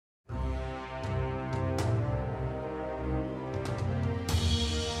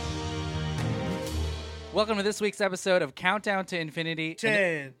Welcome to this week's episode of Countdown to Infinity.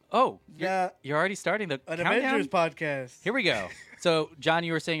 10. You're already starting the An countdown? Avengers podcast. Here we go. So, John,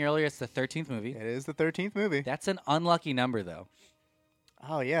 you were saying earlier it's the 13th movie. It is the 13th movie. That's an unlucky number, though.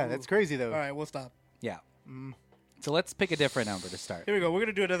 Oh, yeah. That's crazy, though. All right, we'll stop. Yeah. So let's pick a different number to start. Here we go. We're going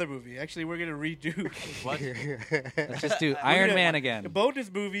to do another movie. Actually, we're going to redo. What? Let's just do Iron Man again. The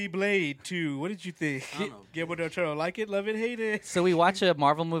bonus movie, Blade 2. What did you think? I don't know. Guillermo del Toro. Like it, love it, hate it. So we watch a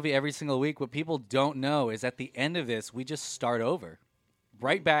Marvel movie every single week. What people don't know is at the end of this, we just start over.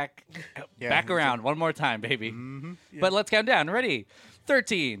 Right back, back around one more time, baby. Mm-hmm. But let's count down. Ready?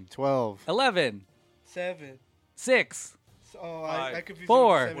 13, 12, 11, 7. 6, Oh, Five. I confused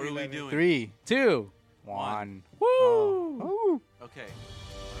 4. it with What are we 7-11. doing? 3, 2, 1. woo! Oh. Okay.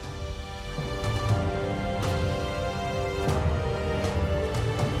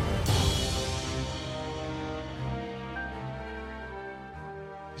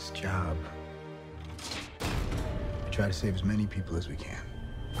 This job, we try to save as many people as we can.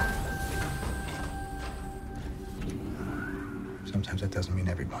 Sometimes that doesn't mean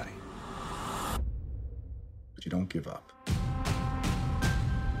everybody. But you don't give up.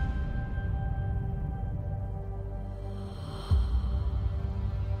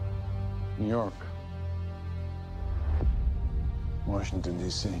 New York, Washington,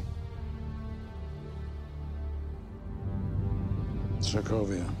 D.C.,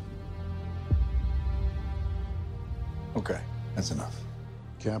 Sokovia, Okay, that's enough.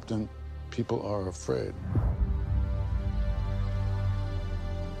 Captain, people are afraid.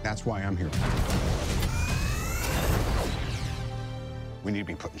 That's why I'm here. We need to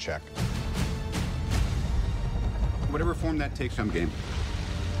be put in check. Whatever form that takes, I'm game.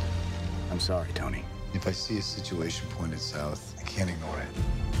 I'm sorry, Tony. If I see a situation pointed south, I can't ignore it.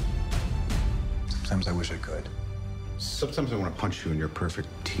 Sometimes I wish I could. Sometimes I want to punch you in your perfect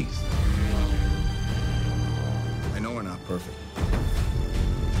teeth. I know we're not perfect.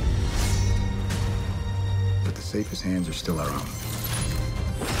 But the safest hands are still our own.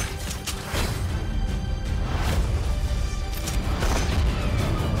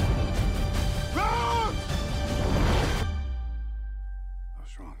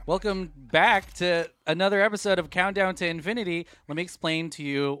 What's wrong? Welcome back to another episode of Countdown to Infinity. Let me explain to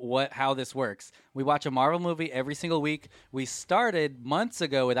you how this works. We watch a Marvel movie every single week. We started months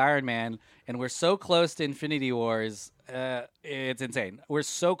ago with Iron Man, and we're so close to Infinity Wars. It's insane. We're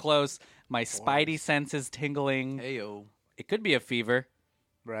so close. My spidey sense is tingling. Heyo. It could be a fever.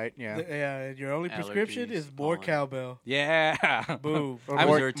 Right, yeah. Yeah, your only prescription Allergies, is more pollen. cowbell. Yeah. Boom. Or I'm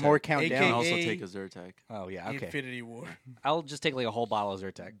more, Zyrtec. more You countdown. can AKA also take a Zyrtec. Oh, yeah. Okay. Infinity War. I'll just take like a whole bottle of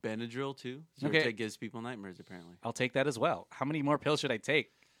Zyrtec. Benadryl, too. Zyrtec Okay. gives people nightmares, apparently. I'll take that as well. How many more pills should I take?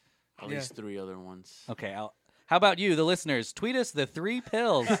 At Yeah. least 3 other ones. Okay. How about you, the listeners? Tweet us the 3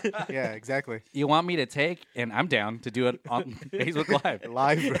 pills Yeah, exactly. you want me to take, and I'm down to do it on Facebook Live.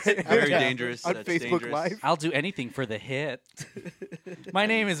 Live, right? Very Yeah. dangerous. On That's Facebook dangerous. Live. I'll do anything for the hit. My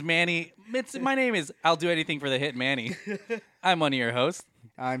name is Manny. My name is I'll do anything for the hit, Manny. I'm one of your hosts,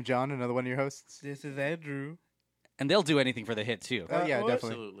 I'm John, another one of your hosts. This is Andrew. and they'll do anything for the hit too. Oh, yeah, oh, definitely.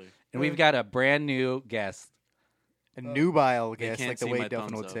 Absolutely. And we've got a brand new guest. A nubile They guest, can't like the see way my Delphin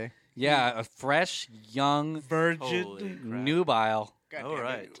thumbs would up. say. Yeah, a fresh, young, Virgin. Holy crap. nubile, All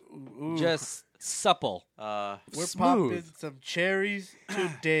right. Ooh. just supple. Uh, We're smooth. popping some cherries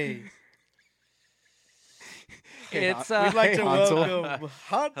today. It's We'd like to Hansel. welcome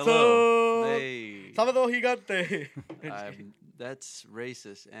Hansel. hello. Hey. Salvador Gigante. That's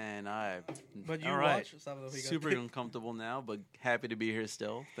racist, and I. But you all right. watch Salvador Gigante. Super uncomfortable now, but happy to be here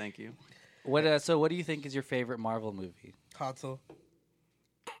still. Thank you. What? So, what do you think is your favorite Marvel movie? Hansel.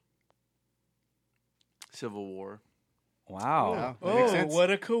 Civil War. Wow. Wow, that makes Oh, sense.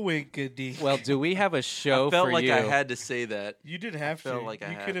 what a coinkydink. Well, do we have a show I felt for like you? I had to say that. You did have felt to. like I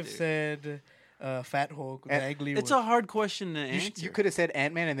you had could have to. said Fat Hulk, And Dangly It's one. a hard question to You, answer. you could have said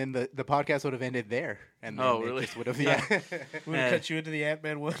Ant-Man, and then the podcast would have ended there. And then Oh, it really? just would have, yeah. We would cut you into the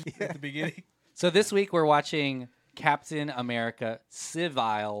Ant-Man one at the beginning. So this week we're watching Captain America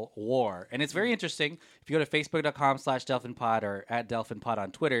Civil War. And it's very interesting. If you go to facebook.com/DelphinPod or at DelphinPod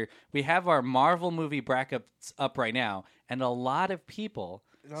on Twitter, we have our Marvel movie brackets up right now. And a lot of people...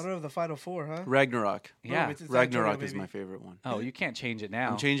 In honor of the Final Four, huh? Ragnarok. Yeah. Boom, it's inside Ragnarok joke, is baby. my favorite one. Oh, you can't change it now.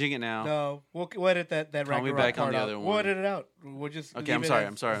 I'm changing it now. No, we'll edit that Call me Ragnarok back on part the out. other We'll one. edit it out. We'll just Okay, leave I'm it sorry. as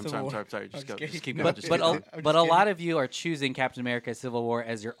I'm sorry. I'm Civil sorry. I'm War. sorry. I'm sorry. I'm Just go. kidding. Just keep going. But Just but keep going. a, but a lot of you are choosing Captain America Civil War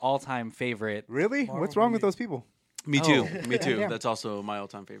as your all-time favorite. Really? Marvel What's wrong with movie. those people? Me too. Oh. Me too. Yeah. That's also my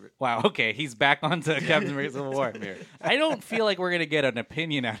all-time favorite. Wow. Okay, he's back onto Captain America: Civil War. I don't feel like we're gonna get an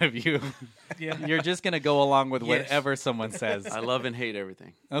opinion out of you. Yeah. You're just gonna go along with Yes. whatever someone says. I love and hate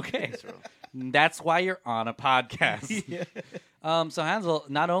everything. Okay, that's why you're on a podcast. Yeah. So Hansel,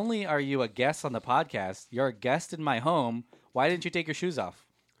 not only are you a guest on the podcast, you're a guest in my home. Why didn't you take your shoes off?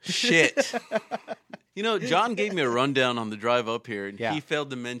 Shit. You know, John gave me a rundown on the drive up here, and Yeah. he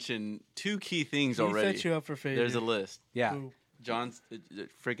failed to mention two key things He already. set you up for failure. There's a list. Yeah. Ooh. John's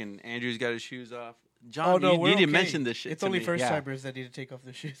freaking Andrew's got his shoes off. Oh John, no, you we're need to okay. mention this shit. It's to only me. first Yeah. timers that need to take off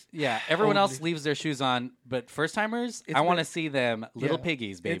their shoes. Yeah, everyone else Only. leaves their shoes on, but first timers, It's I want to meant- see them little Yeah.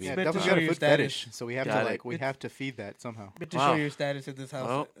 piggies, baby. It's Yeah, meant to Duffy's show got a your foot status. fetish, so we have Got to it. like we have to feed that somehow. Meant to Wow. show your status in this house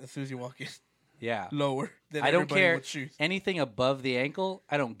Well. as soon as you walk in. Yeah. Lower than I don't everybody care. with shoes. Anything above the ankle,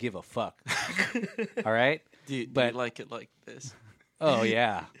 I don't give a fuck. All right? Do you But- like it like this? Oh,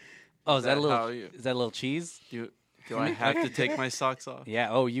 yeah. Oh, is that a that how little you- is that a little cheese? Do I have to take my socks off? Yeah.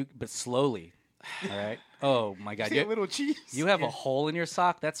 Oh, but slowly. All right. Oh my god. See a little cheese. You have a hole in your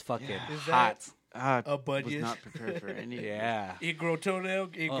sock? That's fucking Is hot. I A was bunion? not prepared for any. of Yeah. Ingrown toenail,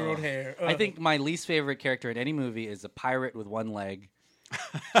 ingrown Oh. hair. I think my least favorite character in any movie is a pirate with one leg.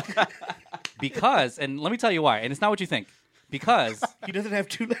 Because, and let me tell you why, and it's not what you think. Because, he doesn't have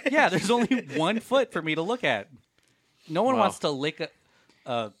two legs. yeah, there's only one foot for me to look at. No one Wow. wants to lick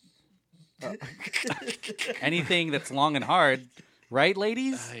anything that's long and hard, right,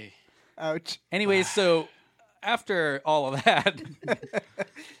 ladies? Ay. Ouch. Anyways, so after all of that,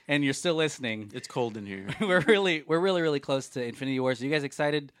 and you're still listening, It's cold in here. we're really close to Infinity Wars. Are you guys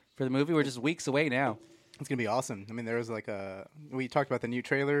excited for the movie? We're just weeks away now. It's gonna be awesome. I mean, there was like we talked about the new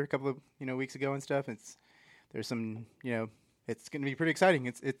trailer a couple of weeks ago and stuff. There's some it's gonna be pretty exciting.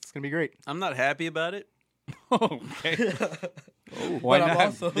 It's gonna be great. I'm not happy about it. Okay. Why But I'm not?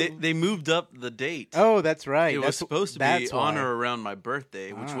 also They moved up the date. Oh, that's right. It was supposed to be that's on why. or around my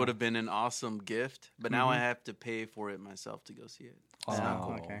birthday, which Ah. would have been an awesome gift. But now I have to pay for it myself to go see it.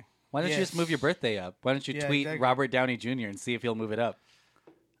 Oh. Okay. Why don't you just Yes. move your birthday up? Why don't you Yeah, tweet exactly. Robert Downey Jr. and see if he'll move it up?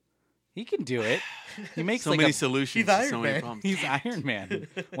 He can do it. He makes So like many a, solutions He's to Iron so many Man. problems. he's Iron Man.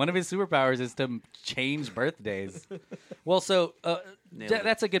 One of his superpowers is to change birthdays. Well, so Nailed it.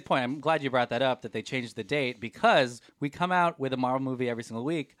 that's a good point. I'm glad you brought that up, that they changed the date, because we come out with a Marvel movie every single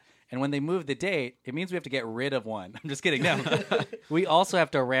week. And when they move the date, it means we have to get rid of one. I'm just kidding. No. We also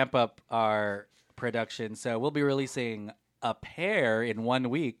have to ramp up our production. So we'll be releasing a pair in 1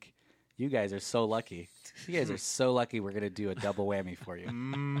 week. You guys are so lucky. You guys are so lucky we're going to do a double whammy for you.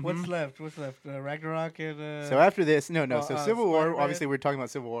 what's left? What's left? Ragnarok and So after this, so uh, Civil War. Spider-Man? Obviously, we're talking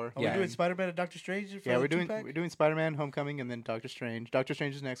about Civil War. are Yeah. we doing Spider-Man and Doctor Strange? For Yeah, the we're doing two-pack? Spider-Man, Homecoming, and then Doctor Strange. Doctor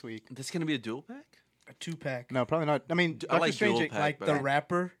Strange is next week. This gonna be a dual pack? a 2-pack. No, probably not. I mean, I Doctor like Strange, dual pack, like but the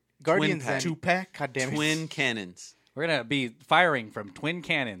rapper Guardians, pack. and 2-pack. God damn it. Twin cannons. We're going to be firing from twin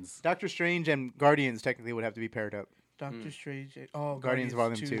cannons. Doctor Strange and Guardians technically would have to be paired up. Doctor Strange. Oh, Guardians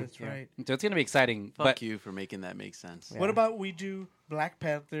Volume 2, That's yeah. right. So it's going to be exciting. Fuck but you for making that make sense. What about we do Black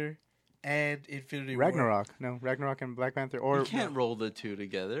Panther and Infinity War? Ragnarok. No, Ragnarok and Black Panther. Or You can't roll the two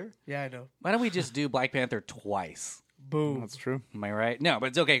together. Yeah, I know. why don't we just do Black Panther twice? Boom. That's true. Am I right? No, but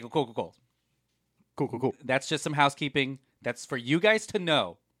it's okay. Cool. Cool. That's just some housekeeping. That's for you guys to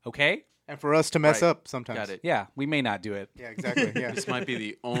know, okay? And for us to mess Right. up sometimes. Got it. Yeah, we may not do it. Yeah, exactly. Yeah. This might be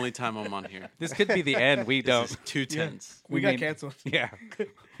the only time I'm on here. This could be the end. We don't. This is too tense. We got may- canceled. Yeah.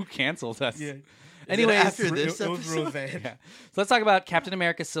 Who canceled us? Yeah. Anyways, after this it was episode? Roseanne. yeah. So let's talk about Captain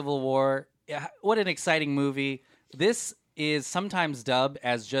America: Civil War. Yeah, what an exciting movie! This is sometimes dubbed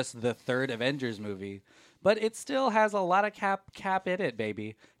as just the third Avengers movie, but it still has a lot of Cap in it,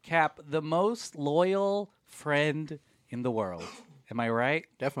 baby. Cap, the most loyal friend in the world. Am I right?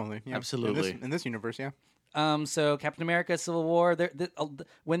 Definitely. Yeah. Absolutely. In this universe, yeah. So Captain America: Civil War.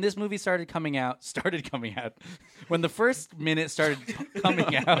 When this movie started coming out, when the first minute started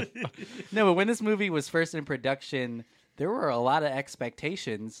coming out, no, but when this movie was first in production, there were a lot of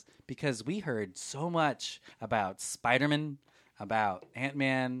expectations because we heard so much about Spider-Man, about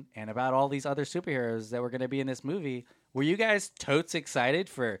Ant-Man, and about all these other superheroes that were going to be in this movie. Were you guys totes excited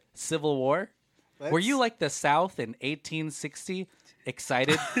for Civil War? Were you like the South in 1860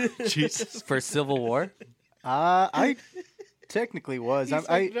 excited Jesus. for Civil War? I technically was. He's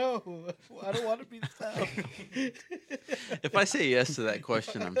I like, no, I don't want to be the South. If I say yes to that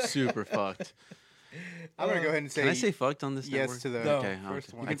question, I'm super fucked. I'm gonna go ahead and say Can I say fucked on this yes network? to the No. Okay, first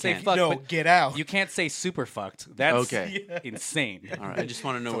okay. one. You can I say can't. fuck, No, but get out. you can't say super fucked. That's Okay. insane. All right, I just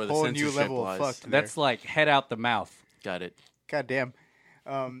want to know It's a where the whole new censorship level lies. of fucked. That's like head out the mouth. Got it. God damn.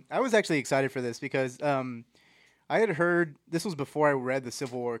 I was actually excited for this because I I had heard this was before I read the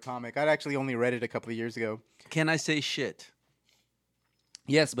Civil War comic. I'd actually only read it a couple of years ago. Can I say shit?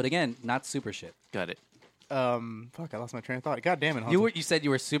 Yes, but again, not super shit. Got it. Fuck, I lost my train of thought. God damn it, You said you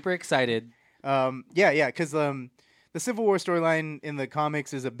were super excited. Yeah, because the Civil War storyline in the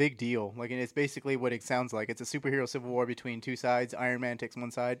comics is a big deal. Like, and it's basically what it sounds like. It's a superhero civil war between two sides. Iron Man takes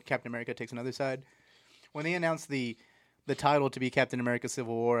one side, Captain America takes another side. When they announced the title to be Captain America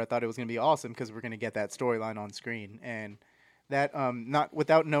Civil War, I thought it was going to be awesome because we're going to get that storyline on screen. And that, not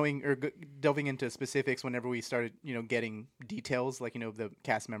without knowing or delving into specifics whenever we started, getting details, like, the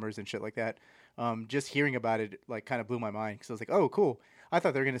cast members and shit like that, just hearing about it, like, kind of blew my mind because I was like, oh, cool. I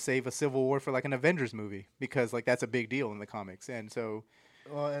thought they were going to save a Civil War for, like, an Avengers movie because, like, that's a big deal in the comics. And so...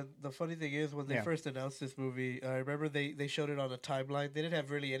 Well, and the funny thing is, when they first announced this movie, I remember they showed it on a timeline. They didn't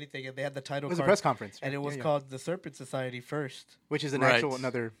have really anything, and they had the title It was card, a press conference. and it was called the Serpent Society first. Which is an Right. actual,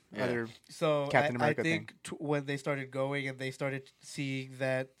 other So Captain America I think when they started going and they started seeing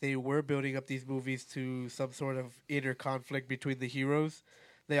that they were building up these movies to some sort of inner conflict between the heroes,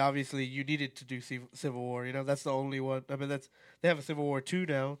 you needed to do Civil War. That's the only one. I mean, they have a Civil War 2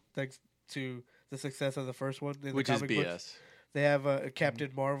 now, thanks to the success of the first one. Which is BS. Books. They have Captain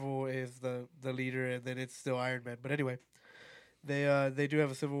Marvel is the leader, and then it's still Iron Man. But anyway, they do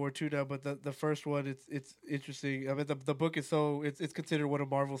have a Civil War 2 now. But the first one, it's interesting. I mean, the book is it's considered one of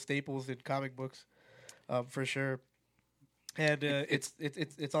Marvel's staples in comic books, for sure. And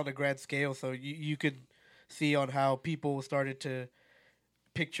it's on a grand scale, so you could see on how people started to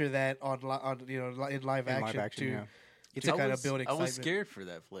picture that in live action too. Yeah. To kind of build I excitement. was scared for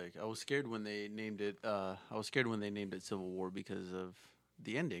that flick. I was scared when they named it. Civil War because of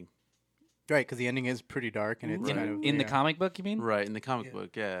the ending. Right, because the ending is pretty dark, and it's kind of... In the comic book, you mean? Right in the comic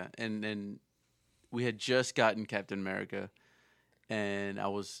book, yeah. And we had just gotten Captain America, and I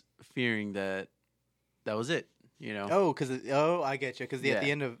was fearing that was it. Oh, I get you. Because at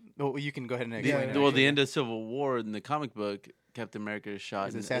the end of... Oh, you can go ahead and explain it. The end of Civil War in the comic book, Captain America is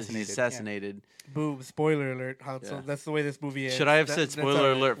shot and assassinated. Boom! Spoiler alert, Han Solo. Yeah. That's the way this movie ends. Should I have said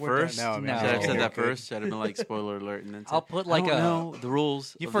spoiler alert we're first? done. No, No. Should I have said that Okay. first? Should I have been like spoiler alert and then I'll put like the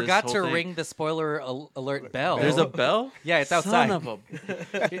rules. You of this forgot whole to thing. ring the spoiler alert bell. There's a bell? Yeah, it's outside. Son of a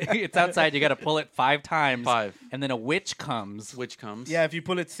It's outside. You got to pull it 5 times. 5. And then a witch comes. Which comes? Yeah, if you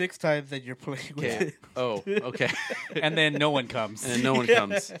pull it 6 times, then you're playing with Okay. it. Oh, okay. And then no one comes. And then no one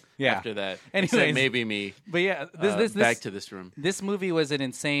comes Yeah. after that. Anyways. Except maybe me. But yeah, this back to this room. This movie was an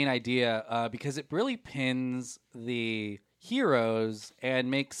insane idea because it really pins the heroes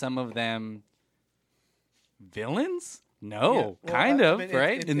and makes some of them villains. No, Yeah. Well, kind I of, mean,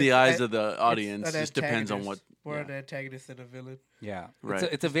 right? In the it's eyes an- of the audience, it's an just depends on antagonist. what. We're yeah. an antagonist and a villain. Yeah, Right.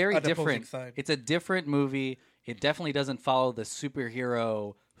 It's a very An opposing different. side. It's a different movie. It definitely doesn't follow the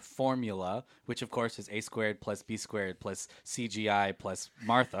superhero formula, which of course is A squared plus B squared plus CGI plus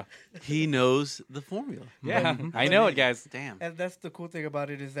Martha. He knows the formula. Yeah, I know it, guys. Damn. And that's the cool thing about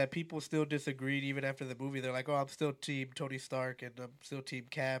it is that people still disagreed even after the movie. They're like, "Oh, I'm still Team Tony Stark and I'm still Team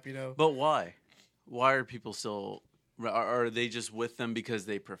Cap," But why? Why are people still? Are they just with them because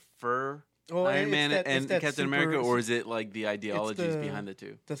they prefer Well, Iron it's Man that- and it's that Captain super- America, or is it like the ideologies the- behind the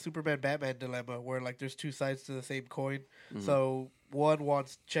two? The Superman Batman dilemma, where like there's 2 sides to the same coin. Mm-hmm. So one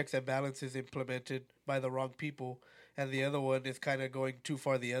wants checks and balances implemented by the wrong people, and the other one is kind of going too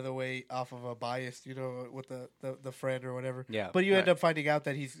far the other way off of a bias, with the friend or whatever. Yeah, But you end right. up finding out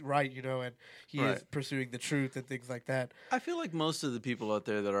that he's right, and he is Right. pursuing the truth and things like that. I feel like most of the people out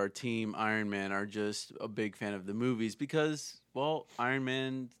there that are Team Iron Man are just a big fan of the movies because, well,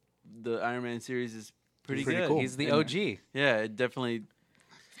 the Iron Man series is pretty Pretty good. cool. He's the And- OG. Yeah, it definitely,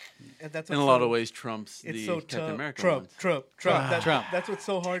 And that's in a what's lot so- of ways, trumps It's the so Captain tough. America Trump, ones. Trump. Trump. That's what's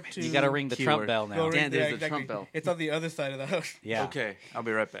so hard to. You got to ring the Trump Keyword. bell go now. ring- Dan, there's the exactly. Trump bell. It's on the other side of the house. Yeah. Okay, I'll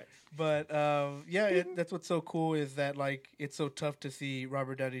be right back. But that's what's so cool is that like it's so tough to see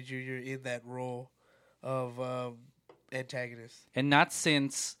Robert Downey Jr. in that role of antagonist. And not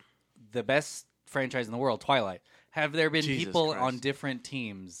since the best franchise in the world, Twilight, have there been Jesus people Christ. on different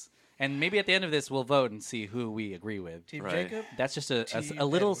teams. And maybe at the end of this, we'll vote and see who we agree with. Team Right. Jacob. That's just a Team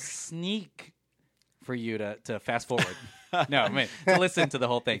little Edward. sneak for you to fast forward. No, I mean, to listen to the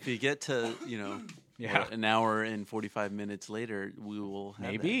whole thing. If you get to, Yeah. an hour and 45 minutes later, we will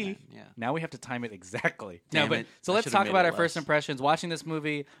have Maybe. that, man. Yeah. Now we have to time it exactly. Damn no, but it. so I let's should've talk made about it our first less. impressions. Watching this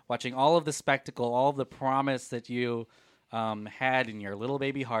movie, watching all of the spectacle, all of the promise that you had in your little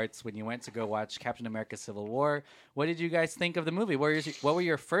baby hearts when you went to go watch Captain America: Civil War. What did you guys think of the movie? What were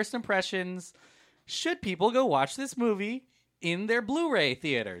your first impressions? Should people go watch this movie in their Blu-ray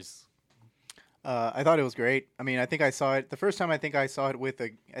theaters? I thought it was great. I mean, I think I saw it the first time. I think I saw it with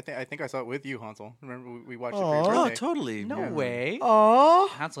I think I saw it with you, Hansel. Remember we watched it for your Oh, birthday. totally. No Yeah. way. Oh,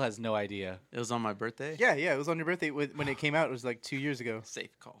 Hansel has no idea. It was on my birthday. Yeah, it was on your birthday when it came out. It was like 2 years ago.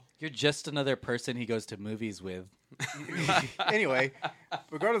 Safe call. You're just another person he goes to movies with. Anyway,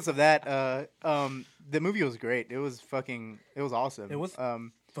 regardless of that, the movie was great. It was awesome. It was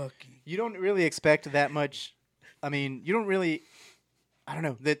fucking. You don't really expect that much. I mean, you don't really. I don't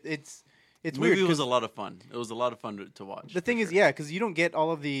know that it's The weird. movie was 'cause a lot of fun. It was a lot of fun to watch. the thing is, yeah, because you don't get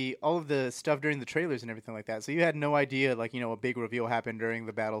all of the stuff during the trailers and everything like that. So you had no idea, like, a big reveal happened during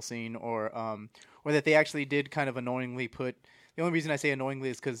the battle scene, or that they actually did kind of annoyingly put. The only reason I say annoyingly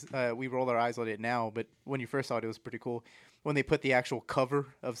is because we roll our eyes at it now, but when you first saw it, it was pretty cool. When they put the actual cover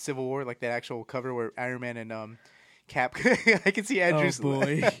of Civil War, like that actual cover where Iron Man and Cap, I can see Andrew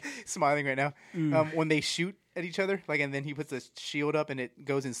boy. smiling right now. When they shoot at each other, like, and then he puts the shield up and it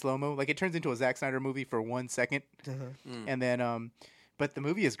goes in slow mo, like it turns into a Zack Snyder movie for 1 second, and then but the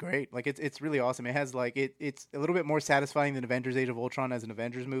movie is great. Like it's really awesome. It has like it's a little bit more satisfying than Avengers: Age of Ultron as an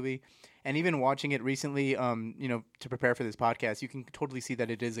Avengers movie. And even watching it recently, to prepare for this podcast, you can totally see that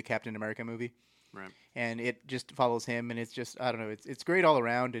it is a Captain America movie. Right. And it just follows him, and it's just, I don't know, it's great all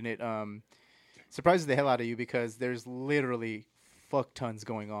around, and it surprises the hell out of you because there's literally fuck tons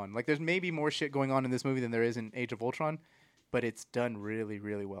going on. Like, there's maybe more shit going on in this movie than there is in Age of Ultron, but it's done really,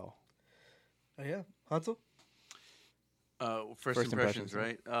 really well. Oh yeah, Hansel. First First impressions,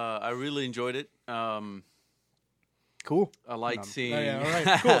 right? I really enjoyed it. Cool. I liked seeing. Oh yeah, all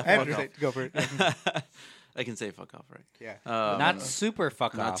right, cool. Andrew. Go for it. I can say fuck off, right? Yeah. Not super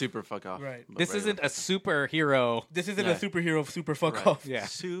fuck Not off. super fuck off. Right. but This regular. isn't a superhero. This isn't Yeah. a superhero super fuck Right. off. Yeah.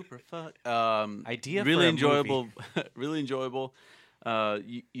 Super fuck. Idea really for a enjoyable. Really enjoyable.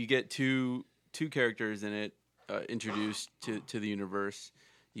 You get two characters in it introduced to the universe.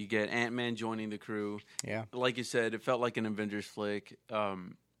 You get Ant-Man joining the crew. Yeah. Like you said, it felt like an Avengers flick.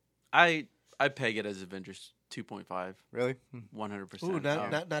 I peg it as Avengers 2.5, Really? 100%. Ooh,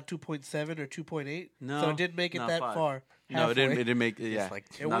 not 2.7 or 2.8. No, so it didn't make it not that 5. far. No, it didn't. Halfway. It didn't make. Yeah, like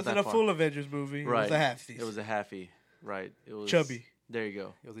It not wasn't that a far. full Avengers movie. Right. It was a halfie. It was a halfie. Right. It was Chubby. There you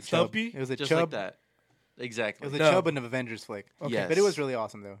go. It was a Stumpy? chub. It was a Just chub. like that. It Exactly. was a No. chub in an Avengers flick. Okay. Yes. But it was really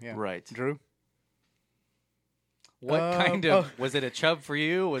awesome, though. Yeah. Right. Drew? What kind of oh. was it? A chub for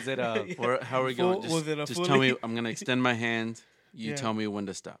you? Was it a? Or how are we Full- going? Just, was it a just fully- tell me. I'm going to extend my hand. You Yeah. tell me when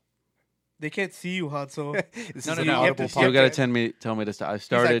to stop. They can't see you, Hansel. This No, is no, an no. audible You have You got to podcast. tell me to stop. I've He's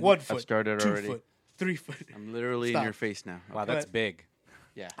started. like 1 foot, I've started 2 already. foot, 3 foot. I'm literally Stop. in your face now. Wow, that's big.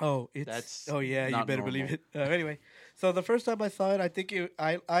 Yeah. Oh, it's That's oh yeah, you not better normal. believe it. Anyway, so the first time I saw it, I think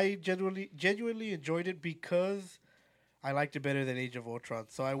I genuinely enjoyed it because I liked it better than Age of Ultron.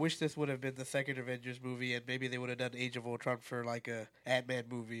 So I wish this would have been the second Avengers movie, and maybe they would have done Age of Ultron for like a Ant-Man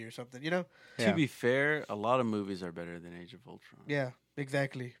movie or something. You know? Yeah. To be fair, a lot of movies are better than Age of Ultron. Yeah,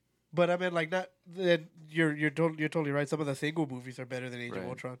 exactly. But I mean, like, not. Then you're totally right. Some of the single movies are better than Age of Right.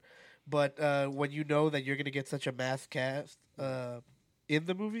 Ultron. But when you know that you're gonna get such a mass cast in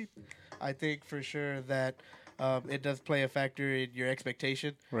the movie, I think for sure that it does play a factor in your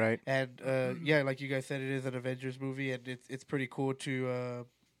expectation. Right. And yeah, like you guys said, it is an Avengers movie, and it's pretty cool to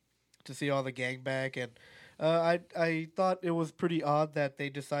see all the gang back. And I thought it was pretty odd that they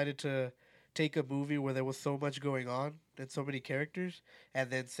decided to take a movie where there was so much going on and so many characters, and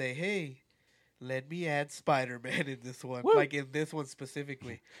then say, "Hey, let me add Spider-Man in this one, Woo. like in this one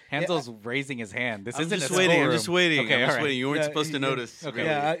specifically." Hansel's raising his hand. This I'm isn't just a waiting. I'm schoolroom. just waiting. Okay, I'm all just right. waiting. You weren't Yeah, supposed to yeah. notice. Okay. really.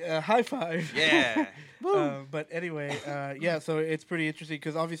 Yeah, high five. Yeah. But anyway, yeah, so it's pretty interesting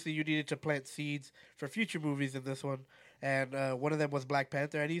because obviously you needed to plant seeds for future movies in this one, and one of them was Black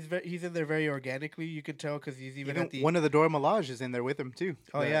Panther, and he's in there very organically. You can tell because he's even Even at the one of the Dora Milaje is in there with him, too.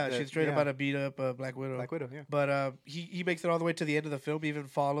 oh The- yeah, the- she's straight yeah. about to beat up Black Widow. Black Widow, yeah. But he makes it all the way to the end of the film. Even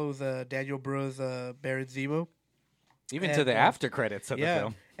follows Daniel Bru's Baron Zemo. Even to And, the after credits of the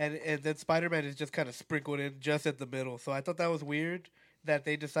film. and then Spider-Man is just kind of sprinkled in just at the middle. So I thought that was weird that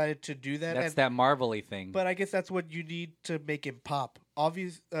they decided to do that. That's and, that Marvel-y thing. But I guess that's what you need to make him pop.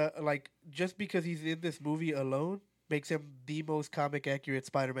 Obvious, like just because he's in this movie alone makes him the most comic accurate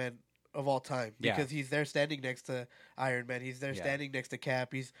Spider-Man of all time. Yeah. Because he's there standing next to Iron Man. He's there Yeah. standing next to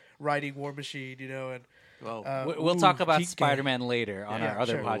Cap. He's riding War Machine, you know, and Well, We'll ooh, talk about geek Spider-Man later on Yeah, our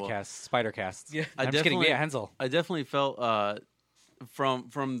other sure. podcast, Spidercasts. Yeah. I'm just kidding. definitely- Yeah, Hensel. I definitely felt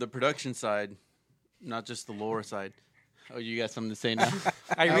from the production side, not just the lore side. Oh, you got something to say now?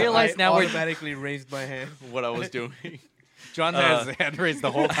 I realize now we're automatically raised my hand. What I was doing. John has his hand raised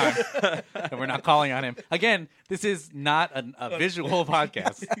the whole time, and we're not calling on him. Again, this is not a visual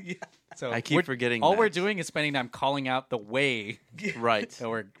podcast. So I keep forgetting All that. we're doing is spending time calling out the way Right. that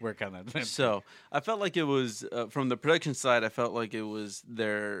we're kind of. So I felt like it was from the production side. I felt like it was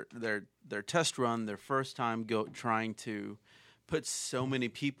their test run, their first time trying to put so many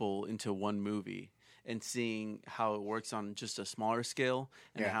people into one movie and seeing how it works on just a smaller scale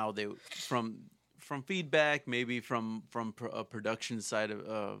and how they from feedback, maybe from a production side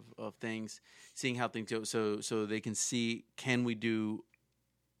of things, seeing how things go, so they can see, can we do,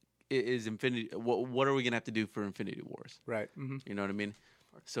 is Infinity, what are we gonna have to do for Infinity Wars? Right. Mm-hmm. You know what I mean?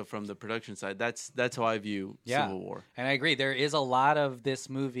 So from the production side, that's how I view Civil War. And I agree. There is a lot of this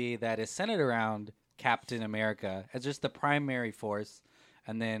movie that is centered around Captain America as just the primary force,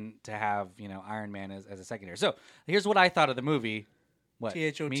 and then to have Iron Man as a secondary. So here's what I thought of the movie. What?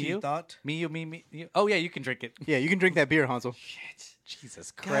 THOT Me, you? thought. Me, you. Oh yeah, you can drink it. Yeah, you can drink that beer, Hansel.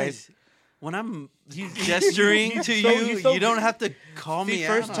 Jesus Christ. Guys, when I'm gesturing to he's so you don't good. have to call me out.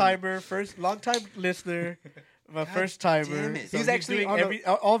 First timer, long time listener. My first timer. damn it. So He's actually doing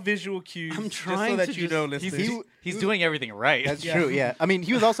on all visual cues. I'm just trying so that to you just- know, listeners. He's doing everything right. That's Yeah. true. Yeah, I mean,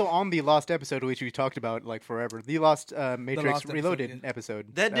 he was also on the Lost episode, which we talked about like forever. The Lost Matrix Lost episode, Reloaded yeah.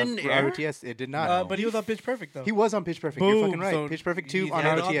 episode. That didn't air? ROTS. It did not. But he was on Pitch Perfect though. He was on Pitch Perfect. You're Boom. fucking right. So Pitch Perfect 2 he's on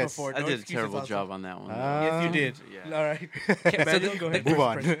had it on ROTS. before. I No did a excuses, terrible Hansel. job on that one. Yes, you did. Yeah. All right. So Manuel, go ahead. Move Pitch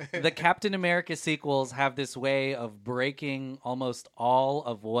on. Perfect. The Captain America sequels have this way of breaking almost all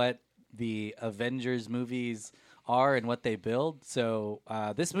of what the Avengers movies are and what they build. So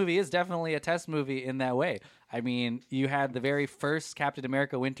this movie is definitely a test movie in that way. I mean, you had the very first Captain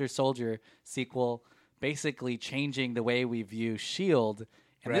America Winter Soldier sequel basically changing the way we view S.H.I.E.L.D.,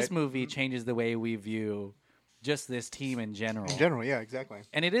 and this Right. movie changes the way we view just this team in general. In general, yeah, exactly.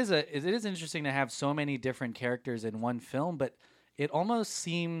 And it is interesting to have so many different characters in one film, but it almost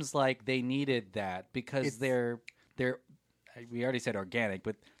seems like they needed that because they're we already said organic,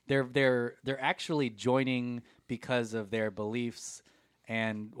 but they're actually joining because of their beliefs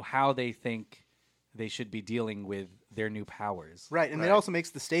and how they think they should be dealing with their new powers. Right, and it also makes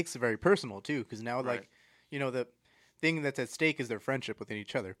the stakes very personal too, because now, Right. the thing that's at stake is their friendship within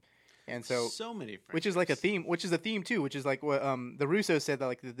each other, and so many friends. which is like a theme, which is a theme too, which is like what the Russo said that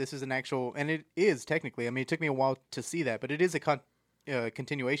like this is an actual, and it is technically. I mean, it took me a while to see that, but it is a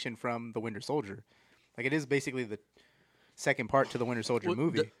continuation from the Winter Soldier. Like it is basically the second part to the Winter Soldier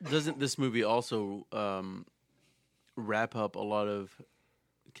movie. Doesn't this movie also wrap up a lot of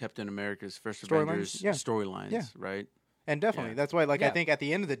Captain America's first Storylines? Avengers Yeah. storylines, Yeah. right? And definitely, Yeah. that's why, like, I Yeah. think at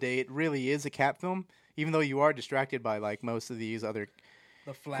the end of the day, it really is a Cap film, even though you are distracted by, like, most of these other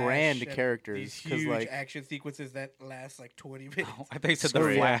The Flash grand and characters, These 'cause, huge like- action sequences that last like 20 minutes. I think said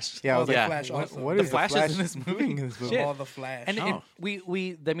Sorry. the Flash. Yeah, I Oh, was the like, Flash what, also. what The is Flash the Flash is in this movie? doing in this movie? Shit. All the Flash. And Oh.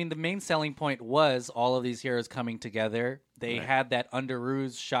 I mean, the main selling point was all of these heroes coming together. They Right. had that under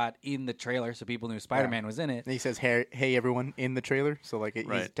ruse shot in the trailer, so people knew Spider-Man was in it. And he says, hey, everyone, in the trailer, so, like, he's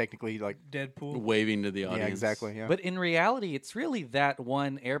Right. technically, like, Deadpool. Waving to the audience. yeah, exactly, yeah. But in reality, it's really that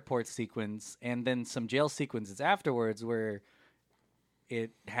one airport sequence and then some jail sequences afterwards where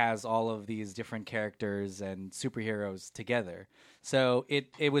it has all of these different characters and superheroes together. So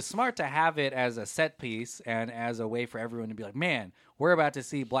it was smart to have it as a set piece and as a way for everyone to be like, man, we're about to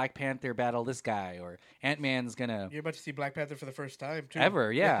see Black Panther battle this guy, or Ant-Man's gonna You're about to see Black Panther for the first time too.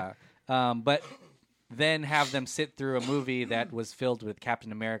 ever, yeah. But then have them sit through a movie that was filled with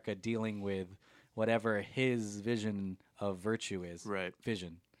Captain America dealing with whatever his vision of virtue is. Right.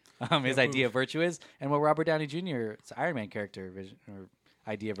 Vision. His idea of virtue is, and what Robert Downey Jr.'s Iron Man character vision or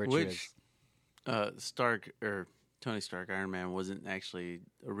idea of virtue Which is. Tony Stark, Iron Man, wasn't actually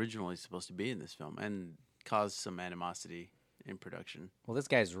originally supposed to be in this film and caused some animosity in production. Well, this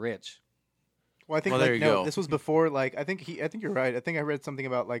guy's rich. Well, I think Well, like, there you no, go. this was before, like, I think you're right. I think I read something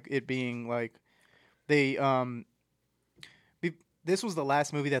about, like, it being, like, they, this was the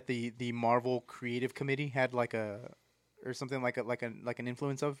last movie that the Marvel Creative Committee had, like, or something like an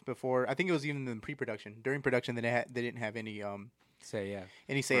influence of before. I think it was even in pre-production. During production, they didn't have any Say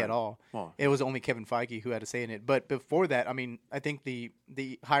say at all. Well- It was only Kevin Feige who had a say in it. But before that, I mean, I think the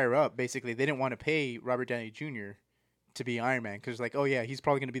higher up, basically, they didn't want to pay Robert Downey Jr. to be Iron Man because, like, oh yeah, he's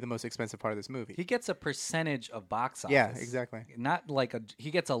probably going to be the most expensive part of this movie. he gets a percentage of box office. Yeah, exactly. Not like he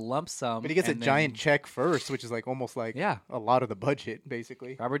gets a lump sum. But he gets a and then giant check first, which is like almost like Yeah. a lot of the budget,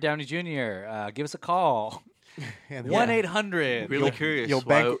 basically. Robert Downey Jr. Give us a call. And 1-800. Really curious you'll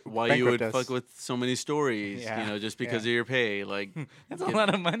why you would bankrupt us. fuck with so many stories, Yeah. just because of your pay. Like, That's a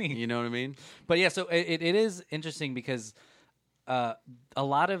lot of money. you know what I mean? But yeah, so it is interesting because a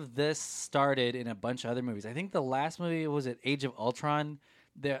lot of this started in a bunch of other movies. I think the last movie was it Age of Ultron.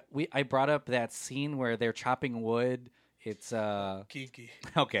 I brought up that scene where they're chopping wood. It's Kinky.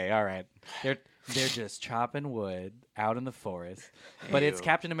 okay, all right. They're just chopping wood out in the forest. But it's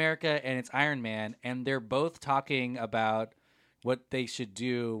Captain America and it's Iron Man, and they're both talking about what they should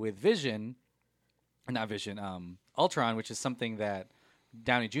do with Ultron, which is something that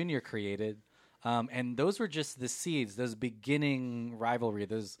Downey Jr. created. And those were just the seeds, those beginning rivalry,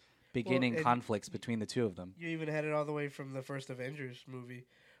 those beginning conflicts between the two of them. You even had it all the way from the first Avengers movie,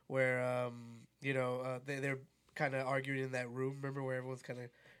 where they're kind of arguing in that room. Remember where everyone's kind of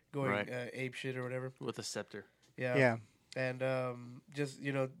going ape shit or whatever with a scepter. Yeah. And just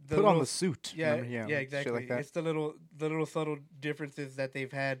put on the suit. Yeah, remember? Exactly. Like that. It's the little subtle differences that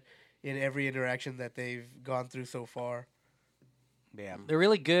they've had in every interaction that they've gone through so far. Yeah, they're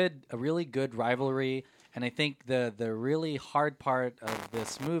a really good rivalry, and I think the really hard part of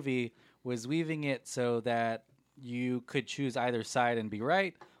this movie was weaving it so that you could choose either side and be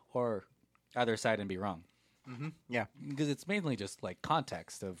right, or either side and be wrong. Mm-hmm. Yeah, because it's mainly just like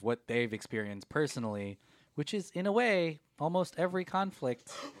context of what they've experienced personally, which is in a way almost every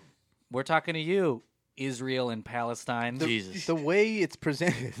conflict. We're talking to you, Israel and Palestine. Jesus, the way it's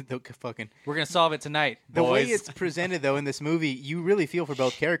presented, we're gonna solve it tonight. The boys. way it's presented, though, in this movie, you really feel for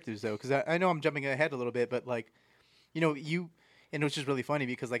both characters, though, because I know I'm jumping ahead a little bit, but like, and it was just really funny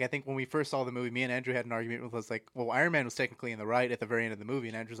because like I think when we first saw the movie, me and Andrew had an argument with us like, well, Iron Man was technically in the right at the very end of the movie,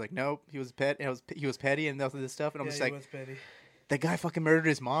 and Andrew's like, nope, he was petty and all this stuff, and I'm just he like, was petty. That guy fucking murdered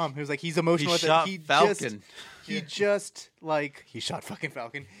his mom. He was like, he's emotional. He shot Falcon. He shot fucking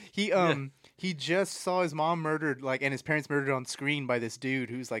Falcon. He just saw his mom murdered, like, and his parents murdered on screen by this dude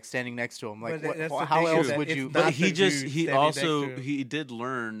who's like standing next to him. Like, how else would you? But he did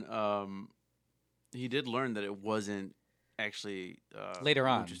learn. He did learn that it wasn't actually later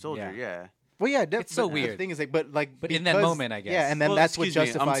on. Winter Soldier. Yeah. Well, yeah, it's so weird. The thing is, like, but in that moment, I guess. Yeah, and then that's what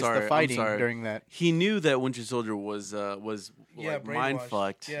justifies the fighting during that. He knew that Winter Soldier was like mind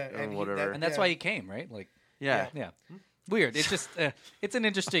fucked or whatever, and that's why he came, right? Like, yeah. Weird. It's just it's an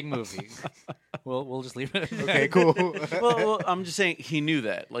interesting movie. We'll just leave it. Okay, cool. well, I'm just saying he knew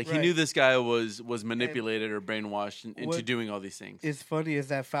that. Like he knew this guy was manipulated or brainwashed into doing all these things. It's funny is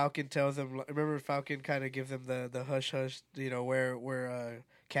that Falcon tells him. Remember, Falcon kind of gives him the hush hush. Where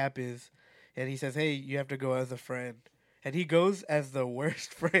Cap is, and he says, "Hey, you have to go as a friend." And he goes as the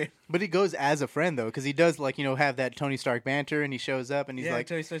worst friend. But he goes as a friend, though, because he does, like, have that Tony Stark banter, and he shows up, and he's like...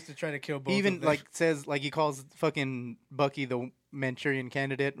 until he starts to try to kill both he even, of them. like, says, like, he calls fucking Bucky the Manchurian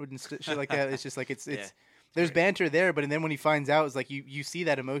candidate and shit like that. It's just, like, it's there's banter there, but then when he finds out, it's like, you see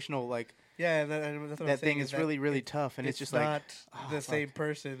that emotional, like... Yeah, that's what that thing is really, really tough, and it's just like... not the same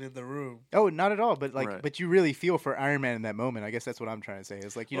person in the room. Oh, not at all, but, like, but you really feel for Iron Man in that moment. I guess that's what I'm trying to say.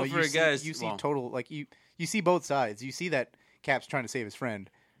 It's like, you see total, like, you see both sides. You see that Cap's trying to save his friend,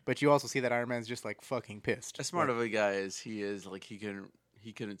 but you also see that Iron Man's just like fucking pissed. As smart of a guy as he is, like he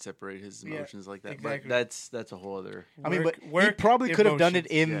couldn't separate his emotions like that. Exactly. But that's a whole other. He probably could have done it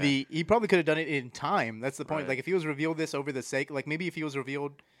he probably could have done it in time. That's the point. Right. Like if he was revealed this over the sake, like maybe if he was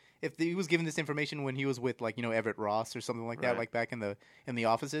given this information when he was with like Everett Ross or something like that, like back in the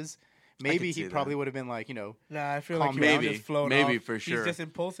offices. Maybe he probably would have been like, Nah, I feel like maybe, just flown maybe off. for sure. He's just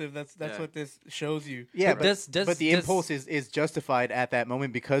impulsive. That's what this shows you. Yeah, but the impulse is justified at that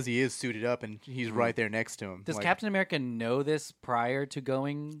moment because he is suited up and he's right there next to him. Does Captain America know this prior to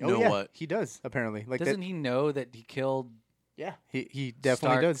going? What? He does, apparently. Like Doesn't he know that he killed? Yeah, he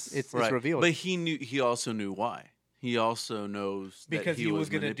definitely does. It's revealed. But he also knew why. He also knows because that he was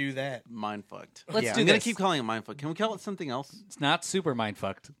going to do that. Mind fucked. Let's do I'm this. going to keep calling it mind fucked. Can we call it something else? It's not super mind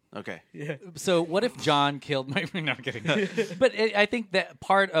fucked. Okay. Yeah. So what if John killed my? No, I'm kidding. But I think that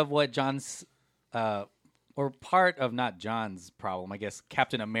part of what John's, or part of not John's problem, I guess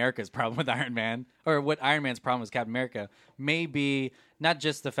Captain America's problem with Iron Man, or what Iron Man's problem with Captain America, may be not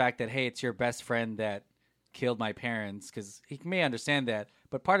just the fact that hey, it's your best friend that killed my parents, because he may understand that,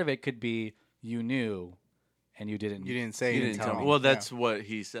 but part of it could be you knew. And you didn't say. You didn't tell me. Well, that's what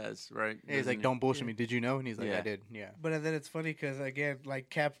he says, right? Yeah, he's like, "Don't bullshit me." Did you know? And he's like, "I did." Yeah. But then it's funny because again, like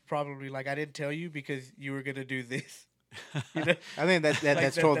Cap probably like, "I didn't tell you because you were gonna do this." I think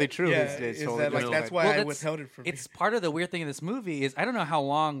that's totally true. Yeah, it's totally that's why I withheld it from. It's part of the weird thing in this movie is I don't know how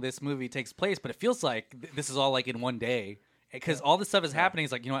long this movie takes place, but it feels like this is all like in one day. Because all this stuff is happening.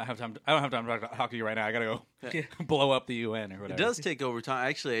 It's like, I don't have time to talk to you right now. I gotta go blow up the UN or whatever. It does take over time.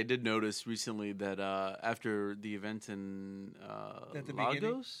 Actually, I did notice recently that after the event in at the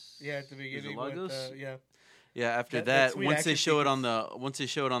Lagos, at the beginning, Lagos, Yeah, after That that, sweet once action they show it on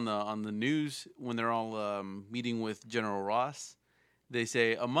the news when they're all meeting with General Ross, they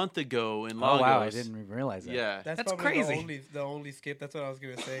say a month ago in Oh Lagos. wow, I didn't even realize that. Yeah, That's That's probably crazy. the only skip. That's what I was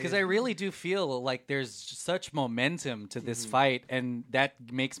gonna say. Because I really do feel like there's such momentum to this fight, and that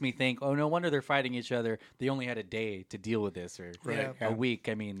makes me think, oh, no wonder they're fighting each other. They only had a day to deal with this, or Right. a week.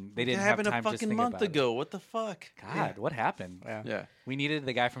 I mean, they it didn't have happened time a to just fucking think month about it. ago. What the fuck? God, what happened? Yeah. Yeah. We needed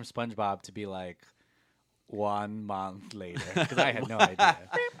the guy from SpongeBob to be like 1 month later, because I had no idea.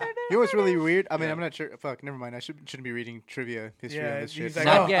 You know what's really weird? I mean, I'm not sure. Fuck, never mind. I shouldn't be reading trivia history Yeah, on this shit. he's like,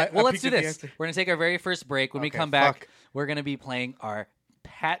 Not oh, yet. I Well, let's peeked do at the this. answer. We're gonna take our very first break. When we Okay, come back, fuck. we're gonna be playing our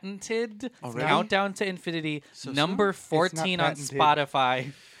patented Already? Countdown to Infinity So number soon? 14 on It's not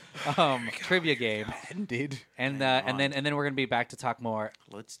Spotify trivia game, Indeed. and then we're gonna be back to talk more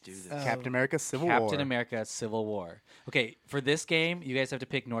Let's do this. Captain America: Civil War. Captain America: Civil War. Okay, for this game, you guys have to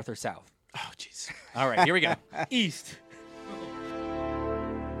pick North or South. Oh, jeez. All right, here we go. East.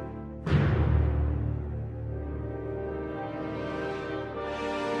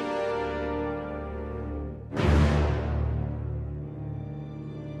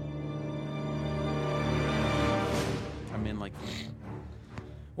 I'm in like.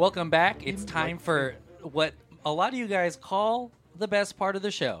 Welcome back. It's time for what a lot of you guys call the best part of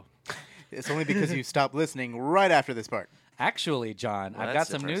the show. It's only because you stopped listening right after this part. Actually, John, Well, I've got that's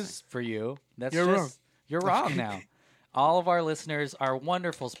some depressing. news for you. That's You're just, wrong. You're wrong now. All of our listeners are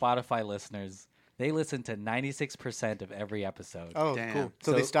wonderful Spotify listeners. They listen to 96% of every episode. Oh, Damn. cool.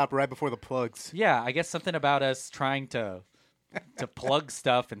 So they So- stopped right before the plugs. Yeah, I guess something about us trying to plug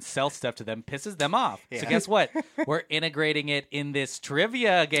stuff and sell stuff to them pisses them off. So Yeah. guess what? We're integrating it in this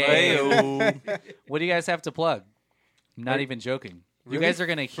trivia game. Hey-o. What do you guys have to plug? I'm not even joking. You guys are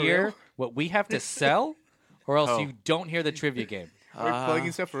going to hear real? what we have to sell, or else Oh. you don't hear the trivia game. We're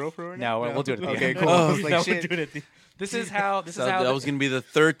plugging stuff for real right No, now? we'll do it at the Okay, end. cool. Oh, I was like, no, shit. we're doing it. This is how. This So is how. that was going to be the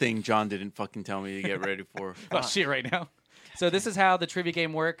third thing John didn't fucking tell me to get ready for. Oh shit! Right now. So this is how the trivia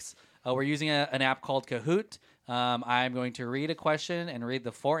game works. We're using an app called Kahoot. I'm going to read a question and read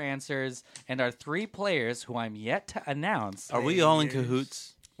the 4 answers, and our 3 players, who I'm yet to announce, Are we all in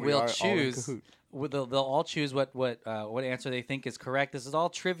cahoots? We will are all in choose. Kahoot. They'll all choose what answer they think is correct. This is all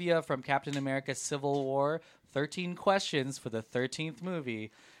trivia from Captain America: Civil War. 13 questions for the 13th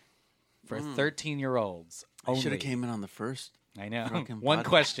movie for 13-year-olds. I should have came in on the first. I know. Fucking One podcast.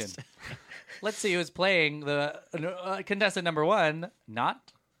 question. Let's see who's playing the contestant number 1.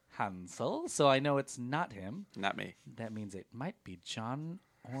 Not Hansel, so I know it's not him. Not me. That means it might be John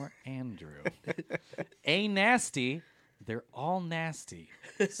or Andrew. A nasty. They're all nasty,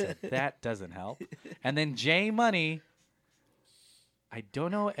 so that doesn't help. And then J Money. I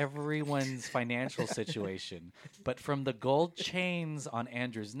don't know everyone's financial situation, but from the gold chains on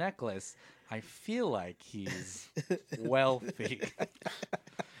Andrew's necklace, I feel like he's wealthy.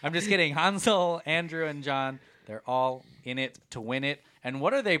 I'm just kidding. Hansel, Andrew, and John, they're all in it to win it. And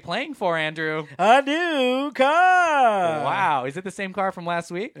what are they playing for, Andrew? A new car. Wow. Is it the same car from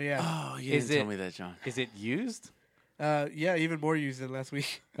last week? Yeah. Oh, you Is didn't tell it- me that, John. Is it used? Yeah, even more used than last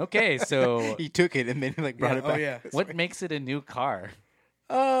week. Okay, so He took it and then like brought it back. Oh yeah. what makes it a new car?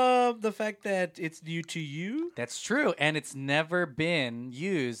 The fact that it's new to you. That's true, and it's never been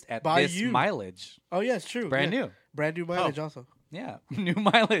used at By this you. mileage. Oh yeah, it's true. Brand Yeah. new. Brand new mileage also. Yeah, new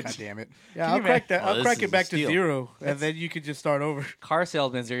mileage. God damn it. Yeah, Can I'll you crack that. Oh, I'll this crack is it a back to steal. 0, and then you can just start over. Car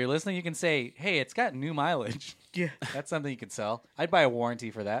salesmen, if you're listening, you can say, hey, it's got new mileage. Yeah. That's something you could sell. I'd buy a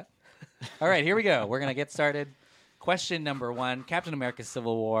warranty for that. All right, here we go. We're going to get started. Question number 1, Captain America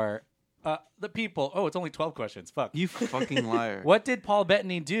Civil War. The people. Oh, it's only 12 questions. Fuck. You fucking liar. What did Paul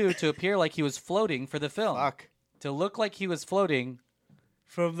Bettany do to appear like he was floating for the film? Fuck. To look like he was floating.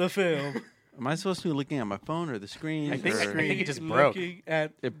 From the film. Am I supposed to be looking at my phone or the screen? I think or- it just broke. Looking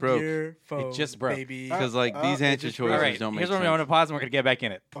at It broke. your phone. It just broke. Baby. Because like these it answer just- choices All right, don't make here's sense. where I'm going to pause and we're going to get back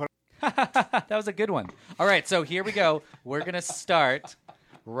in it. That was a good one. All right, so here we go. We're going to start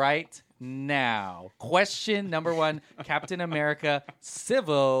right now. Question number 1, Captain America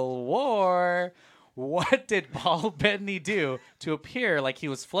Civil War. What did Paul Bettany do to appear like he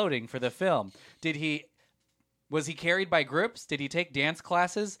was floating for the film? Was he carried by groups? Did he take dance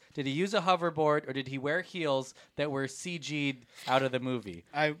classes? Did he use a hoverboard? Or did he wear heels that were CG'd out of the movie?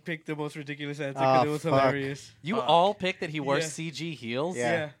 I picked the most ridiculous answer Oh, because it was fuck. hilarious. You all picked that he wore Yeah. CG heels?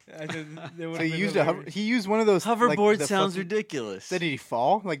 Yeah. I just, So he used he used one of those Hoverboard like, the sounds fucking- ridiculous. Did he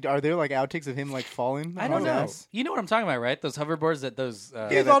fall? Like, are there like outtakes of him like falling? I on don't his know. ass? You know what I'm talking about, right? Those hoverboards that those... Yeah,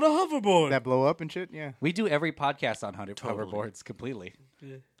 He's that- on a hoverboard. That blow up and shit. Yeah. we do every podcast on Totally. hoverboards completely.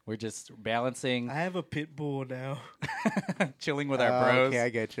 Yeah. We're just balancing, I have a pit bull now. chilling with our bros. Okay, I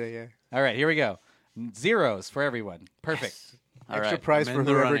get you. Yeah. All right, here we go. Zeros for everyone. Perfect. All Extra right, prize I'm for in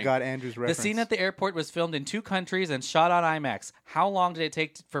the whoever running. got Andrew's The reference. scene at the airport was filmed in 2 countries and shot on IMAX. How long did it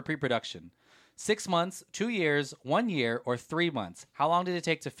take for pre-production? 6 months, 2 years, 1 year, or 3 months? How long did it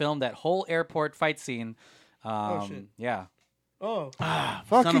take to film that whole airport fight scene? shit. Yeah. Oh,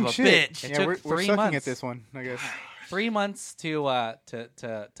 Fucking Son of a shit. bitch. It Yeah, took we're 3 sucking months. at this one, I guess. 3 months to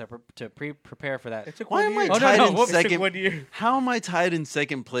prepare for that. it took Why 1 am I year. Oh, no, tied no, in whoops. It took second? 1 year. How am I tied in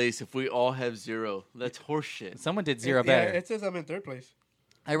second place if we all have 0? That's horseshit. Someone did 0 Yeah, better. it says I'm in third place.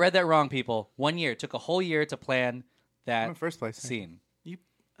 I read that wrong, people. 1 year. It took a whole year to plan that I'm in first place. scene. You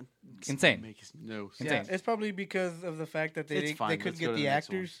Insane. Makes no sense. Insane. Yeah, it's probably because of the fact that It's fine. they couldn't Let's go get to the the next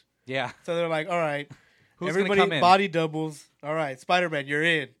one. actors. Yeah. So they're like, all right, Who's gonna everybody come in? body doubles. All right, Spider-Man, you're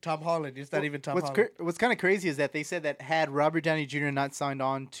in. Tom Holland, it's not even Tom Holland. What's kind of crazy is that they said that had Robert Downey Jr. not signed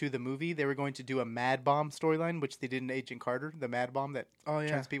on to the movie, they were going to do a Mad Bomb storyline, which they did in Agent Carter, the Mad Bomb that Oh, yeah.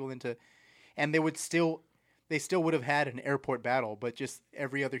 turns people into, and they still would have had an airport battle, but just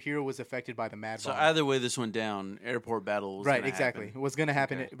every other hero was affected by the Mad So Bomb. either way this went down, airport battle was Right, gonna exactly. happen. It was going to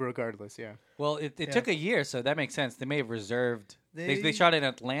happen Okay. regardless. Yeah. Well, it Yeah. took a year, so that makes sense. They may have reserved. They They- shot in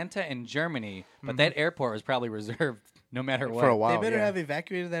Atlanta and Germany, but that airport was probably reserved no matter what. For a while. They better yeah. have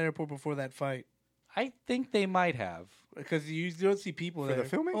evacuated that airport before that fight. I think they might have. Because you don't see people For there. the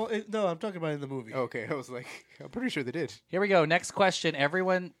filming? Oh, no, I'm talking about in the movie. Okay, I was like, I'm pretty sure they did. Here we go. Next question.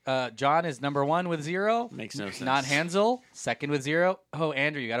 Everyone, John is number 1 with 0. Makes no sense. Not Hansel. Second with 0. Oh,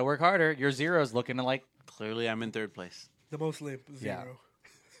 Andrew, you got to work harder. Your 0 is looking like. Clearly, I'm in third place. The most limp, 0.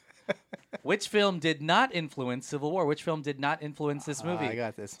 Which film did not influence Civil War? Which film did not influence this movie? I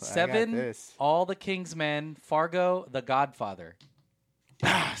got this. 7, I got this. All the King's Men, Fargo, The Godfather.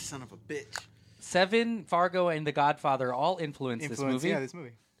 Ah, son of a bitch. 7, Fargo, and The Godfather all influenced this movie, Yeah, this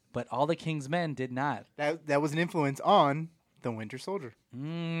movie. but All the King's Men did not. That was an influence on The Winter Soldier.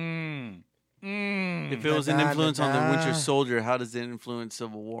 If it was an influence on the Winter Soldier, how does it influence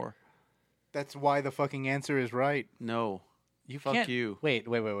Civil War? That's why the fucking answer is right. No. You Fuck can't, you. Wait.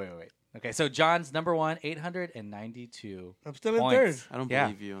 Okay, so John's number 1, 892. I'm still in points. third. I don't Yeah.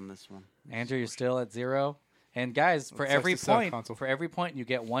 believe you on this one. Andrew, you're still at 0. And guys, for Sucks every to suck, point, Hansel. you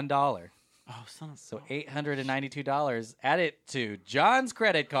get $1. Oh, son of So $892. Add it to John's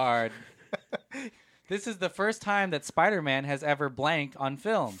credit card. This is the first time that Spider-Man has ever blanked on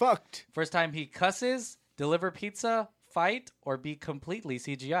film. Fucked. First time he cusses, deliver pizza, fight, or be completely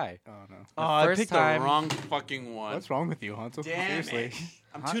CGI. Oh no. Oh, I first picked time- the wrong fucking one. What's wrong with you, Hansel? Damn Seriously. it.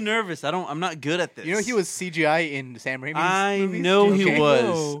 I'm too nervous. I'm not good at this. You know he was CGI in Sam Raimi's I movies? know he Okay. was.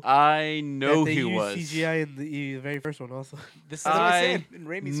 No. I know That they he used was. CGI in the very first one also. This is That's what I I said in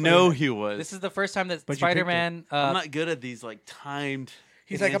Raimi's know Spider-Man. he was. this is the first time that But you picked Spider-Man. I'm not good at these like timed.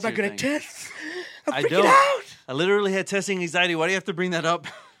 He's like, I'm not answer good at things. tests. I'm I freaking don't. out. I literally had testing anxiety. Why do you have to bring that up,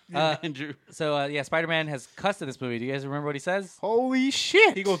 Andrew? So yeah, Spider-Man has cussed in this movie. Do you guys remember what he says? Holy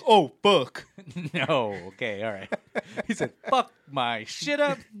shit. He goes, oh, fuck. No. Okay. All right. He said, "Fuck my shit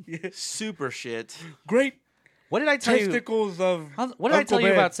up." Super shit. Great What did I tell you? testicles of What did I Uncle tell you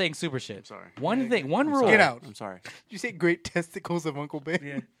Ben. about saying super shit? Sorry. One thing. One rule. Get out. I'm sorry. Did you say great testicles of Uncle Ben?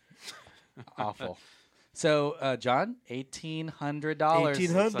 Yeah. Awful. So, John, $1,800.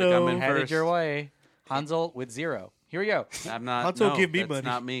 $1,800. Looks like I'm in Headed first. your way. Hansel with 0. Here we go. I'm not. Hansel, no, give me that's money.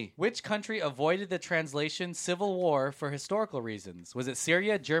 not me. Which country avoided the translation Civil War for historical reasons? Was it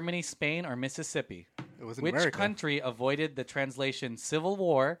Syria, Germany, Spain, or Mississippi? It was in Which America. country avoided the translation Civil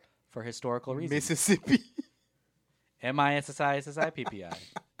War for historical reasons? Mississippi. MISSISSIPPI.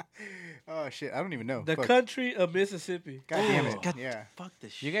 Oh shit, I don't even know. The Fuck. country of Mississippi. God damn it. God, Yeah. Fuck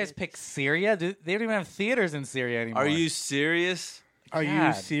this shit. You guys pick Syria? They don't even have theaters in Syria anymore. Are you serious? Are God.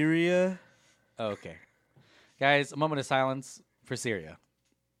 you Syria? Okay. Guys, a moment of silence for Syria.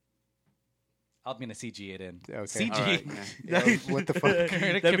 I'm going to CG it in. Okay. CG. All right, yeah. Yeah, what the fuck?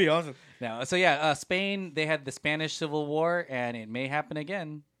 That'd be awesome. No. So, yeah, Spain, they had the Spanish Civil War, and it may happen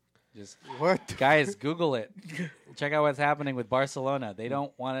again. Just What? the- Guys, Google it. Check out what's happening with Barcelona. They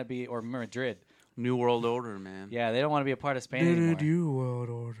don't want to be, or Madrid. New World Order, man. Yeah, they don't want to be a part of Spain anymore. New world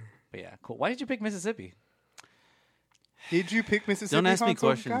order. But yeah, cool. Why did you pick Mississippi? Did you pick Mississippi? Don't ask me Hansel?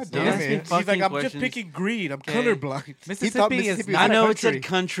 questions. God Don't damn ask me it. He's like, Fucking I'm questions. just picking green. I'm Okay. colorblind. Mississippi is Mississippi not I know a it said country.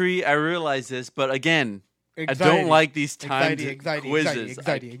 country. I realize this, but again, I Anxiety. don't like these timed Anxiety, quizzes.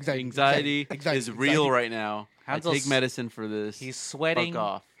 anxiety. Is real right now. Hansel's- I take medicine for this. He's sweating. Fuck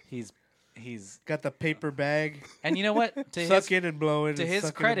off. He's Got the paper bag. and you know what? To Suck his in and blow in. to and his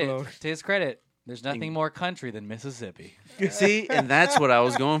suck in and blow. credit, there's nothing more country than Mississippi. See, and that's what I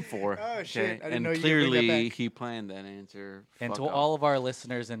was going for. Oh, shit. I didn't And know you could bring that clearly, back. he planned that answer. And Fuck to off. all of our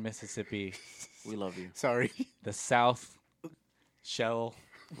listeners in Mississippi, we love you. Sorry. the South Shell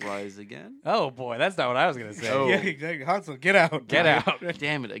Rise Again. Oh boy, that's not what I was gonna say. Oh. Yeah, exactly. Hansel, get out. Get out.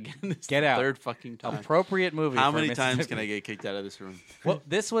 Damn it again! This is Get the out. Third fucking time. Appropriate movie. How for many times Mississippi. can I get kicked out of this room? Well,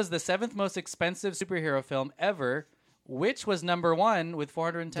 this was the 7th most expensive superhero film ever, which was number 1 with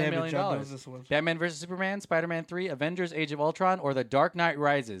 $410 Damn it, million. John knows this one. Batman vs Superman, Spider-Man 3, Avengers: Age of Ultron, or The Dark Knight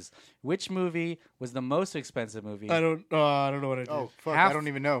Rises. Which movie was the most expensive movie? I don't know what I did. Oh fuck! Half- I don't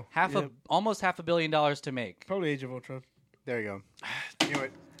even know. Almost $500 million to make. Probably Age of Ultron. There you go. Knew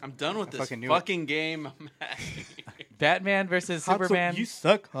it. I'm done with this fucking knew it. fucking game. Batman vs Hansel, Superman, you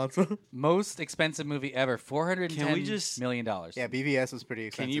suck, Hansel. most expensive movie ever, $410 Can we just- million. Yeah, BVS was pretty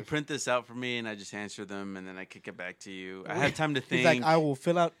expensive. Can you print this out for me and I just answer them and then I kick it back to you? I have time to think. He's like, I will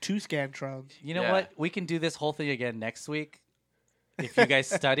fill out 2 Scantrons. You know Yeah. what? We can do this whole thing again next week. If you guys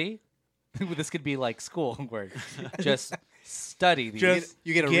study, this could be like schoolwork. Just study these. Just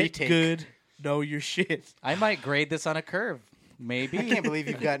you get a get retake. good, know your shit. I might grade this on a curve. Maybe. I can't believe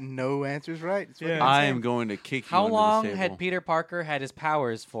you've gotten no answers right. It's fucking Yeah. I insane. am going to kick you How under long this had table. Peter Parker had his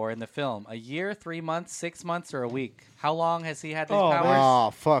powers for in the film? A year, 3 months, 6 months, or a week? How long has he had these Oh, powers? Oh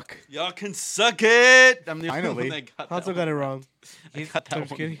fuck! Y'all can suck it. I'm the only Finally. one that got Hansel that got it one. wrong. I got that I'm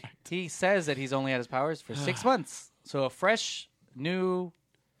just one. kidding. He says that he's only had his powers for 6 months. So a fresh, new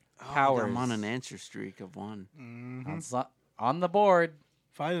Oh, powers. I'm on an answer streak of one. on the board.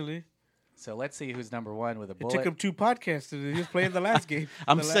 Finally. So let's see who's number 1 with a It bullet. took him 2 podcasts to do. He was playing the last game.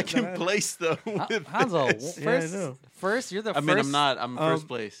 I'm The la- second the last- place though. with Hansel, this. Yeah, I know. first, you're the I first. mean, I'm not. I'm first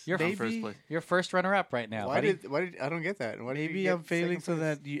place. you're I'm first maybe- place. You're first runner-up right now. Why buddy. did I don't get that? Why did you Maybe get I'm failing second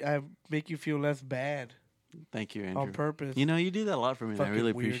so place? that I make you feel less bad Thank you, Andrew. on purpose. You know, you do that a lot for me. And I Fucking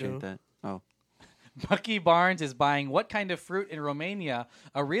really appreciate weirdo. that. Oh, Bucky Barnes is buying what kind of fruit in Romania?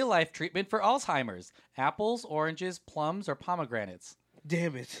 A real-life treatment for Alzheimer's. Apples, oranges, plums, or pomegranates.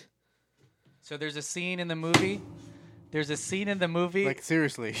 Damn it. So there's a scene in the movie. There's a scene in the movie. Like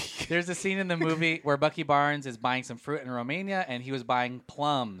seriously. There's a scene in the movie where Bucky Barnes is buying some fruit in Romania, and he was buying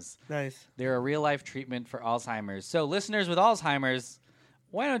plums. Nice. They're a real-life treatment for Alzheimer's. So listeners with Alzheimer's,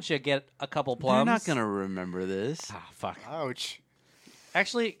 why don't you get a couple plums? they're not gonna remember this. Ah, fuck. Ouch.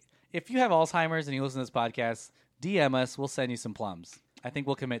 Actually, if you have Alzheimer's and you listen to this podcast, DM us. We'll send you some plums. I think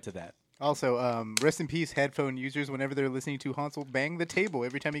we'll commit to that. Also, rest in peace, headphone users. Whenever they're listening to Hansel bang the table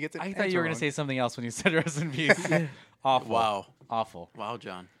every time he gets it. I thought you were going to say something else when you said rest in peace. Awful. Wow. Awful. Wow,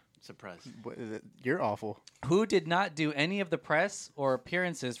 John. Surprised. You're awful. Who did not do any of the press or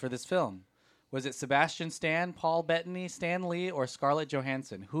appearances for this film? Was it Sebastian Stan, Paul Bettany, Stan Lee, or Scarlett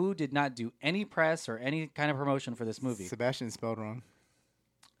Johansson? Who did not do any press or any kind of promotion for this movie? Sebastian spelled wrong.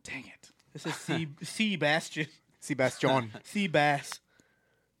 Dang it. This is Sebastian. Sebastian. Seabass.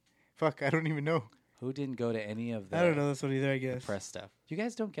 Fuck, I don't even know. Who didn't go to any of the I don't know this one either, I guess. press stuff? You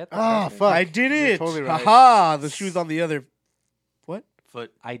guys don't get that? Ah, press? fuck. I did You're it. totally right. Haha. The shoe's on the other. What?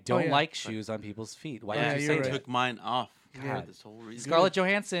 Foot. I don't yeah. like shoes on people's feet. Why Yeah, would you you're say right. that? Took mine off. Yeah. God, this whole reason. Scarlett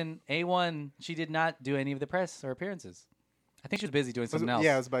Johansson, A1, she did not do any of the press or appearances. I think she was busy doing Was something it- else.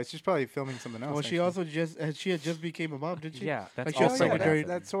 Yeah, I was about. She's probably filming something else. Well, she actually. also she had just became a mom, didn't she? Yeah, that's Like, she was also what pregnant during-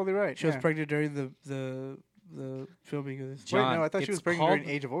 happened. That's totally right. She was yeah. pregnant during the filming of this. Wait, John, no, I thought she it's was pregnant during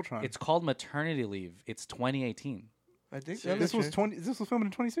called- Age of Ultron. It's called maternity leave. It's 2018. I think this was 20. This was filmed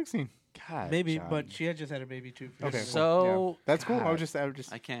in 2016. God, maybe, John. but she had just had a baby too. Okay, So yeah. That's cool. I God, was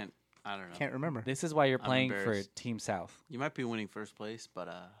just I can't. I don't know. can't remember. This is why you're I'm playing for embarrassed. Team South. You might be winning first place, but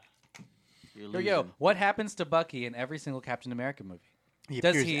you're Here losing. we go. What happens to Bucky in every single Captain America movie? He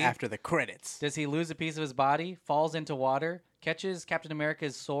Does appears he- after the credits. Does he lose a piece of his body, falls into water, catches Captain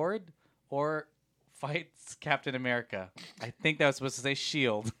America's sword, or fights Captain America? I think that was supposed to say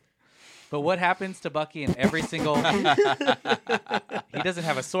shield. But what happens to Bucky in every single... He doesn't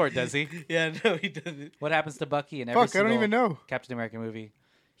have a sword, does he? Yeah, no, he doesn't. What happens to Bucky in every Fuck, I single don't even know. Captain America movie?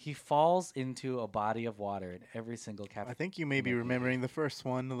 He falls into a body of water in every single Captain. I think you may be remembering the first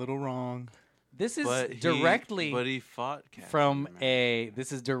one a little wrong. This is But directly But he fought Captain from America.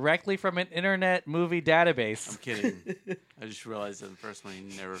 this is directly from an internet movie database. I'm kidding. I just realized that in the first one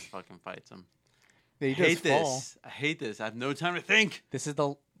he never fucking fights him. Yeah, he I hate does fall. this. I hate this. I have no time to think. This is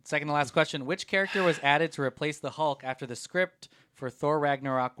the second to last question. Which character was added to replace the Hulk after the script for Thor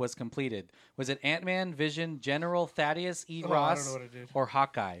Ragnarok was completed? Was it Ant-Man, Vision, General Thaddeus E. Oh, I don't Ross, know what I did. or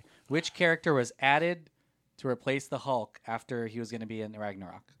Hawkeye? Which character was added to replace the Hulk after he was going to be in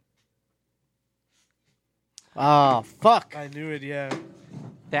Ragnarok? Ah, fuck. I knew it. Yeah,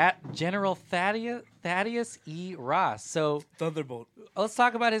 That General Thaddeus E. Ross. So Thunderbolt. let's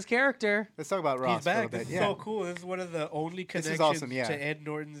talk about his character. Let's talk about Ross He's back. for a This bit. is Yeah. so cool. This is one of the only This connections is awesome, yeah. to Ed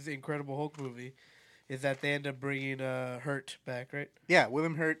Norton's Incredible Hulk movie. Is that they end up bringing Hurt back, right? Yeah,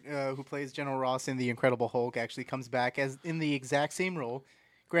 William Hurt, who plays General Ross in The Incredible Hulk, actually comes back as in the exact same role.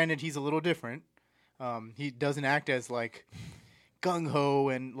 Granted, he's a little different. He doesn't act as like gung ho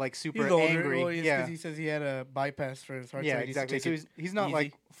and like super He's older. angry. Well, yeah, because he says he had a bypass for his heart. yeah, so he needs to exactly. take So it he's not easy.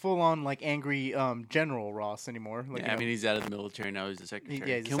 like full on like angry General Ross anymore. Like, Yeah, I mean, he's out of the military now. He's the secretary.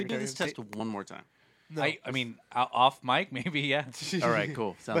 yeah, he's the Can we do secretary. this test one more time? No. I mean, off mic, maybe, yeah. All right,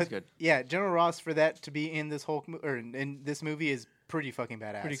 cool. Sounds But, good. Yeah, General Ross for that to be in this whole or in this movie is pretty fucking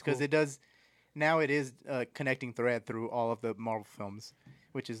badass Pretty because cool. it does. Now it is a connecting thread through all of the Marvel films,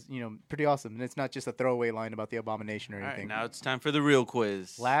 which is pretty awesome, and it's not just a throwaway line about the Abomination or All right, anything. now it's time for the real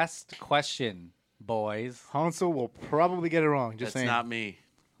quiz. Last question, boys. Hansel will probably get it wrong. Just That's saying. not me.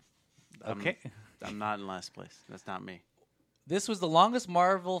 Okay. I'm not in last place. That's not me. This was the longest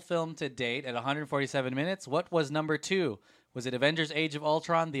Marvel film to date at 147 minutes. What was number 2? Was it Avengers Age of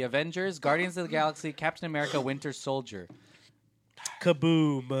Ultron, The Avengers, Guardians of the Galaxy, Captain America, Winter Soldier?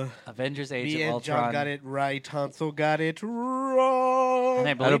 Kaboom! Avengers Age Me of and John Ultron. got it right. Hansel got it wrong. And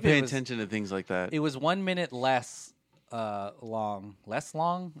I I believe don't pay it was, attention to things like that. It was 1 minute less long. Less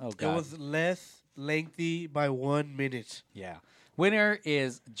long? Oh, It God. was less lengthy by 1 minute. Yeah. Winner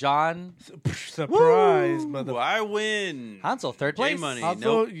is John Surprise, mother. I win. Hansel, third J place. Money.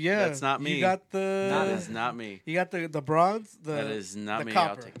 Hansel, Nope, yeah, that's not me. You got the. That is not me. You got the bronze. That is not the me. I'll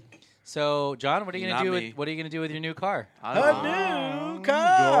Copper. take it. So, John, what are you going Not to do me. with what are you going to do with your new car? I don't know. A new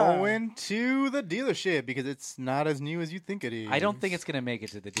car. Going to the dealership because it's not as new as you think it is. I don't think it's going to make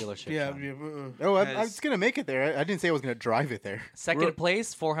it to the dealership. Yeah, John. yeah, Oh, I Has- was gonna make it there. I didn't say I was gonna drive it there. Second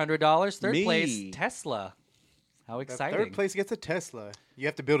place, $400. Third Me. place, Tesla. How The exciting! third place gets a Tesla. You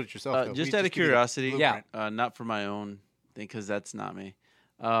have to build it yourself. though. Just We out of give you the curiosity, Yeah. not for my own thing, because that's not me.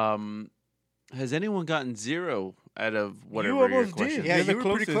 Has anyone gotten 0 out of whatever your almost did. question? Yeah, You're the you were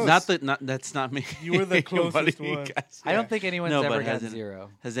pretty closest. close. That's not me. You were the What do closest you one. guys- I don't think anyone's No, ever but had hasn't- 0.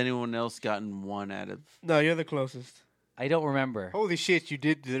 Has anyone else gotten 1 out of? No, you're the closest. I don't remember. Holy shit! You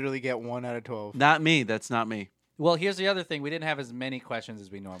did literally get 1 out of 12. Not me. That's not me. Well, here's the other thing: we didn't have as many questions as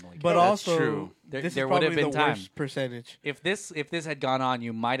we normally get. But That's also, true. There- this there is would probably have been the time. worst percentage. If this had gone on,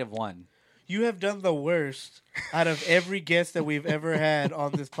 you might have won. You have done the worst out of every guest that we've ever had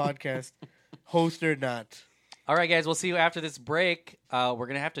on this podcast, host or not. All right, guys, we'll see you after this break. We're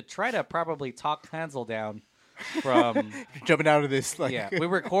gonna have to try to probably talk Hansel down from. Jumping out of this, like Yeah, we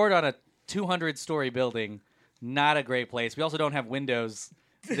record on a 200-story building. Not a great place. We also don't have windows.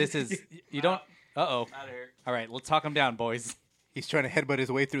 This is you don't. Uh-oh. All right, let's talk him down, boys. he's trying to headbutt his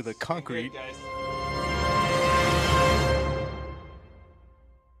way through the concrete.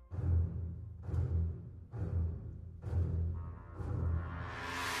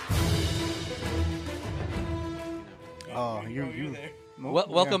 Oh, you.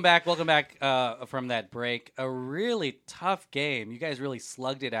 Welcome back from that break. A really tough game. You guys really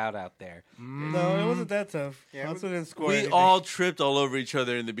slugged it out there. No, it wasn't that tough. Yeah, Hansel didn't score We anything. all tripped all over each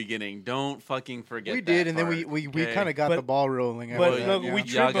other in the beginning. Don't fucking forget. We that did, and then part, we okay? kind of got But- the ball rolling. But after that, look, yeah. we Y'all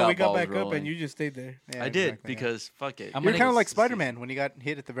tripped, but we got got back balls up, rolling. and you just stayed there. Yeah, I did exactly, yeah. because fuck it. I'm You're gonna kind of get- like Spider-Man when he got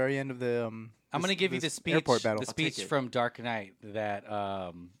hit at the very end of the. I'm going to give you the this speech, airport battle. the I'll take speech it. from Dark Knight that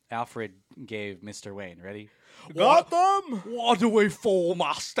Alfred gave Mr. Wayne. Ready? Got them. What do we for,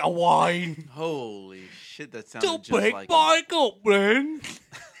 Master Wayne? Holy shit, that sounded just like him. Goblin.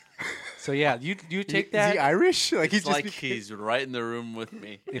 So yeah, you take Is that. he Irish? Like It's he's like just. he's right in the room with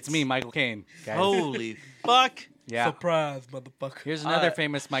me. It's me, Michael Caine. Guys. Holy fuck! Yeah. Surprise, motherfucker. Here's another I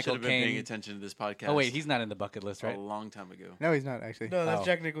famous Michael Should have been paying Caine. attention to this podcast. Oh wait, he's not in the bucket list, a right? long time ago. No, he's not actually. No, that's Oh.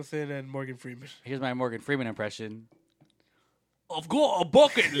 Jack Nicholson and Morgan Freeman. Here's my Morgan Freeman impression. I've got a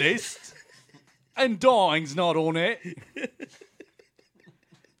bucket list, and dying's not on it.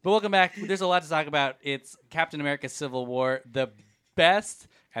 But welcome back. There's a lot to talk about. It's Captain America: Civil War, the best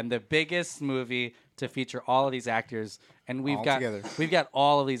and the biggest movie to feature all of these actors, and we've All got together.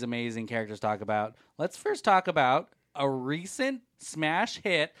 all of these amazing characters to talk about. Let's first talk about a recent smash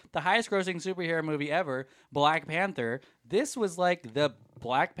hit, the highest-grossing superhero movie ever, Black Panther. This was like the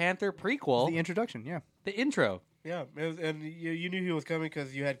Black Panther prequel, The introduction, yeah. the intro. Yeah, it was, and you knew he was coming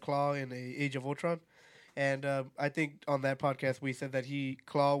because you had Claw in Age of Ultron, and I think on that podcast we said that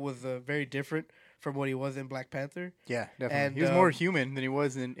Claw was very different from what he was in Black Panther. Yeah, definitely. And, he was more human than he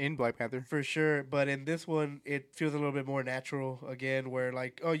was in Black Panther. For sure, but in this one, it feels a little bit more natural again. Where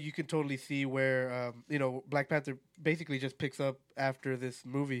you can totally see where Black Panther basically just picks up after this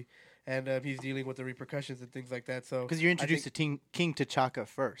movie, and he's dealing with the repercussions and things like that. So Because you're I introduced think- to King T'Chaka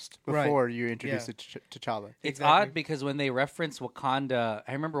first Right. before you're introduced Yeah. to T'Challa. It's Exactly. odd because when they reference Wakanda,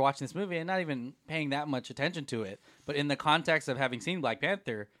 I remember watching this movie and not even paying that much attention to it. But in the context of having seen Black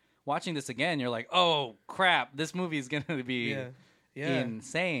Panther, watching this again, you're like, oh crap, this movie is going to be yeah.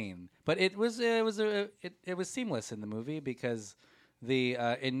 insane. But it was seamless in the movie because the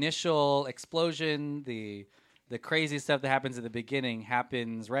initial explosion, the crazy stuff that happens at the beginning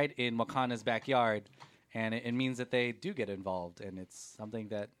happens right in Wakanda's backyard, and it means that they do get involved, and it's something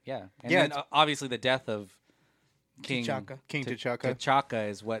that and then, obviously the death of King T'Chaka. T'Chaka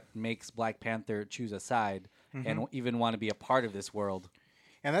is what makes Black Panther choose a side and even want to be a part of this world.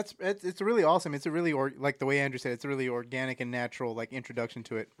 And it's really awesome. It's a really like the way Andrew said, it's a really organic and natural like introduction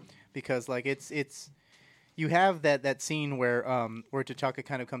to it, because like it's you have that scene where T'Chaka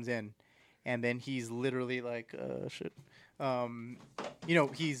kind of comes in, and then he's literally like you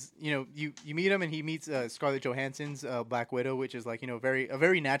meet him and he meets Scarlett Johansson's Black Widow, which is like a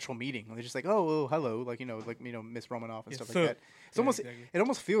very natural meeting. They're just like hello, like Miss Romanoff and stuff like that. It's it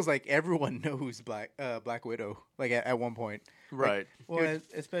almost feels like everyone knows Black Widow like at one point. Right. Well,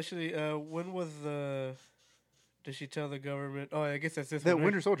 especially when was the? Did she tell the government? Oh, I guess that's this The one, right?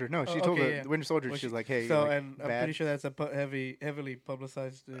 Winter Soldier. No, she told the Winter Soldier. Well, She was like, "Hey." So, like, and I'm pretty sure that's a heavily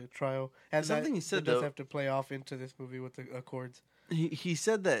publicized trial. And Something he said, it does though- have to play off into this movie with the Accords. He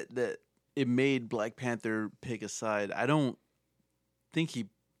said that it made Black Panther pick a side. I don't think he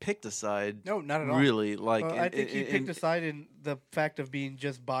picked a side. No, not at all. Really, like I think he picked a side in the fact of being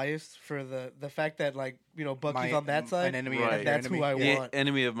just biased for the fact that Bucky's on that side. an enemy. Right. And That's enemy. who I Yeah. want.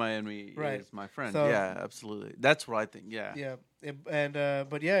 enemy of my enemy Right. is my friend. So- yeah, absolutely. That's what I think. Yeah. Yeah,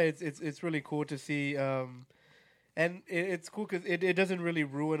 but yeah, it's really cool to see, and it's cool because it doesn't really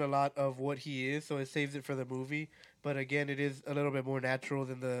ruin a lot of what he is, so it saves it for the movie. But again, it is a little bit more natural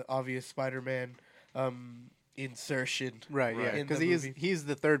than the obvious Spider-Man insertion. Right, yeah, in because the movie. he's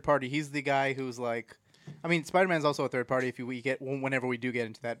the third party. He's the guy who's like, I mean, Spider-Man's also a third party whenever we do get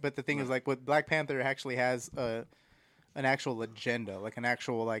into that. But the thing is, like, what Black Panther actually has an actual agenda, like an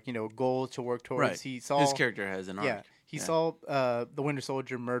actual goal to work towards. Right. He saw His character has an arc. Yeah, he saw the Winter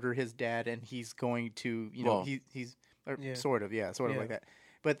Soldier murder his dad, and he's going to Well, he's Yeah. sort of Yeah. like that.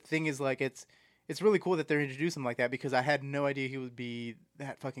 But the thing is, like, it's really cool that they're introducing him like that, because I had no idea he would be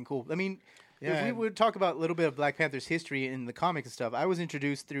that fucking cool. I mean, Yeah, if we and- would talk about a little bit of Black Panther's history in the comics and stuff, I was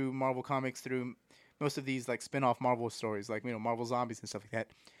introduced through Marvel Comics through most of these like spin-off Marvel stories, like Marvel Zombies and stuff like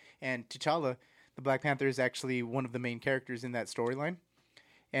that. And T'Challa, the Black Panther, is actually one of the main characters in that storyline,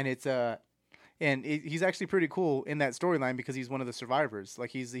 and he's actually pretty cool in that storyline because he's one of the survivors.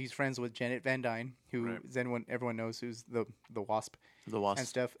 Like he's friends with Janet Van Dyne, who Right. is everyone knows who's the Wasp The Wasp. and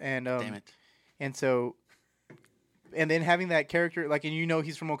stuff. And Damn it. and so, and then having that character, like, and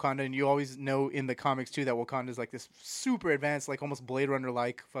he's from Wakanda, and you always know in the comics too that Wakanda is like this super advanced, like almost Blade Runner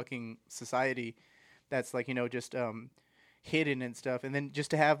like fucking society that's like just hidden and stuff. And then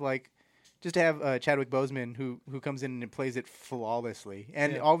just to have Chadwick Boseman who comes in and plays it flawlessly,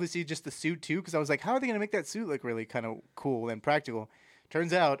 and obviously just the suit too, because I was like, how are they gonna make that suit look really kind of cool and practical?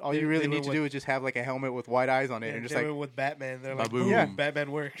 Turns out all you really need to do is just have like a helmet with white eyes on it, and just they like were with Batman. They're like, Ba-boom. boom, Yeah.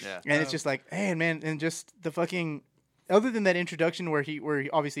 Batman works. Yeah. and it's just like, hey man, and just the fucking, other than that introduction where he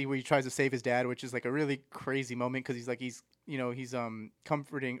obviously tries to save his dad, which is like a really crazy moment because he's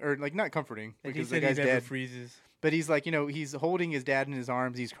comforting, or like not comforting And he because the said he guy's never dead, freezes. but he's like he's holding his dad in his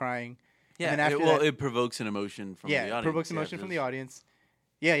arms, he's crying. Yeah. And then after that, it provokes an emotion from the audience. it provokes emotion from the audience.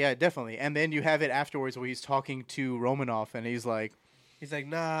 Yeah, definitely. And then you have it afterwards where he's talking to Romanoff, and he's like, He's like,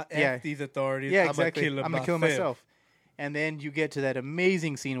 nah, F Yeah. these authorities. yeah, I'm exactly. gonna I'm gonna kill myself. And then you get to that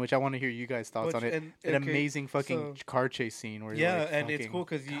amazing scene, which I want to hear you guys' thoughts on it. And- An okay, amazing fucking so- car chase scene where you're Yeah, like, and it's fucking, cool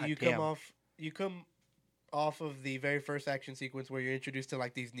because you goddamn. come off of the very first action sequence where you're introduced to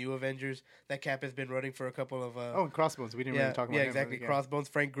like these new Avengers that Cap has been running for a couple of. Oh, and Crossbones. We didn't yeah, really talk about yeah, him, exactly. but yeah. Crossbones,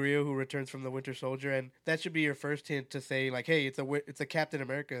 Frank Grillo, who returns from the Winter Soldier, and that should be your first hint to say like, hey, it's a Captain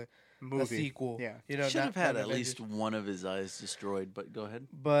America movie. a sequel. Yeah. Should not have had an at least Avengers. one of his eyes destroyed, but go ahead.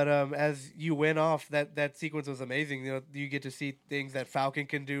 But as you went off, that sequence was amazing. You get to see things that Falcon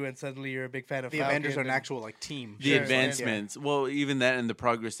can do, and suddenly you're a big fan of The Falcon. Avengers are an and- actual like team. The Sure. advancements. Well, even that and the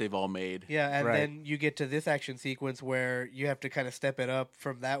progress they've all made. Yeah, and Right. then you get to this action sequence where you have to kind of step it up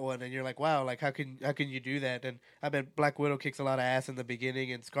from that one, and you're like, wow, like how can you do that? And I bet Black Widow kicks a lot of ass in the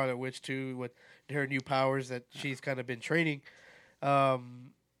beginning, and Scarlet Witch too, with her new powers that she's kind of been training.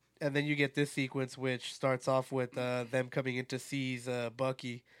 And then you get this sequence, which starts off with them coming in to seize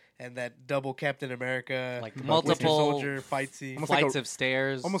Bucky, and that double Captain America, Like Winter multiple Soldier fight scene. Almost like Flights a- of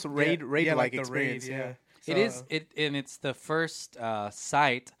stairs. Almost Yeah, raid yeah, like the experience. raid, yeah. It is and it's the first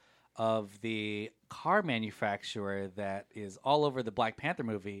site of the car manufacturer that is all over the Black Panther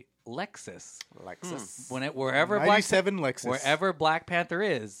movie, Lexus. Lexus. Wherever 97 Lexus. wherever Black Panther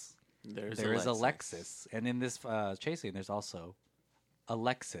is, There there is a Lexus. And in this chase scene, there's also a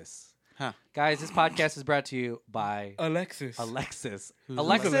Lexus. Guys, this podcast is brought to you by Alexis. Alexis. Who's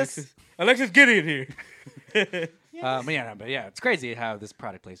Alexis? Alexis, get in here. But yeah, it's crazy how this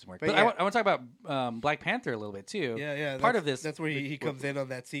product placement works. But But I yeah. want to talk about Black Panther a little bit too. Yeah. Part of this. That's where he comes in on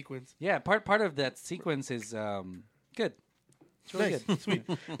that sequence. Yeah, part of that sequence is good. It's really Nice. good. Sweet.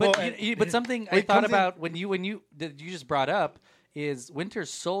 But Well, but something I Wait, thought comes in- about when you that you just brought up is Winter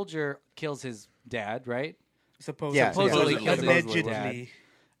Soldier kills his dad, right? supposedly. Yeah, Supposedly yeah, kills his Allegedly.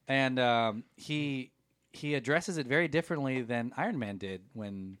 dad. And he addresses it very differently than Iron Man did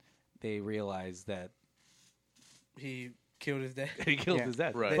when they realized that He killed his dad. he killed Yeah. his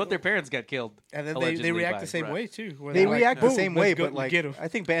dad. Right. Both their parents got killed. And then allegedly they react by- the same right. way, too. where They they're like, react the "Boom, same let's way, go but like get him." I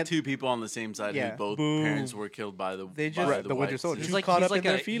think bad. Two people on the same side Yeah. whose both Boom. parents were killed by the They just- by Right, the the Winter white Soldier. He's Too like caught he's up like in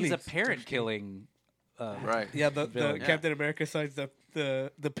their he's a feelings. parent killing. Right. Yeah, the Villain. Captain America side's the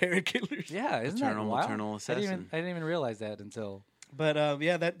parent killers. Yeah, isn't Maternal- that wild? maternal I didn't assassin. even realize that until. But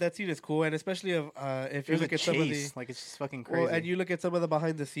yeah, that scene is cool, and especially if you There's look a at some of the chase, like it's just fucking crazy. well, and you look at some of the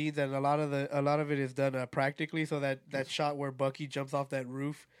behind the scenes, and a lot of it is done practically. So that shot where Bucky jumps off that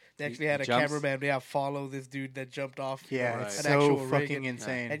roof, they actually had a jumps. cameraman. They have follow this dude that jumped off. yeah, Right. it's an so actual rig, fucking and-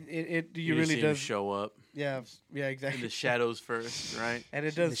 insane. and it You really see him does. show up Yeah, in exactly. the shadows first, right? And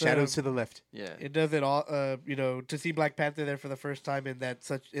it the does shadows to the left. Yeah. It does it all. To see Black Panther there for the first time in that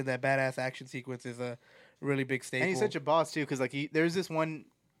badass action sequence is a really big staple. And he's such a boss too, because like there's this one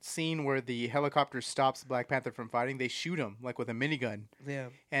scene where the helicopter stops Black Panther from fighting. They shoot him like with a minigun, yeah.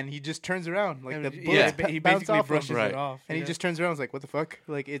 and he just turns around like And the he- bullets he bounce basically off him, brushes Right. it off, and he you know? just turns around. And is like, what the fuck?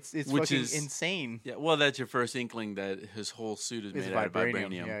 Like it's Which fucking is- insane. Yeah. Well, that's your first inkling that his whole suit is It's made out of vibranium.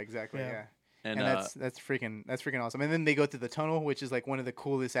 vibranium. Yeah, exactly. Yeah. Yeah. And, And that's freaking awesome. And then they go to the tunnel, which is like one of the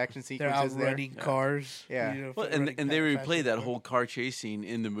coolest action they're sequences there. outrunning cars. Yeah. you know, well, running and they fast replay as that fuck. whole car chase scene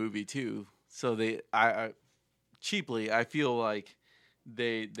in the movie too. So I cheaply, I feel like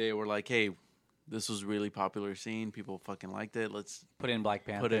they were like, hey, this was a really popular scene. People fucking liked it. Let's Put in Black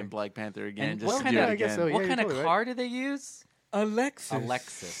Panther. put in Black Panther again, And just what to kind do of- it I guess again. so, yeah. What you're kind of totally right. car did they use? Alexis.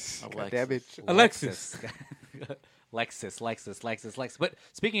 Alexis. Alexis. Alexis. Lexus. But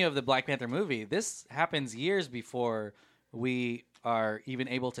speaking of the Black Panther movie, this happens years before we are even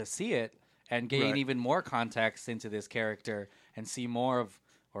able to see it and gain Right. even more context into this character and see more of,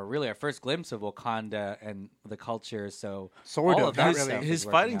 or really our first glimpse of Wakanda and the culture. So Sort all of, of that not stuff really. is His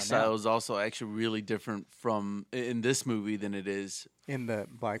working fighting out style now. is also actually really different from in this movie than it is In the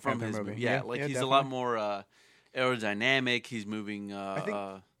Black from Panther his movie. movie. Yeah, like he's a lot more aerodynamic. He's moving.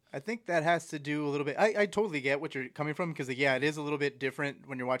 I think that has to do a little bit. I totally get what you're coming from because yeah, it is a little bit different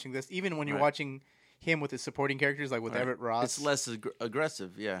when you're watching this. Even when you're Right. watching him with his supporting characters, like with Right. Everett Ross. It's less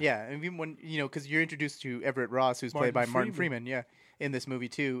aggressive. Yeah. Yeah, and even when because you're introduced to Everett Ross, who's played by Martin Martin Freeman. Freeman, yeah, in this movie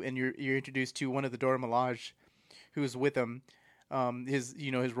too, and you're introduced to one of the Dora Milaje, who's with him, his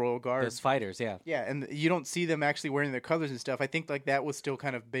his royal guard. Those fighters, yeah. Yeah, and you don't see them actually wearing their colors and stuff. I think like that was still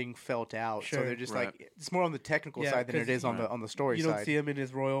kind of being felt out. So Sure. they're just Right. like it's more on the technical Yeah, side than it 'cause is on the story You side. don't see him in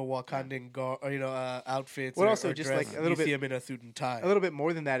his royal Wakandan outfits. Well, or, also or just, dress. like, a little you bit- see him in a suit and tie. a little bit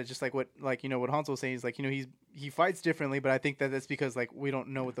more than that. It's just like what what Hansel was saying is like he fights differently, but I think that's because like we don't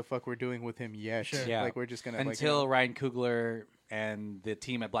know what the fuck we're doing with him yet. Sure. Yeah. Like we're just gonna Until Ryan Coogler and the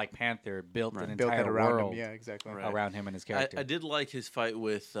team at Black Panther built an build that entire around world him. Yeah, exactly. Right. around him and his I, character. I did like his fight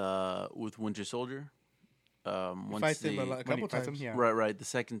with Winter Soldier. Once fights him a When he couple fights times. him, yeah. Right. The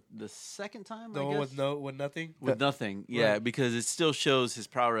second time. The I one guess? with nothing. With nothing. Yeah, Right. because it still shows his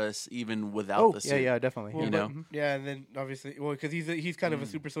prowess even without Oh the yeah, suit. yeah, definitely. Well, You yeah. know? Mhm. Yeah, and then obviously, because he's kind of a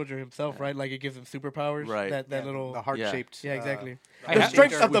super soldier himself, right? Like it gives him superpowers. Right. That Yeah, little. the heart shaped. Yeah, exactly. I the have-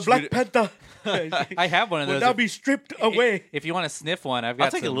 strength of the which Black we- Panther I have one of will those. now be stripped away. If you want to sniff one, I've got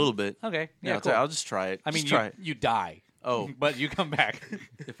I'll take a some- little bit. Okay. Yeah, Yeah, cool. I'll just try it. I mean, Just try it. you die. Oh, But you come back.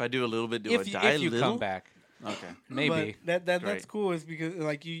 if I do a little bit, do if I you, die if you a little? come back. Okay. Maybe. But that's Great. cool is because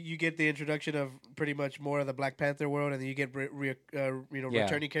like you get the introduction of pretty much more of the Black Panther world, and then you get Yeah.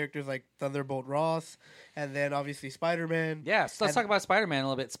 returning characters like Thunderbolt Ross, and then obviously Spider-Man. Yeah, so let's And- talk about Spider-Man a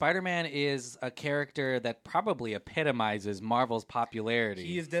little bit. Spider-Man is a character that probably epitomizes Marvel's popularity.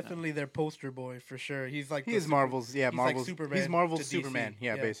 He is definitely their poster boy for sure. He's like He the is Marvel's. Yeah, he's like Marvel's. Superman He's Marvel's to DC. Superman.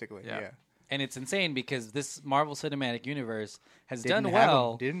 Yeah, Yeah. basically. Yeah. Yeah. And it's insane because this Marvel Cinematic Universe has Didn't done have him.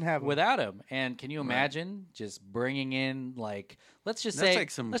 well Didn't have him. without him. And can you imagine just bringing in, like, let's just That's say,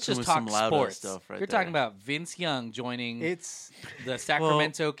 like some- let's just some talk Lauda sports. stuff right You're talking there. about Vince Young joining It's. the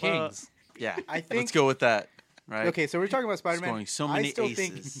Sacramento Kings. Yeah. I think. Let's go with that. Right. Okay, so we're talking about Spider-Man. Scoring so many I still aces.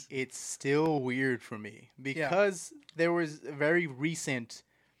 think it's still weird for me because there was a very recent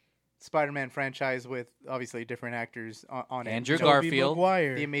Spider-Man franchise with obviously different actors on it. Andrew So Garfield.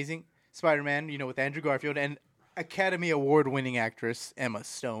 Maguire. the Amazing Spider-Man, with Andrew Garfield and Academy Award-winning actress Emma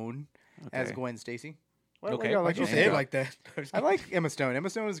Stone. as Okay. Gwen Stacy. Okay. y'all Why'd you her say name it drop? like that? I like Emma Stone.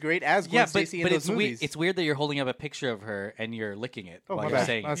 Emma Stone is great as Gwen Yeah, Stacy in but those it's weird. movies. It's weird that you're holding up a picture of her and you're licking it oh, while my you're bad.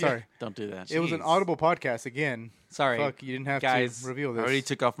 saying I'm it. sorry. Don't do that. It was an Jeez. audible podcast again. Sorry. Fuck, you didn't have Guys, to reveal I this. already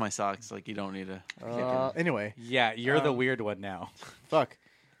took off my socks. Like you don't need to. Anyway, Yeah, you're the weird one now. fuck.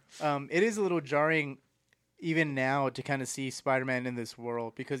 It is a little jarring, even now, to kind of see Spider-Man in this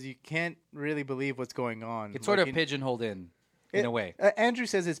world because you can't really believe what's going on. It's sort Like, of pigeonholed in a way. Andrew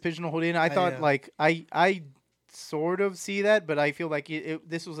says it's pigeonholed in. I thought yeah. like I sort of see that, but I feel like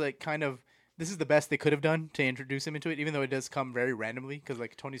this was like kind of this is the best they could have done to introduce him into it, even though it does come very randomly because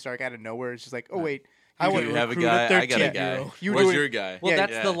like Tony Stark out of nowhere is just like, oh wait, I You would have a recruit guy. I got a 13-year-old. guy. You Where's do it- your guy? Well, Yeah,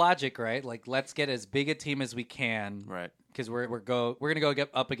 that's the logic, right? Like, let's get as big a team as we can, Right. Because we're gonna go get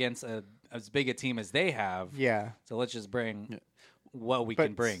up against as big a team as they have. yeah. So let's just bring what we But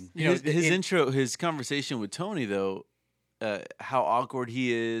can bring. You know, His conversation with Tony though, how awkward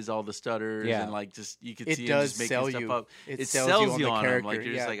he is, all the stutters, Yeah. and like just you could It see him does just making sell stuff you. up. It It sells sells you on you the on him. character. Like you're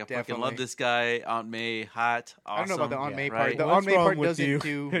Yeah, just like, I fucking definitely. love this guy. Aunt May, hot, awesome. I don't know about the Aunt May part. right? The What's Aunt May wrong part with doesn't you?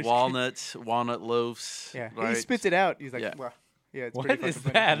 do. walnut loaves. Yeah, right? he spits it out. He's like, Yeah. "Wah." Yeah, it's What pretty is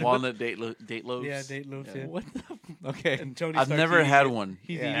fucking that? funny. Walnut date loaves. Yeah, date loaves. Yeah. What the? Okay. And Tony I've Stark's never eating had it. one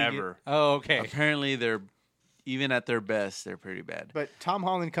He's Yeah. eating it. ever. Oh, okay. Apparently, they're even at their best, they're pretty bad. But Tom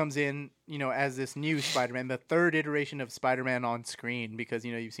Holland comes in, as this new Spider-Man, the third iteration of Spider-Man on screen, because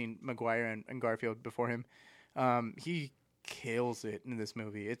you've seen Maguire and Garfield before him. He kills it in this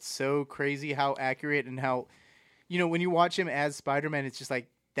movie. It's so crazy how accurate and how, when you watch him as Spider-Man, it's just like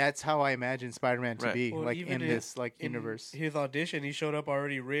that's how I imagine Spider-Man to Right. be, Well, like even in this in universe. His audition, he showed up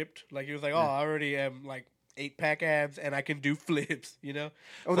already ripped. Like he was like, "Oh, I already am like 8-pack abs, and I can do flips." Oh,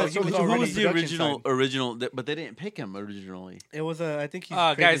 So that's he was so Who already was the production original? But they didn't pick him originally. It was I think he's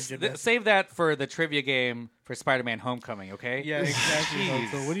Guys, craving gymnastics. save that for the trivia game for Spider-Man: Homecoming. Okay. Yeah, exactly.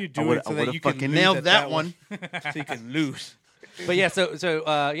 Jeez. So what are you I doing would so that have you can fucking lose nailed at that one. so you can lose. But yeah, so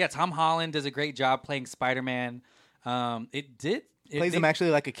Tom Holland does a great job playing Spider-Man. Plays him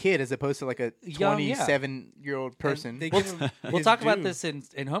actually like a kid as opposed to like a Young, yeah. 27-year-old person. They We'll, give him we'll his talk about due. this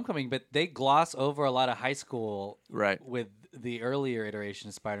in Homecoming, but they gloss over a lot of high school Right. with the earlier iteration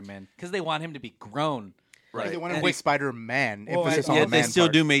of Spider-Man because they want him to be grown. They want to And play they- Spider-Man. Well, Emphasis and- on Yeah, the they man still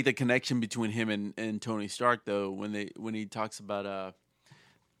part. do make the connection between him and Tony Stark though when he talks about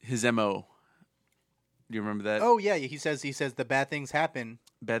his MO. Do you remember that? Oh yeah, he says the bad things happen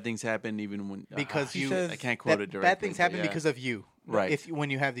Bad things happen even when because He you. says I can't quote that it directly. bad things but happen yeah. because of you, Right. when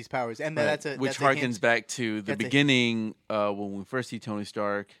you have these powers, and Right. that's which that's a hint. harkens back to the That's a- beginning when we first see Tony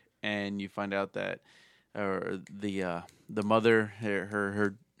Stark, and you find out that the mother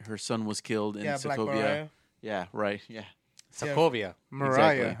her son was killed in Yeah, Black Sokovia. Mariah. Yeah, right. Yeah, Sokovia. Mariah.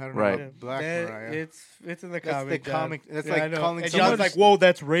 Exactly. I don't know Right. what Black That- Mariah. It's in the That's comic. the John. comic- that's Yeah, like I know. calling And someone- John's like, "Whoa,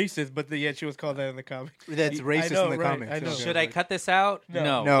 that's racist," but yet she was called that in the comic. That's racist know, in the right, comics. I know. Okay. Should I cut this out?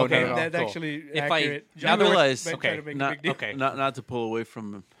 No. No, Okay. not at all. That's Cool. actually If I- accurate. now John that was realize- trying okay, to make a not big deal. okay. not to pull away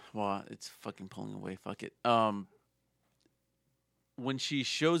from. Well, it's fucking pulling away. Fuck it. When she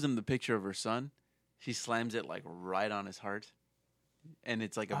shows him the picture of her son, she slams it like right on his heart, and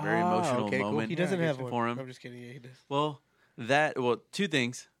it's like a very Ah, emotional okay, cool. moment. He doesn't Yeah, I have guess one. for him. I'm just kidding. Yeah, he does. Well, two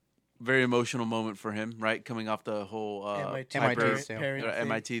things. Very emotional moment for him, right? Coming off the whole MIT Piper, thing.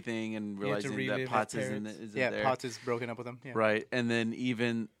 MIT thing and He had to realizing relive that his Potts isn't, parents. isn't Yeah, there. Potts is broken up with him. Yeah. Right. And then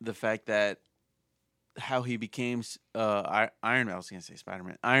even the fact that how he became Iron Man, I was going to say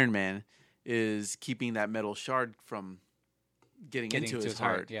Spider-Man. Iron Man is keeping that metal shard from getting into his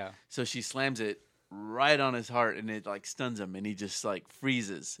heart. Yeah. So she slams it right on his heart and it like stuns him and he just like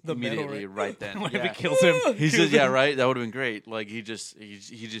freezes The metal, immediately right? right then. What if Yeah. it kills him? He says, "Yeah, right. That would have been great." Like he just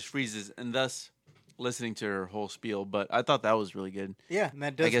freezes, and thus listening to her whole spiel. But I thought that was really good. Yeah, and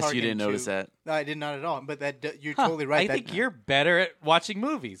that does. I guess you harken didn't notice to- that. No, I did not at all. But you're Huh, totally right. I think you're better at watching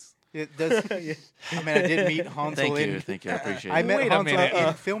movies. It does. I mean, I did meet Hansel Thank you, in. thank you. I appreciate I it. met Wait a Hansel minute.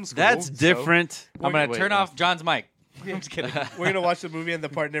 in film school. That's so- different. I'm going to Wait, turn off John's mic. I'm just kidding. We're gonna watch the movie and the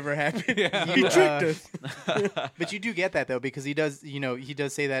part never happened. He You, tricked us. But you do get that though, because he does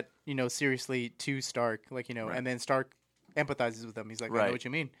say that seriously to Stark, and then Stark empathizes with him. He's like, I know Right. what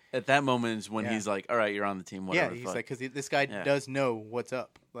you mean. At that moment is when Yeah. he's like, "All right, you're on the team." Whatever. Yeah, he's fuck." like, because this guy Yeah. does know what's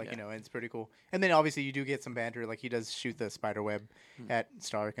up, Yeah. and it's pretty cool. And then obviously you do get some banter, like he does shoot the spider web at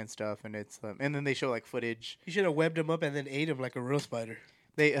Stark and stuff, and it's and then they show like footage. He should have webbed him up and then ate him like a real spider.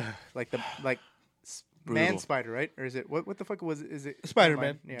 They like man Brutal. spider, right? Or is it what the fuck was it? Is it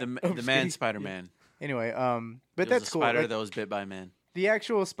Spider-Man. Yeah. the man Spider-Man. Anyway, but It was that's a cool. spider Like, that was bit by a man. The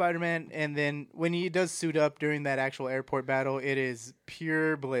actual Spider-Man, and then when he does suit up during that actual airport battle, it is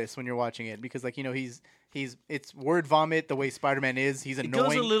pure bliss when you're watching it because, like, he's it's word vomit the way Spider-Man is. He's It annoying.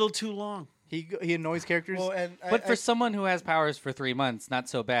 goes a little too long. He annoys characters. Well, and But for someone who has powers for 3 months, not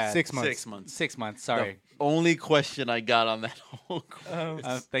so bad. 6 months. 6 months. 6 months. Sorry. Only question I got on that whole.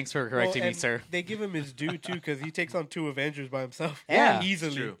 Thanks for correcting me, and sir. They give him his due too because he takes on 2 Avengers by himself. Yeah,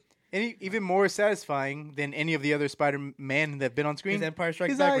 easily. True. And even more satisfying than any of the other Spider-Man that have been on screen. His Empire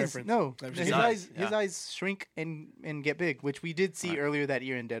Strikes his Back eyes, reference. No, I'm his just eyes, kidding. his Yeah. eyes shrink and get big, which we did see earlier that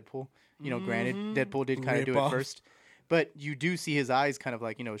year in Deadpool. You know, granted, Deadpool did kind of do it Rip-off. first, but you do see his eyes kind of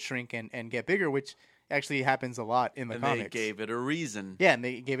like shrink and get bigger, which actually happens a lot in the And comics. they gave it a reason. Yeah, and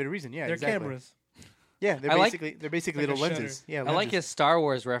they gave it a reason. Yeah, They're exactly. cameras. Yeah, they're I like- basically like a little lenses. shutter. Yeah, I like lenses. his Star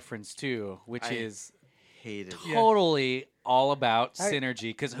Wars reference too, which I- is Hated it. Yeah. totally all about I- synergy.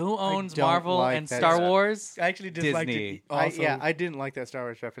 Because who owns don't Marvel like and that. Star Wars? I actually disliked Disney. it. Also, I didn't like that Star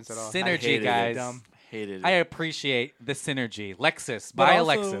Wars reference at all. Synergy, hated it. guys. Dumb. Hated it. I appreciate the synergy. Lexus, But buy a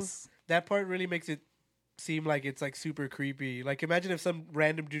also, Lexus. that part really makes it seem like it's like super creepy. Like imagine if some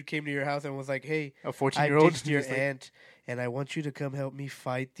random dude came to your house and was like, "Hey, A I 14-year-old. ditched your aunt, and I want you to come help me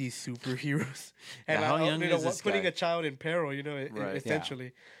fight these superheroes." And Yeah, how I, young is this putting guy? a child in peril, Right.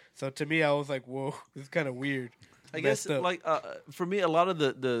 essentially. So to me, I was like, "Whoa, this is kind of weird." I guess Messed up. like for me, a lot of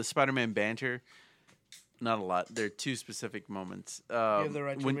the Spider-Man banter. Not a lot. There are 2 specific moments. You have the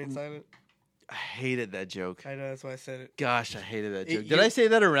right to when- remain silent. I hated that joke. I know that's why I said it. Gosh, I hated that It- joke. Did I say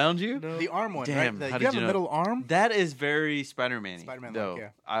that around you? No, The arm one, Damn, right? how You did have you a know? middle arm. That is very Spider-Man. Spider-Man-like, though. yeah.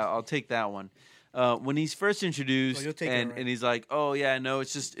 I'll take that one. When he's first introduced, Oh, you'll take it, and, right? and he's like, "Oh yeah, no,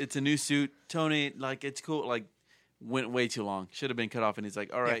 it's a new suit, Tony. Like it's cool. Like went way too long. Should have been cut off." And he's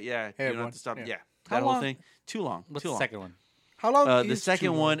like, "All right, yeah, you don't everyone. have to stop. Yeah. Yeah, How that whole long- thing too long. What's too the long." second one? how long? The is second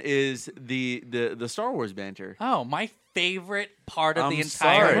too one long? is the Star Wars banter. Oh, my favorite part of I'm the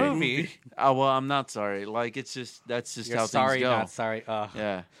entire sorry. movie. Well, I'm not sorry. Like it's just that's just You're how sorry, things go. not sorry.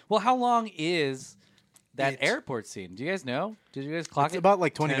 Yeah. Well, how long is that It- airport scene? Do you guys know? Did you guys clock It's it? about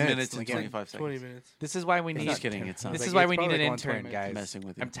like 20 10 minutes. and like, yeah. 25 seconds. 20 minutes. This is why we need. Just kidding. It's not. This Like, is why it's we need probably an like 120 intern, minutes. guys. Messing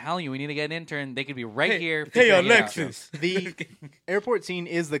with you. I'm telling you, we need to get an intern. They could be right here. Hey, figuring it out. Alexis. The airport scene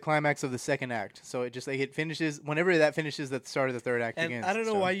is the climax of the second act, so it just like it finishes whenever that finishes. At the start of the third act And begins. I don't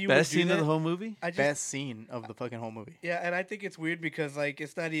know so. why you Best would do scene that. of the whole movie. I just best scene of the fucking whole movie. Yeah, and I think it's weird because like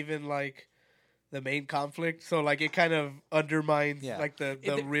it's not even like the main conflict, so like it kind of undermines Yeah. like the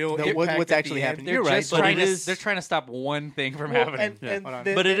It- real the- impact what's at actually the end. happening. They're You're right, just but trying it to. is- They're trying to stop one thing from Well, happening. and Hold on.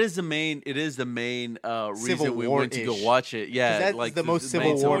 the- But it is the main. It is the main reason we went to go War-ish. watch it. Yeah, 'Cause that's like the most main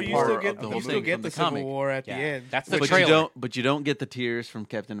Civil War well, you part still of get the you whole still thing get from the the Civil comic. War at the Yeah. end. That's the But trailer. you don't get the tears from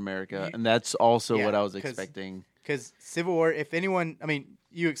Captain America, and that's also Yeah, what I was 'cause- expecting. Because Civil War, if anyone, I mean,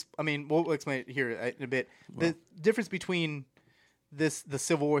 we'll explain it here in a bit. The difference between the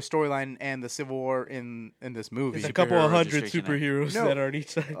Civil War storyline and the Civil War in this movie. There's a couple of Superhero hundred registration act. superheroes No. that are on each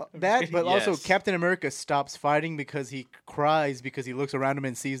side. That, but also Yes. Captain America stops fighting because he cries because he looks around him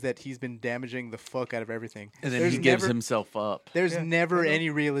and sees that he's been damaging the fuck out of everything. And then There's he gives never- himself up. There's Yeah, never I know. any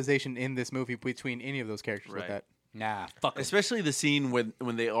realization in this movie between any of those characters like Right. that. Nah, fuck 'em. Especially the scene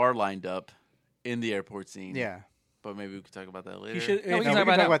when they are lined up in the airport scene. Yeah. But maybe we could talk about that later. You should. No, we we can can talk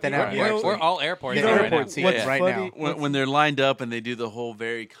talk about about that now. We're, You know- we're all airport. You You know, know right airport now. scene what's right funny? now. When they're lined up and they do the whole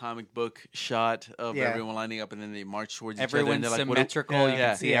very comic book shot of Yeah. everyone lining up and then they march towards each other. Everyone's And they're like, what do- symmetrical. You Yeah.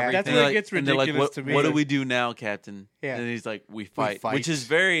 can see Yeah. everything. That's and where they're it gets and they're ridiculous what, to me. What do we do now, Captain? Yeah. And he's like, we fight. fight. Which is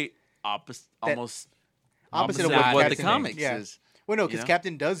very That- almost Opposite of what what the Captain comics yeah. is. Well, no, you because know?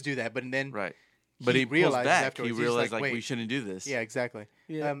 Captain does do that, but then Right. But he he pulls realizes back. afterwards, He he's realized like, like we wait. shouldn't do this. yeah, exactly.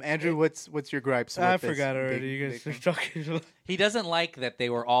 Yeah. Andrew, what's your gripes? I with this forgot already. big- You guys big are thing? talking. He doesn't like that they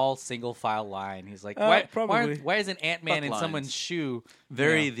were all single file line. He's like, probably. why isn't Ant-Man Fuck in lines. someone's shoe?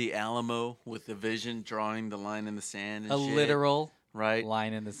 Very you know, the Alamo with the Vision drawing the line in the sand. And a shit, literal right.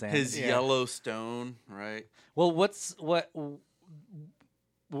 line in the sand. His Yeah. Yellowstone, right? Well,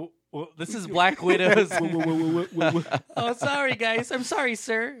 this is Black Widow's. Oh, sorry, guys. I'm sorry,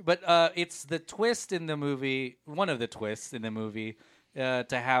 sir. But it's the twist in the movie, one of the twists in the movie, to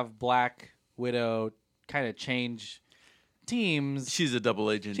have Black Widow kind of change teams. She's a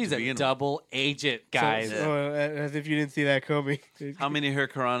double agent. She's to a begin with. double agent, guys. As if you didn't see that coming. How many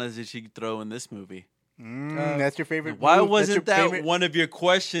Hurricanes did she throw in this movie? That's your favorite. Why move. That's wasn't your that favorite- one of your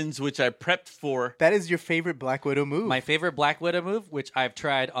questions, which I prepped for? That is your favorite Black Widow move. My favorite Black Widow move, which I've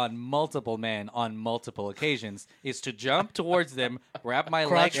tried on multiple men on multiple occasions, is to jump towards them, wrap my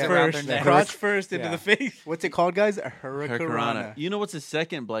Crotch legs around their first. neck. Crotch first into Yeah. the face. What's it called, guys? A Hurricanrana. Hurricanrana. You know what's the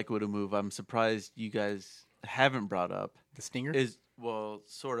second Black Widow move? I'm surprised you guys haven't brought up. The stinger. Is well,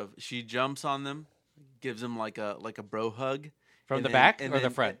 sort of. She jumps on them, gives them like a bro hug, From and the then- back and or the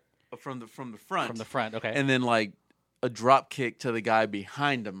then- front? From the front. From the front. Okay. And then like a drop kick to the guy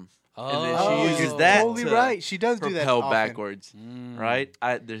behind him. And then Oh. she uses that Totally to right. She does do that propel often. backwards. Mm. Right?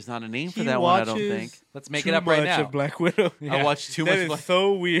 There's not a name for He that one, I don't watches think. Let's make too it up right much now. Of Black Widow. I watched too That much. is Black-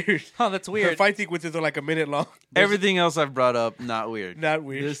 so weird. Oh, that's The weird. fight sequences are like a minute long. Everything else I've brought up, not weird. Not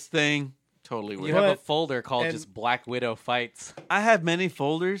weird. This thing, totally You weird. have a But- folder called and- just Black Widow fights. I have many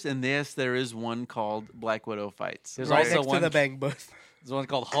folders, and yes, there is one called Black Widow Fights. There's right also next one. to the bang bus. There's one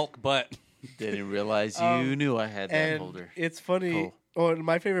called Hulk Butt. Didn't realize you Um, knew I had that And folder. it's funny. Cool. Oh,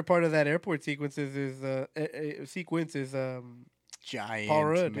 my favorite part of that airport sequences is Giant Paul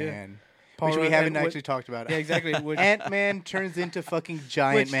Rudd, yeah. man. Paul Which we Rudd, haven't and what- actually talked about. Yeah, exactly. Which, Ant-Man turns into fucking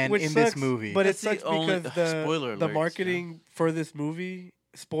Giant Man in this sucks, movie. But it That's the sucks only- because spoiler the alerts, marketing for this movie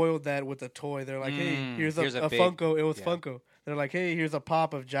spoiled that with the toy. They're like, hey, here's here's a a big- Funko. It was yeah. Funko. They're like, hey, here's a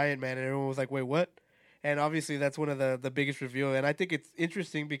pop of Giant Man. And everyone was like, wait, what? And obviously that's one of the biggest reveal. And I think it's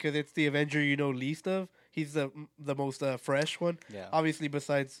interesting because it's the Avenger you know least of. He's the most fresh one. Yeah. Obviously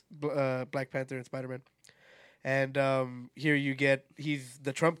besides Black Panther and Spider-Man. And here you get, he's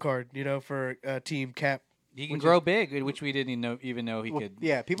the trump card, for Team Cap. He can Which grow big, which we didn't even know he Well, could.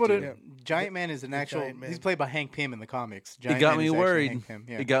 yeah, people do. don't. Giant Man is an actual. Giant Man. He's played by Hank Pym in the comics. It Giant got Man me is actually worried. Hank Pym,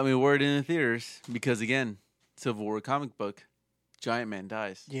 yeah. It got me worried in the theaters because, again, Civil War comic book, Giant Man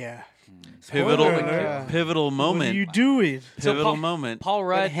dies. Yeah. Pivotal, Spoiler alert. pivotal What are moment. you doing? Pivotal Paul- moment. Paul But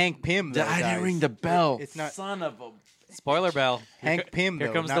Rudd. Hank Pym. Though, I didn't dies. ring the bell. It's not Son of a. Spoiler bell. Hank Pym. Here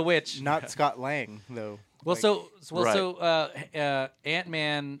though, comes not, the witch. Not Scott Lang though. Well, Like, Ant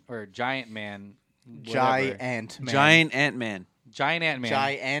Man or Giant Man. whatever. Giant Man. Giant Ant Man. Giant Ant Man.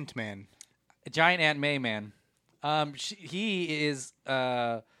 Giant Man. Giant Aunt May Man. He is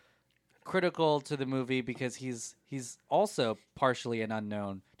critical to the movie because he's also partially an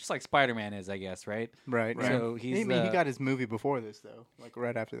unknown, just like Spider-Man is, I guess, right? Right. Right. So he's I mean, he got his movie before this though, like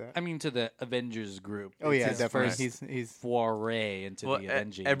right after that. I mean, to the Avengers group. Oh It's yeah, his definitely. first He's foray into Well, the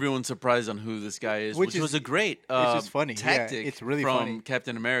Avengers. everyone's surprised on who this guy is, which is- was a great just funny. Yeah, tactic. it's really from funny.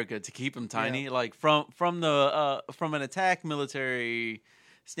 Captain America to keep him tiny, like from an attack military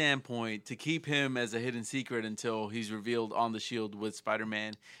standpoint, to keep him as a hidden secret until he's revealed on the Shield with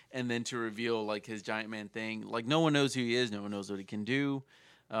Spider-Man, and then to reveal like his Giant Man thing. Like no one knows who he is, no one knows what he can do.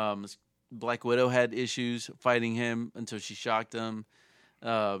 Black Widow had issues fighting him until she shocked him.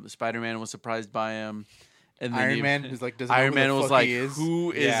 Spider-Man was surprised by him. And then Iron Man was like, doesn't know Iron who the Man was fuck like, he is.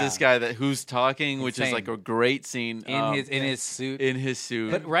 who is Yeah. this guy who's talking? Which is Insane. like a great scene in his suit. in his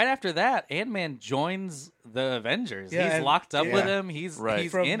suit. But right after that, Ant-Man joins the Avengers. Yeah, He's and- locked up yeah. with him. He's Right.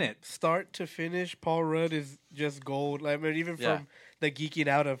 he's From in it. start to finish, Paul Rudd is just gold. I mean, even Yeah. from the geeking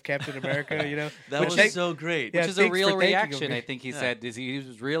out of Captain America, that Which was thank- so great. Yeah, Which is a thanks real for thanking reaction, him. I think he Yeah. said. Is he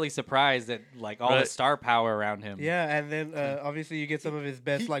was really surprised at like all the Right. star power around him. Yeah, and then obviously you get some of his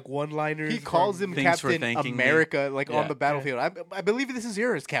best He- like one-liners. He calls him Thanks for Captain thanking me. America, like Yeah. on the battlefield. I believe this is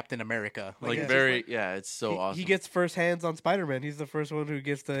yours, Captain America. Like Yeah. very, yeah, it's so he, awesome. he gets first hands on Spider-Man. He's the first one who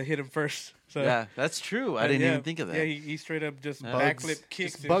gets to hit him first. So, yeah, that's true. I didn't yeah, even think of that. Yeah, he straight up just Yeah. backflip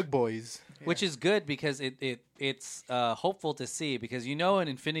kicks Just him. bug boys. Which is good because it's hopeful to see because in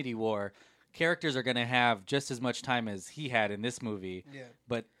Infinity War, characters are going to have just as much time as he had in this movie, Yeah.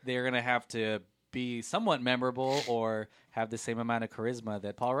 but they're going to have to be somewhat memorable or have the same amount of charisma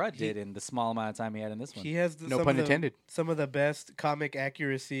that Paul Rudd did in the small amount of time he had in this one. He has No pun intended. Some of the best comic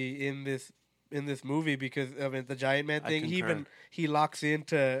accuracy in this movie because of the Giant Man I thing. concur. He locks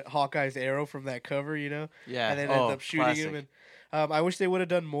into Hawkeye's arrow from that cover, Yeah. and then Oh, ends up shooting classic. him. And I wish they would have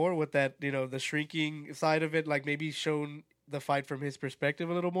done more with that, the shrinking side of it, like maybe shown the fight from his perspective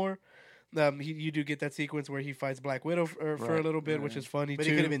a little more. You do get that sequence where he fights Black Widow for a Right, little bit, which is funny But too.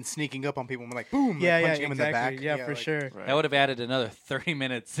 he could have been sneaking up on people and like boom, yeah, like yeah, punching him exactly. in the back. Yeah, for like- sure. Right. That would have added another 30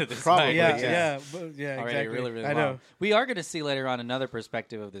 minutes to this Probably, fight. Yeah, which is yeah, already exactly. really, really I long. know. We are going to see later on another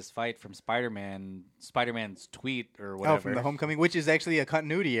perspective of this fight from Spider-Man's tweet or whatever. Oh, from the Homecoming, which is actually a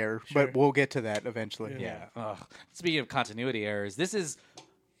continuity error, but we'll get to that eventually. Yeah. Ugh. Speaking of continuity errors, this is,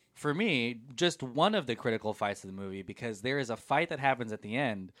 for me, just one of the critical fights of the movie because there is a fight that happens at the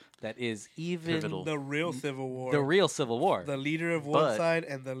end that is even Pivotal. The real Civil War. the real Civil War. The leader of one But- side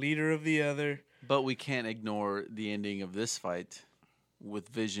and the leader of the other. But we can't ignore the ending of this fight with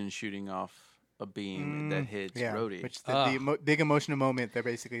Vision shooting off a beam that hits Yeah, Rhodey. which the big emotional moment there,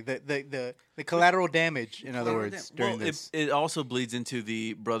 basically the collateral damage. In other words, during well, this, it also bleeds into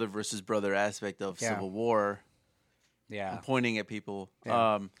the brother versus brother aspect of Yeah. Civil War, yeah. pointing at people.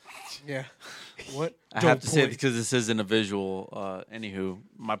 Yeah. Yeah. What? I have to say it because this isn't a visual. Anywho,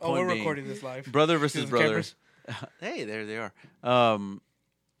 my Oh, point we're being, recording this live. brother versus Excuse the brother. cameras. Hey, there they are.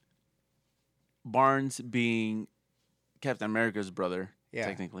 Barnes being Captain America's brother, Yeah.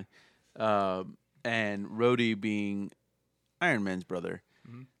 technically, and Rhodey being Iron Man's brother.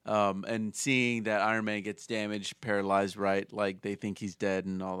 And seeing that Iron Man gets damaged, paralyzed, right? Like they think he's dead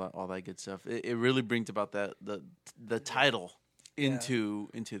and all that good stuff. It really brings about the title into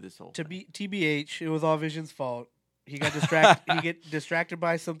this whole To thing. be TBH, it was all Vision's fault. He got distracted. He get distracted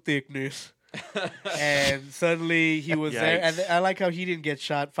by some thickness, and suddenly he was there. And Yikes. I like how he didn't get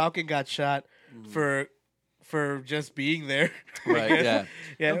shot. Falcon got shot for just being there. Right, yeah.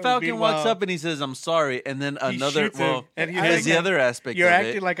 Yeah. And Falcon walks meanwhile, up and he says, "I'm sorry," and then he another. shoots him, Well, and he's here's like, the other aspect. You're of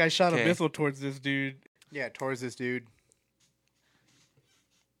acting it. like I shot Okay. a missile towards this dude. Yeah, towards this dude.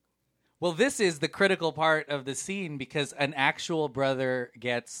 Well, this is the critical part of the scene because an actual brother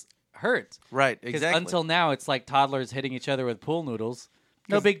gets hurt. Right, 'Cause exactly. until now, it's like toddlers hitting each other with pool noodles.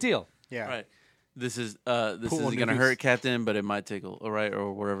 No big deal. Yeah. Right. This is Pool isn't gonna noodles. hurt Captain, but it might tickle. All right,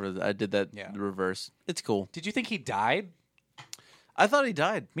 or whatever. I did that Yeah. the reverse. It's cool. Did you think he died? I thought he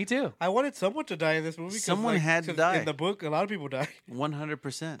died. Me too. I wanted someone to die in this movie. 'cause, Someone like, had to 'cause die. In the book, a lot of people die.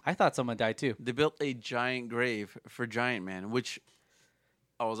 100%. I thought someone died too. They built a giant grave for Giant Man, which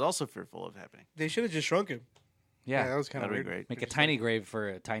I was also fearful of happening. They should have just shrunk him. Yeah, Yeah, that was kind of That'd be weird. great. make a tiny grave for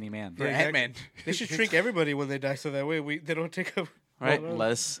a tiny man. For Yeah, Ant-Man. They should shrink everybody when they die, so that way they don't take up. Right, well,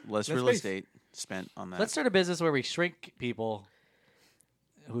 less real space. estate spent on that. Let's start a business where we shrink people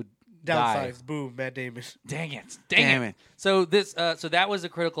who die. Downsize. Boom. Matt Damon. Dang it! Damn it. So this, so that was a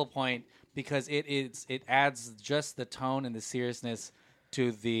critical point because it adds just the tone and the seriousness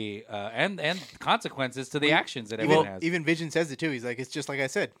to the and consequences to the actions that everyone has. Even Vision says it too. He's like, it's just like I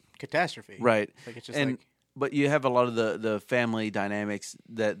said, catastrophe. Right. Like it's just and like but you have a lot of the family dynamics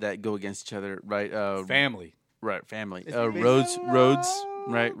that go against each other, right? Family. Right, family. It's Rhodes,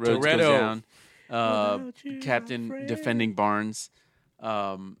 right? Rhodes goes Toretto. down. Without you, Captain my friend. defending Barnes.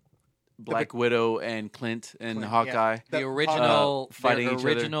 Black Widow and Clint and Clint, Hawkeye. yeah. The The- original fighting their each other.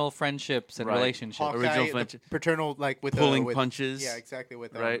 original friendships and Right. relationships. Hawkeye, original the friendship. paternal, like with Pulling with, punches. Yeah, exactly.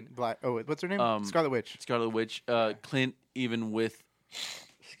 With Right. Black. Oh, what's her name? Um, Scarlet Witch. Scarlet Witch. Clint even with,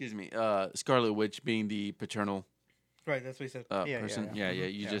 excuse me, Scarlet Witch being the paternal Right. That's what he said. Yeah, person. yeah. Yeah,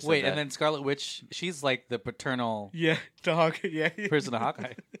 you just Wait, said and then Scarlet Witch, she's like the paternal Yeah. To Hawk. Yeah. person of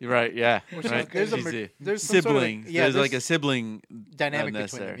Hawkeye. You're right. Yeah, right. There's a She's mer- a there's some sort of- sibling. yeah, there's like a there's sibling dynamic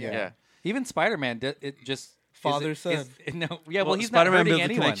ness between there. them, yeah. Even Spider-Man, it just Father, is, son. no, yeah. Well, he's Spider-Man not hurting built a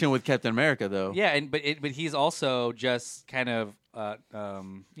anyone. connection with Captain America, though. Yeah, but he's also just kind of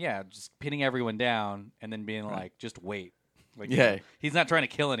just pinning everyone down and then being like, just wait. Like, Yeah. he's not trying to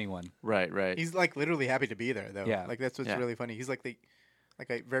kill anyone. Right. He's like literally happy to be there though. Yeah. Like that's what's Yeah. really funny. He's like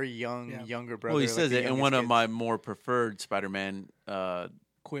a very young, Yeah. younger brother. Well, he like says the it in youngest one of kid. my more preferred Spider-Man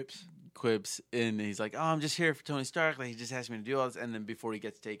Quips. quips, and he's like, "Oh, I'm just here for Tony Stark. Like, he just asked me to do all this," and then before he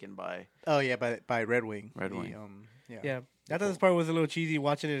gets taken by, Oh yeah, by Red Wing. Red The, Wing. Yeah. I thought this part was a little cheesy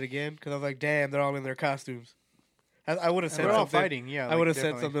watching it again because I was like, damn, they're all in their costumes. I would have said They're all something. fighting. Yeah, I would have said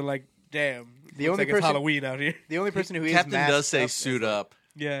definitely. something like, damn. The looks only like it's person- Halloween out here. The only person who is Captain masked does say up "suit is, up."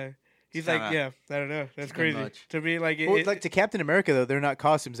 Yeah. He's Kinda- like, yeah, I don't know. That's crazy. much. To me, like, Well, like to Captain America though, they're not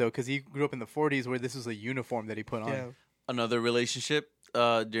costumes though because he grew up in the '40s where this was a uniform that he put on. yeah. Another relationship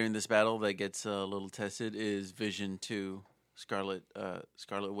during this battle that gets a little tested is Vision to Scarlet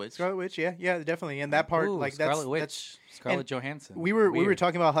Witch. Scarlet Witch, yeah, definitely. And that part, Ooh, like Scarlet that's Witch, that's Scarlet and Johansson. we were Weird.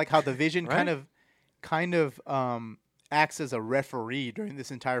 talking about like how the Vision Right? kind of acts as a referee during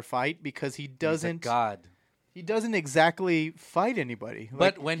this entire fight because he He's a doesn't god. he doesn't exactly fight anybody.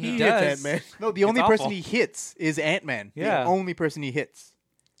 But Like, when he He does, hits Ant-Man. no, the it's only person awful. he hits is Ant-Man. Yeah. The only person he hits.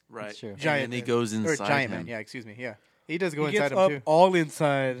 Right. That's true. And Giant then he Man. goes Or inside Giant him. Man, yeah, excuse me, yeah. He does go He inside gets him up too. all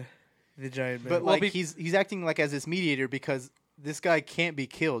inside the giant man. But Well, like he's acting like as this mediator because this guy can't be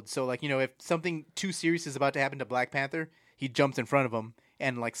killed. So like, if something too serious is about to happen to Black Panther, he jumps in front of him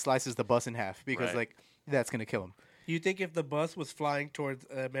and like slices the bus in half because Right. like that's gonna kill him. you think if the bus was flying towards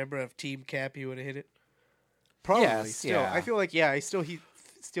a member of Team Cap, he would have hit it? Probably Yes, still. yeah. I feel like he still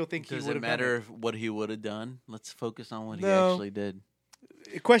think he Does would it have matter what he would have done? Let's focus on what he No. actually did.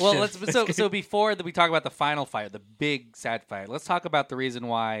 Question. Well, so before we talk about the final fight, the big sad fight, let's talk about the reason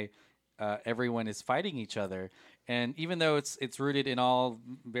why everyone is fighting each other. And even though it's rooted in all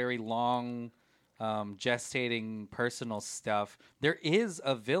very long, gestating personal stuff, there is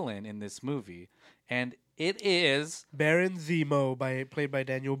a villain in this movie, and it is. Baron Zemo, played by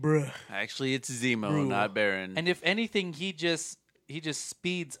Daniel Bruh. Actually, it's Zemo, Rule. not Baron. And if anything, he just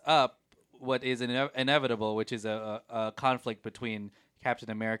speeds up what is inevitable, which is a conflict between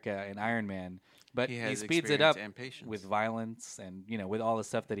Captain America and Iron Man. But He he, has speeds it experience up and patience. with violence and with all the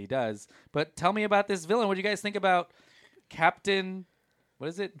stuff that he does. But tell me about this villain. What do you guys think about Captain What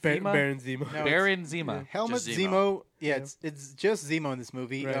is it? Bar- Zima? Baron Zemo. No, Baron Zima. Helmut Just Zemo. Zemo. Yeah, it's just Zemo in this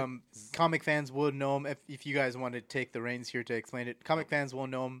movie. Right. Comic fans will know him. If you guys want to take the reins here to explain it, comic fans will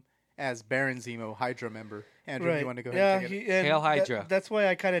know him as Baron Zemo, Hydra member. Andrew, Right. you want to go Yeah, ahead and take it? and Hail Hydra. that's why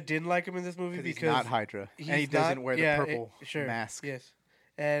I kind of didn't like him in this movie He's because not Hydra, and he he's doesn't not- wear the yeah, purple sure, mask. Yes,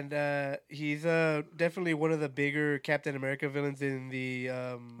 and he's definitely one of the bigger Captain America villains in the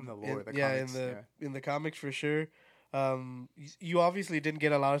the lore, the yeah, comics, in the comics for sure. You obviously didn't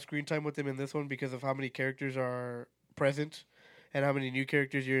get a lot of screen time with him in this one because of how many characters are present and how many new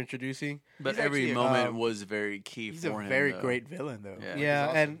characters you're introducing. But He's every actually, moment was very key He's for a him. very though. great villain, though. Yeah. Yeah, He's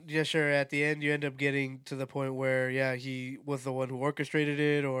awesome. and yeah, sure. At the end, you end up getting to the point where he was the one who orchestrated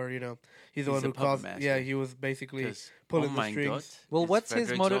it, or he's the He's one the who puppet caused. master. Yeah, he was basically 'Cause, pulling oh the my strings. God, Well, it's what's his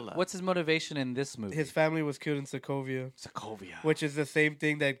Frederick Zola. What's his motivation in this movie? His family was killed in Sokovia, Sokovia. which is the same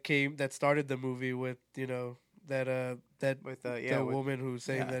thing that started the movie with that With the with- woman who's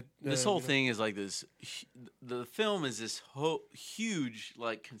saying that This whole thing is like this. The film is this huge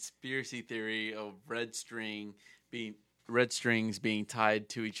like conspiracy theory of red strings being tied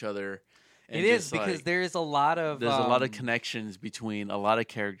to each other. And It is just, because like, there is a lot of there's a lot of connections between a lot of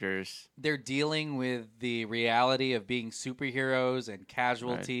characters. they're dealing with the reality of being superheroes and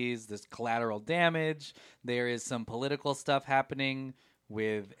casualties, this collateral damage. There is some political stuff happening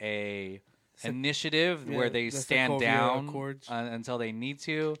with a initiative yeah, where they the stand Sokovia down Accords. until they need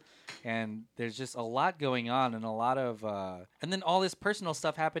to, and there's just a lot going on and a lot of and then all this personal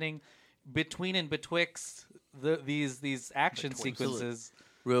stuff happening between and betwixt these action sequences.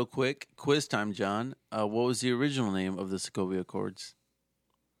 Real quick, quiz time, John. What was the original name of the Sokovia Accords?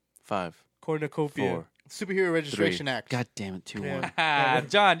 5, cornucopia. 4, Superhero Registration 3. Act. God damn it, 2-1. Yeah.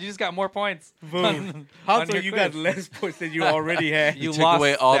 John, you just got more points. Boom. on Also, your you quiz. got less points than you already had. You Took lost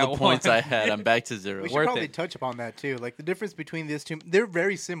away all that the points one. I had. I'm back to 0. We should Worth probably it. touch upon that too. Like the difference between these two, they're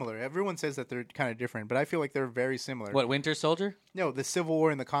very similar. Everyone says that they're kind of different, but I feel like they're very similar. What, Winter Soldier? No, the Civil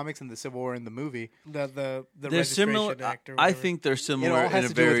War in the comics and the Civil War in the movie. the They're registration similar. act or I whatever. think they're It similar all in has a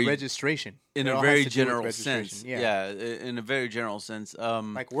to do with very registration. in It a all very has to do with general registration. sense. Yeah. In a very general sense.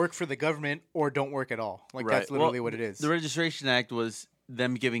 Like work for the government or don't work at all. Like Right. that's literally Well, what it is. The Registration Act was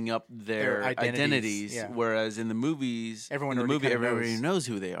them giving up their Their identities, yeah. whereas in the movies, Everyone in the already movie, kinda everybody knows. knows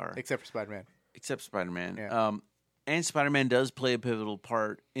who they are, Except for Spider-Man. except Spider-Man. Yeah. And Spider-Man does play a pivotal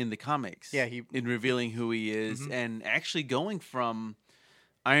part in the comics. Yeah, he- in revealing who he is and actually going from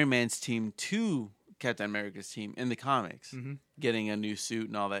Iron Man's team to Captain America's team in the comics, getting a new suit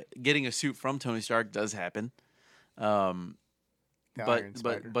and all that. Getting a suit from Tony Stark does happen. The Iron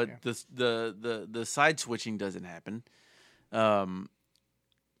Spider, but yeah. the side switching doesn't happen.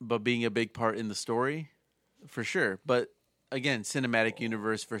 But being a big part in the story, for sure. But again, cinematic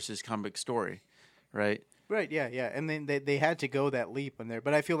universe versus comic story, right? Right, yeah, yeah. And then they had to go that leap in there.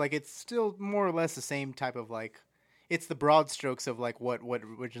 But I feel like it's still more or less the same type of like it's the broad strokes of like what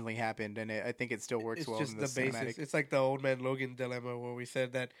originally happened, and I think it still works it's well just in the the basics. cinematic. It's like the Old Man Logan dilemma where we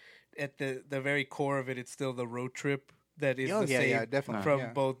said that at the very core of it, it's still the road trip that is Oh, the yeah, same yeah, definitely, from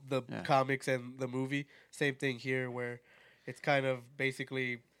yeah. both the Yeah. comics and the movie. Same thing here where it's kind of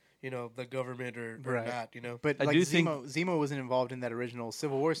basically the government or Right. not. But I like do think- Zemo wasn't involved in that original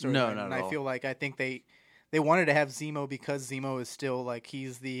Civil War story. No, not and at I all. feel like I think they wanted to have Zemo because Zemo is still like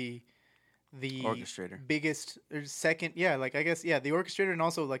he's the Orchestrator. biggest or second, yeah, like I guess the orchestrator, and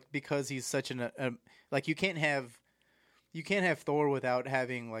also like because he's such like you can't have Thor without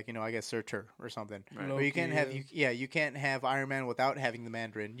having like I guess Surtur or something. Right. Or you can't have Loki, you can't have Iron Man without having the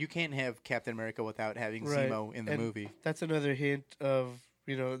Mandarin. You can't have Captain America without having Right. Zemo in the And movie. That's another hint of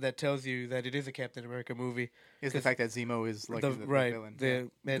that tells you that it is a Captain America movie. Is the fact that Zemo is like the the right villain.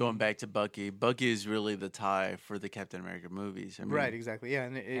 and Going back to Bucky, Bucky is really the tie for the Captain America movies. I mean, Right, exactly. Yeah,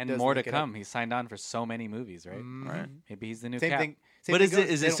 and And does more to link it up. come. He's signed on for so many movies, right? Right. Maybe he's the new Same Cap. thing. Same But thing is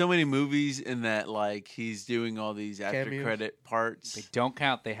goes, it they so don't- many movies in that like he's doing all these after Cameos. credit parts? They don't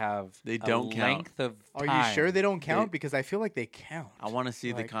count. They have They a don't count. length of Are time. you sure they don't count? Because I feel like they count. I want to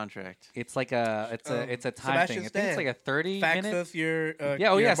see the Like- contract. It's like a it's a time Sebastian thing. I think it's Stan, like a 30 fax minute. us your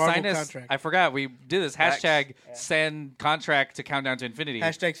Yeah, oh your yeah, Marvel sign us. contract. I forgot we did this Fax. hashtag send contract to Countdown to Infinity.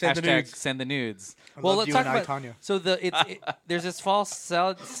 Hashtag send the nudes. send the nudes. love let's you talk and I, about Tanya. so there's this false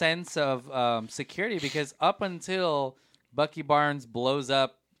sense of security because up until Bucky Barnes blows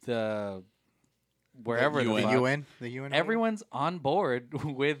up the wherever the UN. fuck, The UN. everyone's on board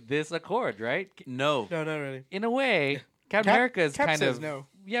with this accord, right? No, No, not really. In a way, Captain America is Cap kind says of no.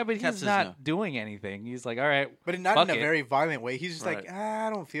 yeah, but Cap he's says not no. doing anything. He's like, all right, But not fuck in a it. very violent way. He's just Right. like, I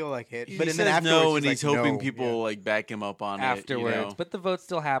don't feel like it. He But says then afterwards, no, and he's like, hoping no. people Yeah. like back him up on afterwards. it. You know? But the vote's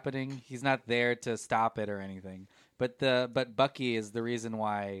still happening. He's not there to stop it or anything. but Bucky is the reason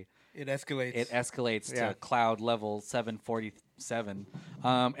why It escalates. it escalates Yeah. to cloud level 747.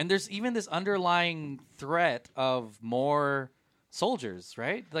 And there's even this underlying threat of more soldiers,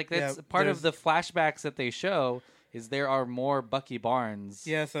 right? Like that's Yeah, part of the there's- flashbacks that they show is there are more Bucky Barnes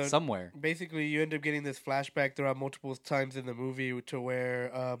Yeah, so somewhere. basically you end up getting this flashback throughout multiple times in the movie to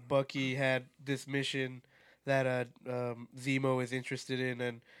where Bucky had this mission that Zemo is interested in,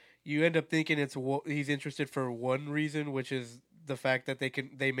 and you end up thinking he's interested for one reason, which is the fact that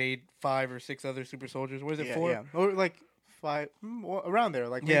they made 5 or 6 other super soldiers. Was it Yeah, 4? yeah. Or like 5, around there.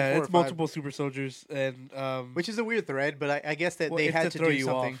 Like maybe Yeah, 4 or it's 5. multiple super soldiers, and Which is a weird thread, but I guess that Well, they it's had to to throw do you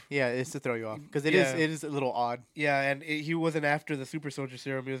something. off. Yeah, it's to throw you off because it Yeah. is a little odd. yeah, and he wasn't after the super soldier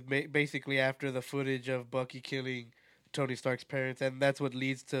serum. He was basically after the footage of Bucky killing Tony Stark's parents, and that's what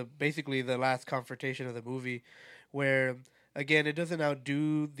leads to basically the last confrontation of the movie, where again it doesn't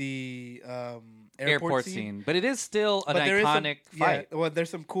outdo the airport scene. But it is still an But there is some- iconic fight. Yeah, well, there's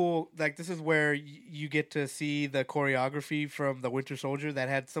some cool. Like this is where you get to see the choreography from the Winter Soldier that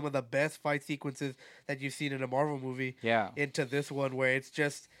had some of the best fight sequences that you've seen in a Marvel movie. Yeah. Into this one where it's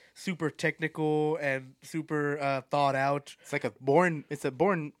just super technical and super thought out. It's like a Born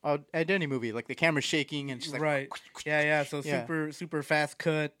Identity movie. Like the camera's shaking and she's like, Right. Yeah. So Yeah. super fast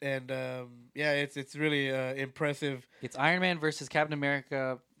cut and it's really impressive. It's Iron Man versus Captain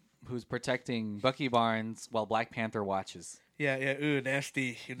America, who's protecting Bucky Barnes while Black Panther watches. Yeah. Ooh,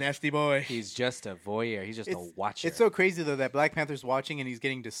 nasty, you nasty boy. He's just a voyeur. He's just a watcher. It's so crazy though that Black Panther's watching and he's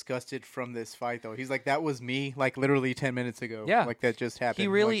getting disgusted from this fight though. He's like, that was me, like literally 10 minutes ago. Yeah. Like that just happened. He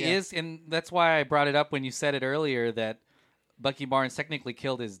really Like, yeah. is, and that's why I brought it up when you said it earlier that Bucky Barnes technically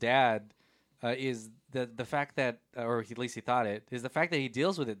killed his dad. Is the fact that, or at least he thought it, is the fact that he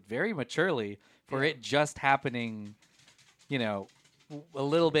deals with it very maturely for it just happening, a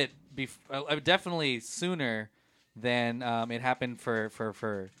little bit definitely sooner than it happened for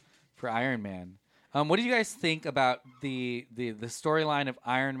Iron Man. What do you guys think about the storyline of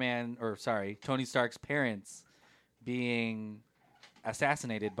Tony Stark's parents being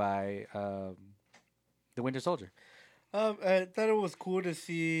assassinated by the Winter Soldier? I thought it was cool to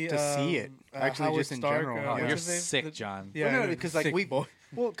see it. Actually, Howard just in Stark, general. Oh, Yeah. you're what's his name? sick, John. Yeah, Well, no, because like sick boy.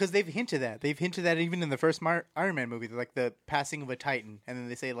 because they've hinted that even in the first Iron Man movie, like the passing of a Titan, and then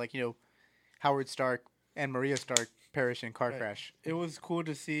they say like Howard Stark and Maria Stark perish in car crash, It was cool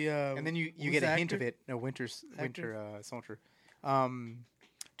to see. and then you who's get a the hint of actor? it. No, Winter Soldier. John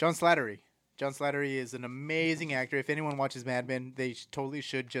Slattery. John Slattery is an amazing actor. If anyone watches Mad Men, they totally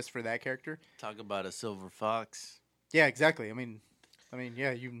should just for that character. Talk about a silver fox. Yeah, exactly. I mean,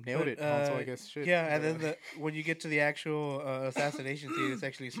 yeah, you nailed it. Also, I guess. Shit. Yeah, and then when you get to the actual assassination scene, it's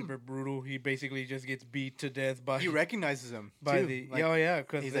actually super brutal. He basically just gets beat to death by he recognizes him by too. the Like,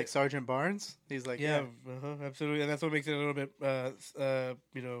 because he's like Sergeant Barnes. He's like absolutely, and that's what makes it a little bit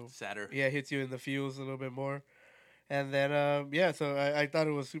Sadder. yeah, hits you in the feels a little bit more, and then so I thought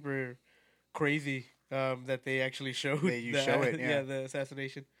it was super crazy that they actually showed You show it, yeah. the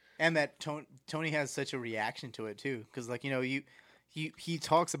assassination. And that Tony has such a reaction to it too, because like he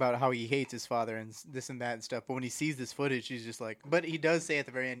talks about how he hates his father and this and that and stuff. But when he sees this footage, he's just like. But he does say at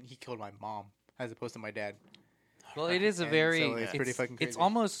the very end, he killed my mom as opposed to my dad. Well, it is a And very. so it's pretty fucking It's crazy.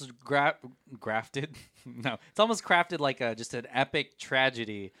 almost grafted. No, it's almost crafted like just an epic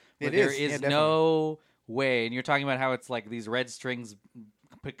tragedy. Where It there is, yeah, is no way, and you're talking about how it's like these red strings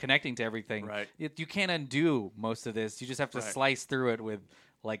connecting to everything. Right. You can't undo most of this. You just have to Right. slice through it with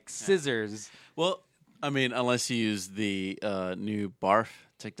like scissors. Well, I mean, unless you use the new BARF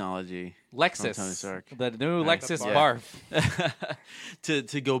technology, Lexus, Tony Stark. the new Lexus the Barf.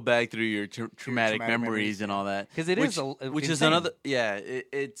 to go back through your traumatic traumatic memories memories, and all that. 'Cause it which, is a- which is insane. another. Yeah,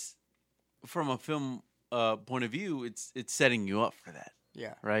 it's from a film point of view. It's setting you up for that.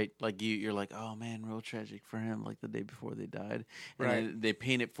 Yeah. Right, like you're like, oh man, real tragic for him. Like the day before they died, and Right. then they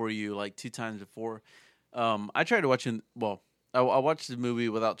paint it for you like 2 times before. I tried to watch it. Well, I watched the movie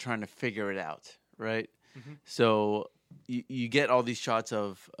without trying to figure it out. Right, so you get all these shots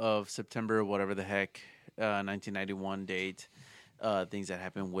of September, whatever the heck, 1991 date, things that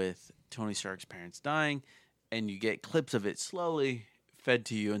happen with Tony Stark's parents dying, and you get clips of it slowly fed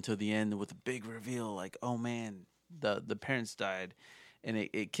to you until the end with a big reveal, like, oh man, the parents died. And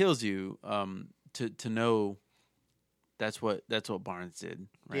it kills you to know that's what Barnes did,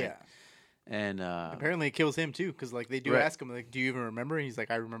 right? Yeah. And Apparently, it kills him too, because like they do Right. ask him, like, "Do you even remember?" And he's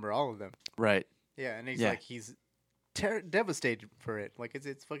like, "I remember all of them." right, Yeah, and he's Yeah. like, he's devastated for it. Like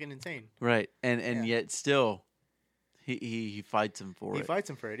it's fucking insane. right, and Yeah. yet still, he fights him for He it fights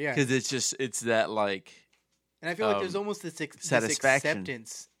him for it. Yeah. because it's that like And I feel like there's almost this satisfaction.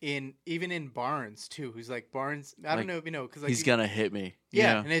 acceptance even in Barnes too. Who's like Barnes? I don't know if you know because like he's gonna hit me. Yeah,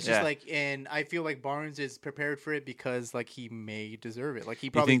 you know? and it's just like, and I feel like Barnes is prepared for it because like he may deserve it. Like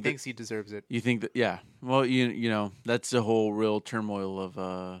he probably thinks he deserves it. You think that? Yeah. Well, you know that's the whole real turmoil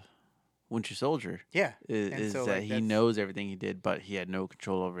of Winter Soldier. Yeah, is so, that like, he that's- knows everything he did, but he had no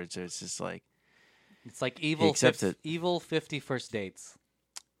control over it. So it's just like It's like evil. accepts it. Evil 50 First Dates.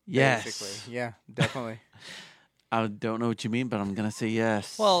 yes. Basically. Yeah, definitely. I don't know what you mean, but I'm gonna say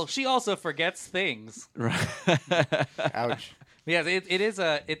yes. Well, she also forgets things. right. Ouch. Yes, it is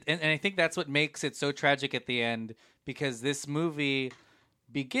and I think that's what makes it so tragic at the end, because this movie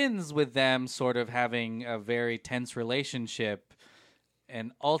begins with them sort of having a very tense relationship,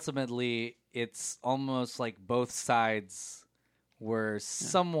 and ultimately it's almost like both sides were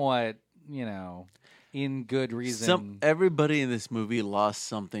somewhat, in good reason. Everybody in this movie lost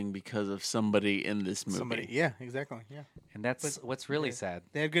something because of somebody in this movie. Somebody. Yeah, exactly. Yeah. And that's what's really sad.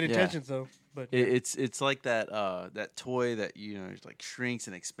 They had good intentions though, but It's like that that toy that it like shrinks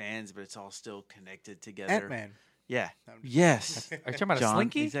and expands, but it's all still connected together. Ant-Man. Yeah. Yes. Are you talking about John, a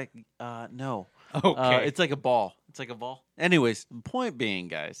slinky? Exactly. No. Okay. It's like a ball. It's like a ball. Anyways, point being,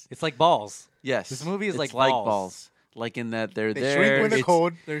 guys. It's like balls. Yes. This movie is it's like balls. Like in that they're They there. shrink when they're it's-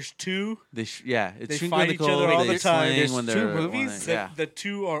 cold. there's two. It's They shrink fight when they're each other cold, all they the time. sling There's when two they're movies? yeah. The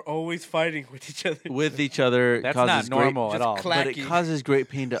two are always fighting with each other. With each other. That's causes not normal great, at all. clack- But it Clacky. causes great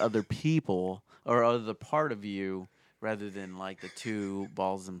pain to other people or other part of you rather than like the two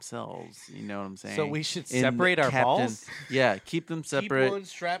balls themselves. You know what I'm saying? So we should In separate our balls? Yeah, keep them separate. Keep one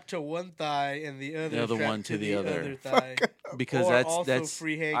strapped to one thigh and the other, other strapped one to to the other. thigh. Because Or that's also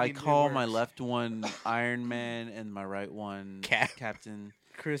free hanging, I it call my works. left one Iron Man and my right one Captain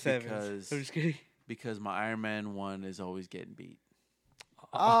Chris Evans. I'm just kidding. because my Iron Man one is always getting beat.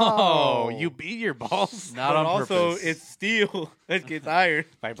 Oh, you beat your balls? Not But on also, purpose. it's steel that gets iron.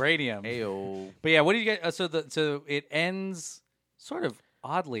 Vibranium. Ayo. But yeah, what do you get? So it ends sort of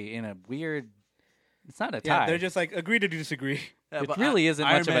oddly in a weird. It's not a tie. Yeah, they're just like, agree to disagree. Yeah, It but really isn't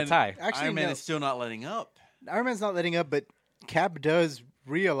Iron much of a Man- tie. Actually, Iron Man no. is still not letting up. Iron Man's not letting up, but Cap does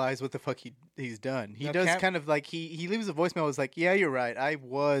realize what the fuck he's done. He No, does Cap- kind of like he leaves a voicemail. Was like, yeah, you're right. I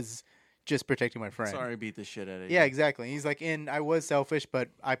was just protecting my friend. Sorry, beat the shit out of you. Yeah, exactly. He's like, and I was selfish, but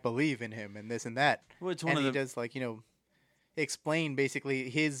I believe in him and this and that. Well, it's And one of he the does like explain basically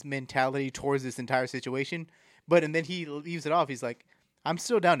his mentality towards this entire situation. But and then he leaves it off. He's like, I'm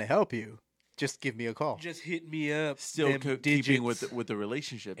still down to help you. Just give me a call. Just hit me up. still them keeping digits. with the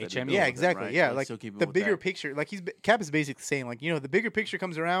relationship. that HME. they're Yeah, building, Yeah, exactly. right? Yeah, like still keeping the with bigger that. picture. Like Cap is basically saying, like, the bigger picture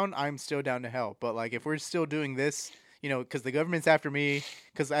comes around, I'm still down to help. But like, if we're still doing this, because the government's after me,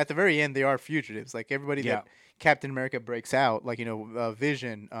 because at the very end they are fugitives. Like everybody that Captain America breaks out, like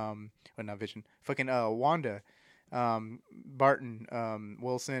Vision, well not Vision, fucking Wanda, Barton,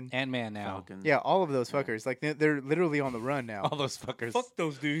 Wilson, Ant-Man now. Falcon. yeah, all of those fuckers. Like they're literally on the run now. All those fuckers. Fuck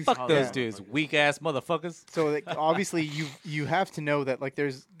those dudes. Fuck those yeah. dudes. Weak ass motherfuckers. So like, obviously you have to know that like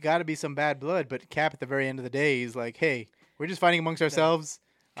there's got to be some bad blood. But Cap at the very end of the day is like, hey, we're just fighting amongst ourselves.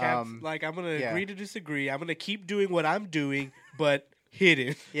 Cap's like, I'm going to yeah. agree to disagree. I'm going to keep doing what I'm doing, but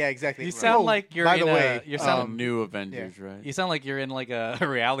hidden. Yeah, exactly. You sound Oh, like you're by in the a. way, You're Some sounding. new Avengers, right? You sound like you're in like a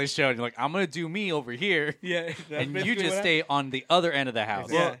reality show, and you're like, I'm gonna do me over here, Yeah. that's and you basically just what stay on the other end of the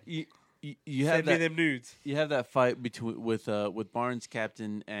house. Yeah. Well, you have Send me that them nudes. you have that fight between with Barnes,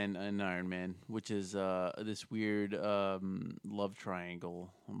 Captain, and Iron Man, which is this weird love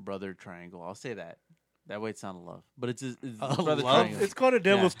triangle, brother triangle. I'll say that. That way it's not a love, but it's brother love? triangle. It's called a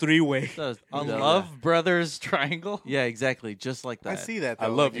devil's three-way. So A yeah. Love Brothers triangle. Yeah, exactly, just like that. I see that. I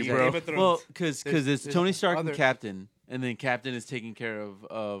Though. love Like, you, he's bro. like- Game of Thrones. Well, because There's- it's there's Tony Stark other- and Captain, and then Captain is taking care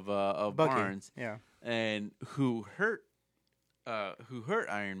of Bucky. Barnes, Yeah. and who hurt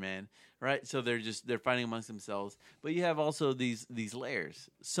Iron Man, right? So they're fighting amongst themselves. But you have also these layers,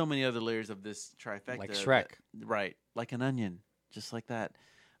 so many other layers of this trifecta, Like Shrek. right? Like an onion, just like that.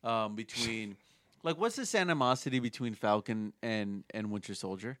 Between, like, what's this animosity between Falcon and Winter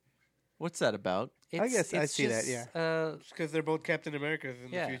Soldier? What's that about? I guess I it's see that, just, Because they're both Captain Americas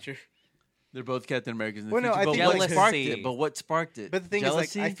in Yeah. the future. They're both Captain Americans in the Well, no, future. I but think, what like- sparked Jealousy. it? But what sparked it? But the thing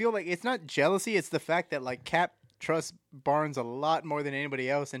Jealousy? is, like, I feel like it's not jealousy. It's the fact that like Cap trusts Barnes a lot more than anybody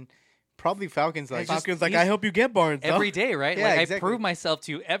else, and probably Falcon's like, Falcon's like, he's- I help you get Barnes. huh? every day, right? Yeah, like exactly. I prove myself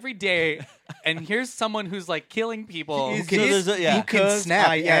to you every day, and here's someone who's like killing people. He's- So there's a- yeah. who can Because snap.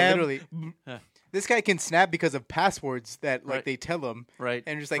 I Yeah, am- literally. This guy can snap because of passwords that like Right. they tell him, right?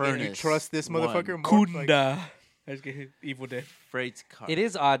 and just like, and you Furnace, trust this one. motherfucker more. Like, Kunda. I just get Evil Dead. Freight's car. It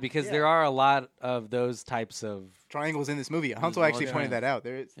is odd because Yeah. there are a lot of those types of triangles in this movie. There's Hansel a lot actually of pointed that out.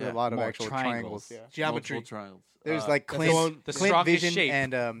 There's Yeah. a lot of More actual triangles. triangles. Yeah. Geometry. Multiple triangles. There's like that's Clint, the one- the Clint strongest Vision shape.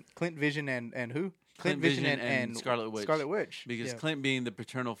 and Clint Vision and who? Clint Vision and Scarlet Witch. Scarlet Witch. Because Yeah. Clint being the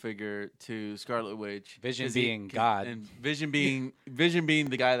paternal figure to Scarlet Witch, Vision 'cause he- being God. and Vision being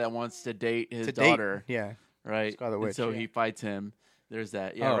the guy that wants to date his To date. daughter, Yeah. right? Scarlet And Witch, so yeah. he fights him. There's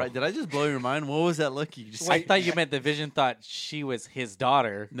that. Yeah, Oh. right. Did I just blow your mind? What was that look you just I said? thought you meant the Vision thought she was his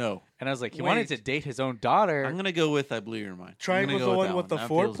daughter, No. and I was like, he Wait. wanted to date his own daughter. I'm gonna go with I blew your mind. I'm Triangle's gonna the go one that with the That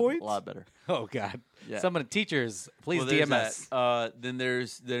 4 feels points? A lot better. Oh God! Yeah. Some of the teachers, please Well, there's DMS. that. Then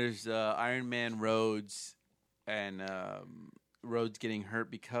there's Iron Man Rhodes and Rhodes getting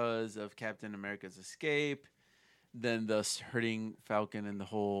hurt because of Captain America's escape. Then thus hurting Falcon and the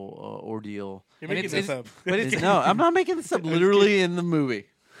whole ordeal. You're And making it's- this up. But it's, No, I'm not making this up. Literally in the movie.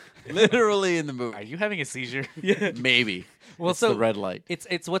 Literally in the are movie. you having a seizure? Maybe. Well, It's so the red light.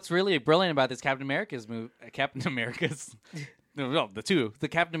 It's what's really brilliant about this Captain America's movie. Captain America's, no, the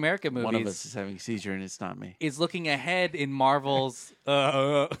Captain America movies. One of us is having a seizure, and it's not me. is looking ahead in Marvel's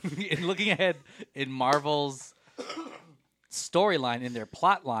looking ahead in Marvel's storyline, in their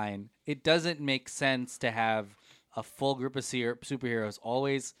plot line. It doesn't make sense to have a full group of superheroes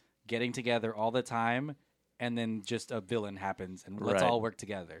always getting together all the time, and then just a villain happens and let's Right. all work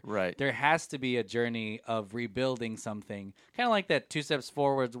together. Right. There has to be a journey of rebuilding something, kind of like that 2 steps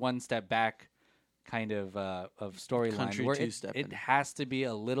forward, 1 step back kind of storyline. Country Where two-stepping. it has to be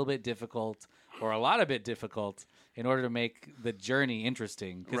a little bit difficult or a lot of bit difficult in order to make the journey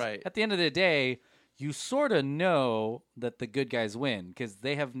interesting. 'Cause Right. at the end of the day, you sort of know that the good guys win because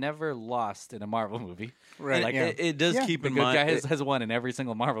they have never lost in a Marvel movie. Right. Like, yeah. It does Yeah. keep The in good mind. guy has won in every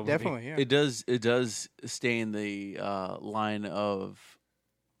single Marvel movie. Definitely. Yeah. It does stay in the line of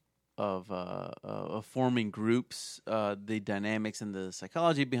forming groups, the dynamics and the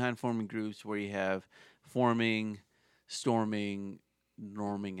psychology behind forming groups, where you have forming, storming,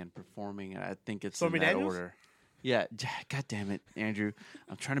 norming, and performing. I think it's Stormy in that Daniels? order. Yeah, God damn it, Andrew!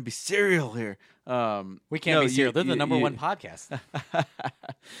 I'm trying to be serial here. We can't be serial. They're the number one podcast.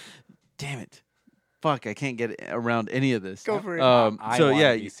 Damn it. Fuck, I can't get around any of this. Go for it. I So wanna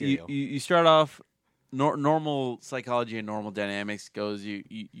yeah, be serial. you start off normal psychology and normal dynamics goes.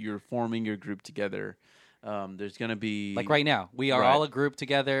 You're forming your group together. There's gonna be Like right now, we are Right. all a group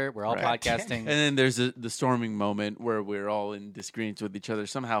together. We're all Right. podcasting. and then there's the storming moment where we're all in disagreements with each other,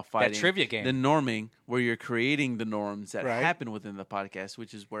 somehow fighting. trivia game. The norming, where you're creating the norms that Right. happen within the podcast,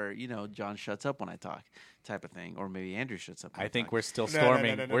 which is where John shuts up when I talk, type of thing, or maybe Andrew shuts up. When I think talk. we're still No, no,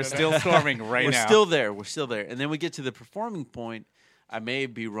 storming. no, no, We're no, still no. storming right We're now. still there. We're still there. And then we get to the performing point. I may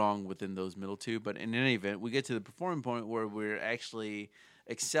be wrong within those middle two, but in any event, we get to the performing point where we're actually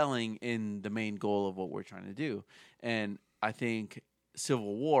excelling in the main goal of what we're trying to do. And I think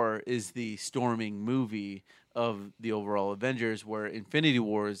Civil War is the storming movie of the overall Avengers, where Infinity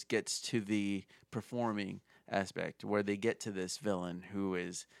Wars gets to the performing aspect, where they get to this villain who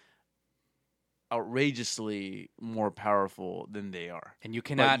is outrageously more powerful than they are. and you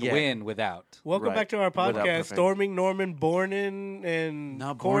cannot yet- win without. Welcome Right. back to our Without podcast, perfect. Storming, Norman, Bornin, and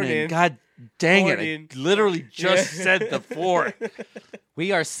Not born in. Cornyn. God dang it. I Cornyn. literally just Yeah. said the four.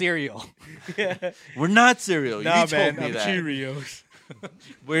 We are cereal. We're not cereal. Nah, you told man, me I'm that. Cheerios.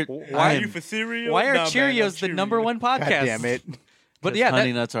 Why Why are you for cereal? Why are Nah, man, Cheerios I'm the number Cheerios. one God podcast? damn it. But yeah,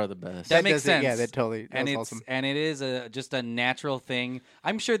 Honey that, Nuts are the best. that makes does it. sense. Yeah, that totally. and That's it's awesome. and it is just a natural thing.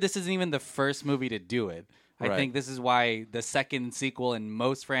 I'm sure this isn't even the first movie to do it. I Right. think this is why the second sequel in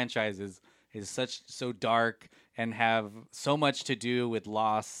most franchises is so dark and have so much to do with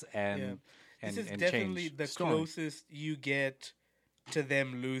loss and Yeah. and, This is and definitely change. the Storm. closest you get to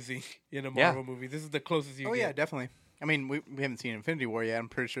them losing in a Yeah. Marvel movie. This is the closest you Oh get. yeah, definitely. I mean, we haven't seen Infinity War yet. I'm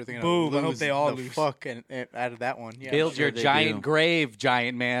pretty sure they're gonna Boom, lose I hope they all the lose. fuck and out of that one. Yeah, Build sure your they giant do. grave,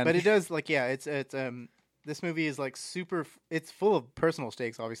 giant man. but it does like it's this movie is like super. It's full of personal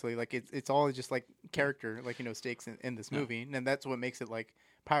stakes. Obviously, like it's all just like character, like stakes in this movie, and that's what makes it like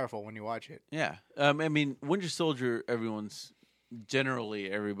powerful when you watch it. Yeah. I mean, Winter Soldier,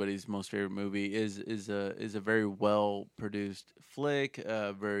 generally everybody's most favorite movie is a very well produced flick,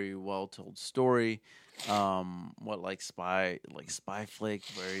 a very well told story. Spy flick,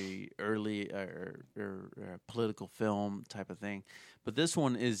 very early or political film type of thing. But this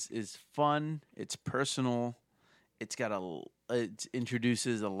one is fun. It's personal. It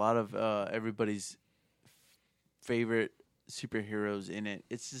introduces a lot of everybody's favorite superheroes in it.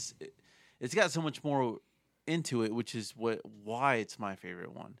 It's got so much more into it, which is why it's my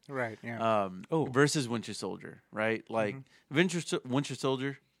favorite one. Right. Yeah. Versus Winter Soldier, right? Like Winter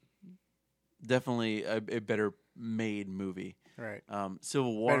Soldier, definitely a better made movie. Right.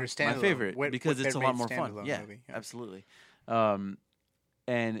 Civil War, Better my standalone. favorite What- because what it's a better lot made more fun. standalone Yeah, movie, yeah. absolutely.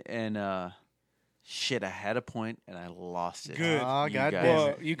 Shit, I had a point and I lost it. Good. Oh, You God guys- damn Well,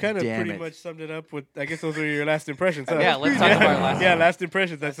 it. you kind of Damn pretty it. much summed it up with. I guess those are your last impressions. Huh? Yeah, let's talk about our last Yeah, one. last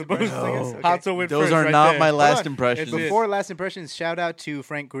impressions. I suppose. impressions. Okay. Hanzo went Those first are right not there. my last Hold on. impressions. It's- Before last impressions, shout out to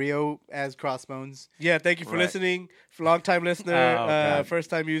Frank Grillo as Crossbones. Yeah, thank you for Right. listening. Long time listener, Oh, God.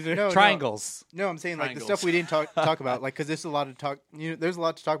 first time user. No, Triangles. No, I'm saying like the Triangles. stuff we didn't talk about, like because there's a lot to talk. There's a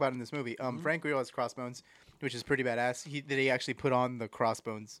lot to talk about in this movie. Frank Grillo has Crossbones, which is pretty badass. He actually put on the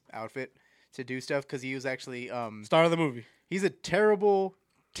Crossbones outfit to do stuff because he was actually Star of the movie. he's a terrible,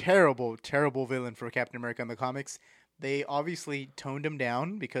 terrible, terrible villain for Captain America in the comics. They obviously toned him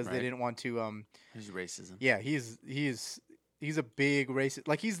down because they Right. didn't want to. There's racism. Yeah, he's a big racist.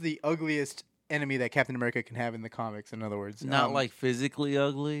 Like he's the ugliest enemy that Captain America can have in the comics. In other words, Not like physically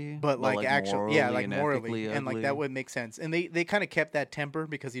ugly, but like actually, yeah, like morally, ethically and like ugly. that would make sense. And they kind of kept that temper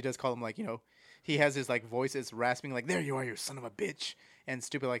because he does call him like he has his like voice is rasping like there you are, you son of a bitch, and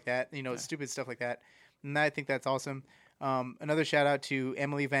stupid like that. Stupid stuff like that. And I think that's awesome. Another shout out to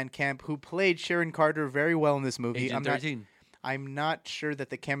Emily Van Camp who played Sharon Carter very well in this movie. Agent 13. I'm not sure that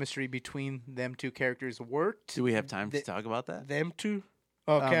the chemistry between them two characters worked. Do we have time to talk about that? Them two.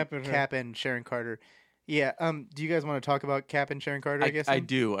 Oh, Cap and her. Cap and Sharon Carter. Yeah. Do you guys want to talk about Cap and Sharon Carter? I guess I then?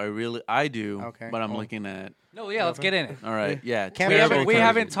 do. I do. Okay, But I'm cool. looking at. No, yeah, let's get in it. All right. Yeah. Cap- We Terrible haven't, we conversion.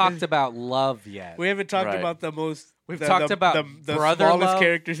 haven't talked about love yet. We haven't talked Right. about the most. We've the, talked the, about the brother smallest love.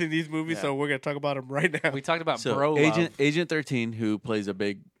 characters in these movies, Yeah. so we're gonna talk about them right now. We talked about So bro love. Agent 13, who plays a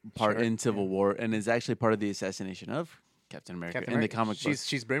big part Sure, in Civil War and is actually part of the assassination of Captain America Captain in America. the comic book.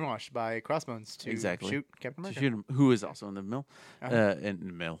 She's brainwashed by Crossbones to Exactly. shoot Captain To America. shoot him, who is also in the mill, Uh-huh.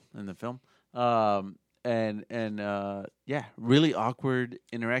 in the film. Yeah, really awkward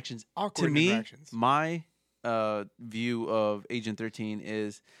interactions. Awkward to me, interactions. my view of Agent 13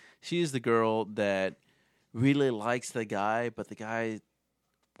 is she is the girl that really likes the guy, but the guy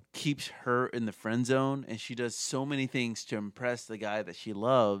keeps her in the friend zone, and she does so many things to impress the guy that she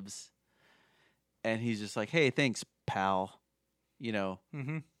loves, and he's just like, "Hey, thanks, pal,"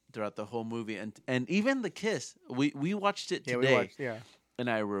 Mm-hmm. throughout the whole movie, and even the kiss. We watched it Yeah, today, we watched. Yeah, and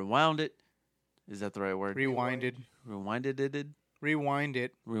I rewound it. Is that the right word? rewinded, Rewinded it. rewind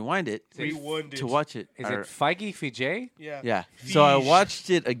it. Rewind it Rewind to it. watch it. Is Or- it Feige Fij? Yeah. Yeah. So I Yeesh. watched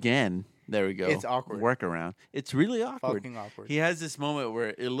it again. There we go. It's awkward. Workaround. It's really awkward. Fucking awkward. He has this moment where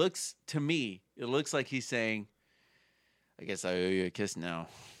it looks like he's saying, "I guess I owe you a kiss now."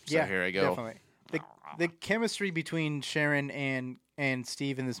 So yeah, here I go. Definitely. The chemistry between Sharon and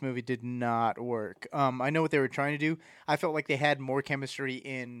Steve in this movie did not work. I know what they were trying to do. I felt like they had more chemistry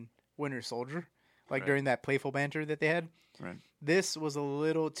in Winter Soldier, like Right. during that playful banter that they had. Right. This was a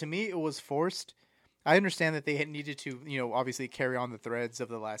little, to me, it was forced. I understand that they had needed to, obviously carry on the threads of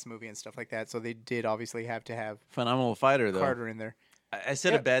the last movie and stuff like that. So they did obviously have to have Phenomenal fighter though. Carter in there. I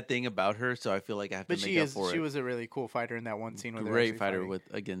said Yeah. a bad thing about her, so I feel like I have But to she make up for she it. was a really cool fighter in that one scene. Where they're Great actually fighter fighting.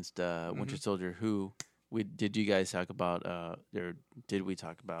 against Winter Soldier. Who did you guys talk about? Did we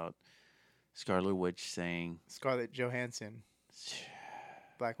talk about Scarlet Witch saying Scarlett Johansson,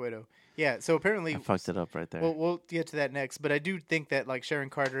 Black Widow. Yeah, so apparently I fucked it up right there? we'll get to that next, but I do think that like Sharon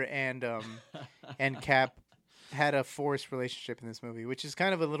Carter and Cap had a forced relationship in this movie, which is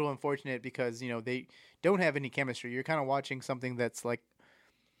kind of a little unfortunate because they don't have any chemistry. You're kind of watching something that's like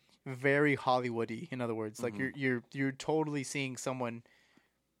very Hollywoody. In other words, like you're totally seeing someone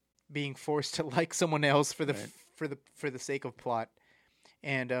being forced to like someone else for the for the sake of plot,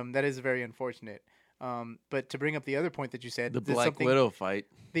 and that is very unfortunate. But to bring up the other point that you said, the there's Black something- Widow fight.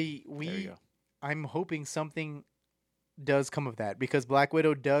 the There we you go. I'm hoping something does come of that because Black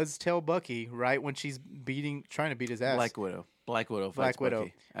Widow does tell Bucky right when she's trying to beat his ass. Black Widow. Black Widow fights Black Widow.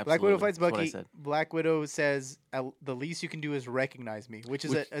 Bucky. Black Widow Absolutely. fights That's what I Bucky. said. Black Widow says the least you can do is recognize me, which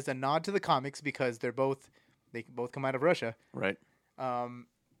is as a nod to the comics because they both come out of Russia. Right.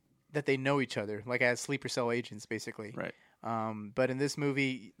 That they know each other, like as sleeper cell agents, basically. Right. But in this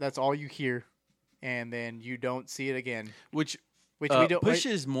movie, that's all you hear, and then you don't see it again. Which Which we don't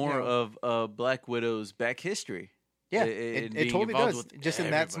pushes more know. of Black Widow's back history. Yeah, in it being totally involved does. with Just in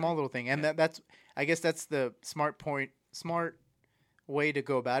that everybody. small little thing, and Yeah. that's I guess that's the smart way to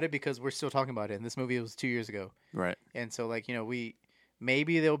go about it because we're still talking about it. And this movie was 2 years ago, Right. and so we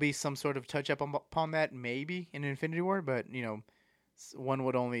maybe there'll be some sort of touch up upon that, maybe in Infinity War, but one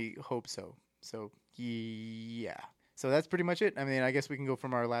would only hope so. So yeah, so that's pretty much it. I mean, I guess we can go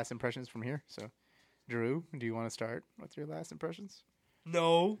from our last impressions from here. So, Drew, do you want to start with your last impressions?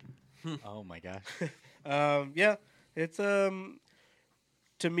 No. Oh my gosh. Yeah, it's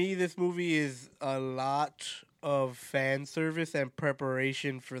to me this movie is a lot of fan service and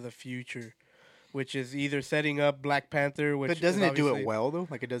preparation for the future, which is either setting up Black Panther, which But doesn't is it do obviously- it well though?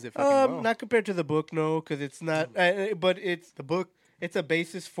 Like it does it fucking well. Not compared to the book, no, because it's not. But it's The book. it's a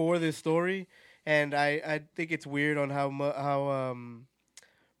basis for this story, and I think it's weird on how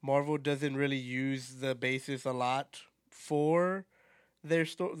Marvel doesn't really use the basis a lot for their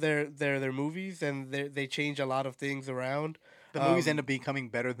their movies, and they change a lot of things around. The movies end up becoming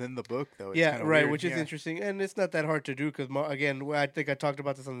better than the book, though. It's Yeah, kinda right, weird. which is Yeah. interesting, and it's not that hard to do because again, I think I talked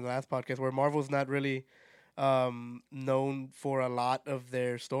about this on the last podcast where Marvel's not really known for a lot of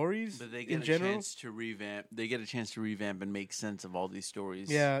their stories But they in get a general. chance to revamp. They get a chance to revamp and make sense of all these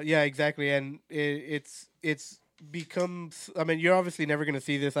stories. Yeah, exactly, and it's becomes. I mean, you're obviously never going to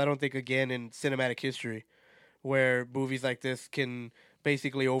see this. I don't think again in cinematic history, where movies like this can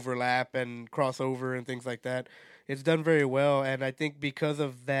basically overlap and cross over and things like that. It's done very well, and I think because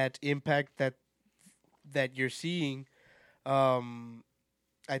of that impact that you're seeing,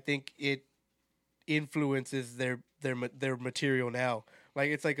 I think it influences their material now. Like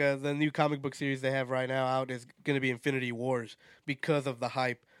it's like the new comic book series they have right now out is going to be Infinity Wars because of the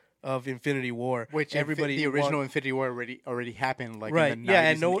hype of Infinity War, Which everybody the original want- Infinity War already happened, like right? in the 90s Yeah,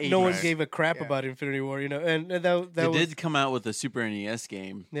 and no and one 80s. gave a crap Yeah. about Infinity War, and that They was did come out with a Super NES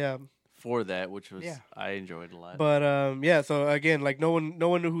game yeah. for that, which was Yeah. I enjoyed a lot. But yeah, so again, like no one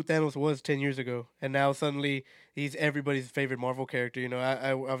knew who Thanos was 10 years ago, and now suddenly he's everybody's favorite Marvel character. You know,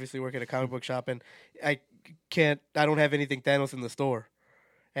 I obviously work at a comic book shop, and I don't have anything Thanos in the store,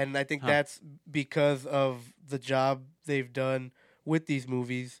 and I think that's because of the job they've done with these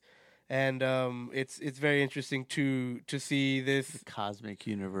movies, and it's very interesting to see this Cosmic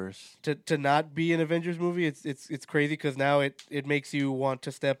Universe. to not be an Avengers movie. It's crazy because now it makes you want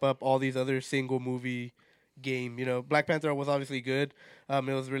to step up all these other single movie game. You know, Black Panther was obviously good. It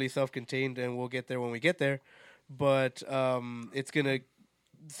was really self-contained, and we'll get there when we get there. But it's gonna.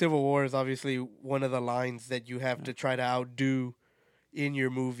 Civil War is obviously one of the lines that you have to try to outdo in your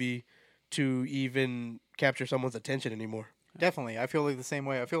movie to even capture someone's attention anymore. Definitely, I feel like the same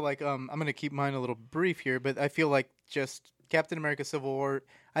way. I feel like I'm going to keep mine a little brief here, but I feel like just Captain America: Civil War.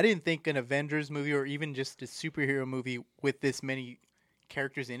 I didn't think an Avengers movie or even just a superhero movie with this many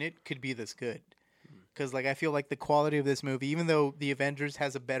characters in it could be this good. Because like I feel like the quality of this movie, even though the Avengers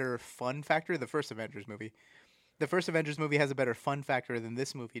has a better fun factor, the first Avengers movie has a better fun factor than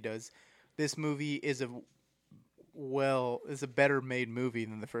this movie does. This movie is a better made movie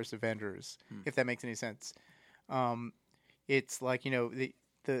than the first Avengers, if that makes any sense. It's like, you know,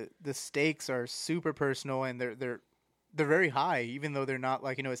 the stakes are super personal and they're very high, even though they're not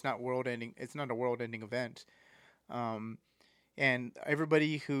like, you know, it's not a world ending event. And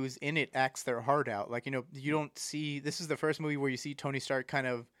everybody who's in it acts their heart out. Like, you know, you don't see, this is the first movie where you see Tony Stark kind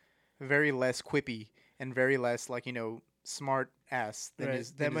of very less quippy and very less like, you know, smart ass than Right.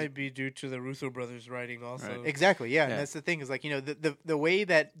 his, That might be due to the Russo brothers writing also. Right. Exactly, yeah. Yeah. And that's the thing is like, you know, the way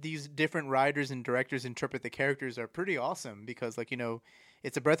that these different writers and directors interpret the characters are pretty awesome because like, you know,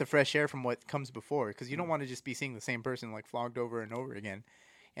 it's a breath of fresh air from what comes before because you don't want to just be seeing the same person like flogged over and over again.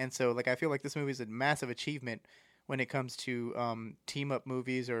 And so like I feel like this movie is a massive achievement when it comes to team up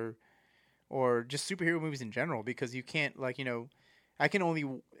movies or just superhero movies in general because you can't like, you know, I can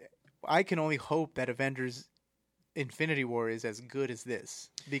only hope that Avengers Infinity War is as good as this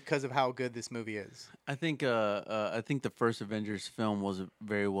because of how good this movie is. I think the first Avengers film was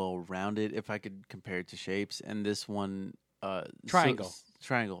very well rounded. If I could compare it to shapes, and this one, Triangle.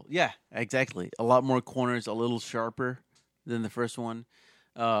 triangle. Yeah, exactly. A lot more corners, a little sharper than the first one.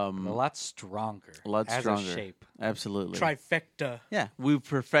 A lot stronger. A lot as stronger. a shape. Absolutely. Trifecta. Yeah, we've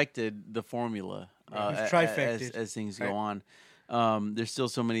perfected the formula We've trifected. as things Right. go on. There's still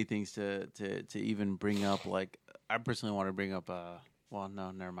so many things to even bring up. Like I personally want to bring up. Well,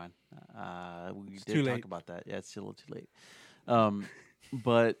 no, never mind. We too did late. talk about that. Yeah, it's still a little too late.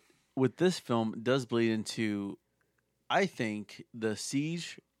 But with this film, it does bleed into, I think, the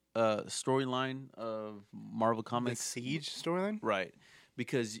Siege storyline of Marvel The Comics. Siege storyline? Right,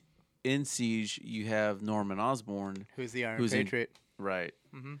 because in Siege you have Norman Osborn. Who's the Iron Who's in- Patriot? Right.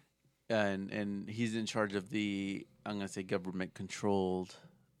 Mhm. And he's in charge of the, I'm going to say, government controlled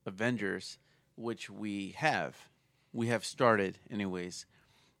Avengers, which we have started anyways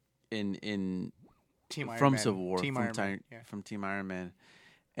in Team Iron from Man. Civil War Team from Iron Man. Yeah. from Team Iron Man,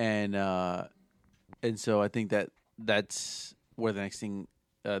 and so I think that's where the next thing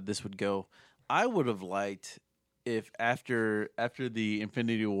this would go. I would have liked if after the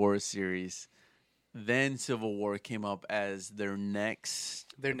Infinity War series, then Civil War came up as their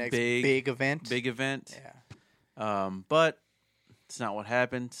next big event. big event. Yeah. But it's not what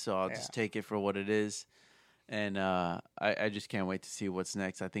happened, so I'll Yeah. just take it for what it is. and I just can't wait to see what's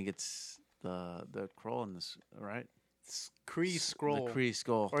next. I think it's the Krull in this, right? Kree Skrull. The Kree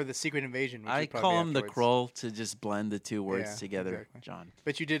Skull. Or the Secret Invasion. Which I is probably call him the afterwards. Krull to just blend the two words Yeah, together, exactly. John.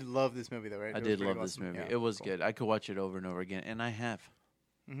 But you did love this movie, though, right? I It was did pretty love this awesome. movie. Yeah, It was cool. good. I could watch it over and over again, and I have.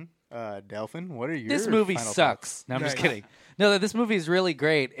 Delphin, what are your This movie final sucks. No, I'm just Nice. kidding. No, this movie is really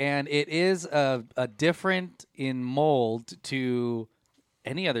great, and it is a different in mold to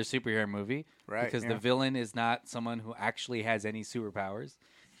any other superhero movie. Right, Because yeah. the villain is not someone who actually has any superpowers.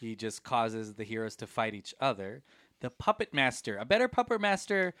 He just causes the heroes to fight each other. The Puppet Master, a better Puppet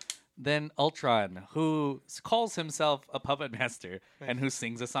Master than Ultron, who calls himself a puppet master and who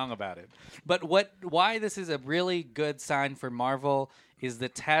sings a song about it. But why this is a really good sign for Marvel is the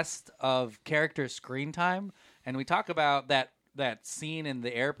test of character screen time. And we talk about that scene in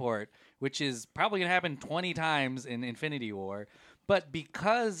the airport, which is probably going to happen 20 times in Infinity War. But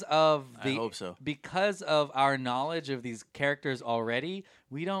because of I hope so. because of our knowledge of these characters already,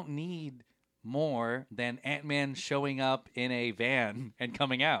 we don't need more than Ant-Man showing up in a van and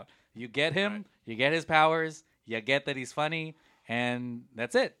coming out. You get him, you get his powers, you get that he's funny, and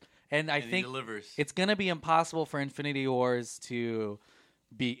that's it. And I he think delivers. it's going to be impossible for Infinity Wars to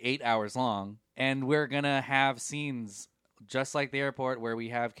be 8 hours long, and we're going to have scenes just like the airport where we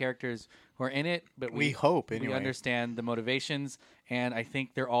have characters who are in it, but We hope, we anyway. understand the motivations, and I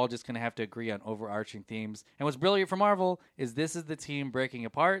think they're all just going to have to agree on overarching themes. And what's brilliant for Marvel is this is the team breaking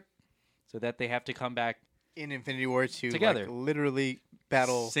apart so that they have to come back. In Infinity War 2, Together. like, literally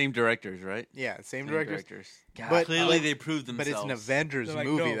battle. Same directors, right? Yeah, same Same directors. God. But Clearly, they proved But themselves. it's an Avengers They're like,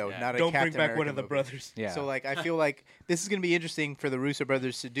 movie, no, though, not a don't Captain bring back America one of the movie. brothers. Yeah. So, like, I feel like this is going to be interesting for the Russo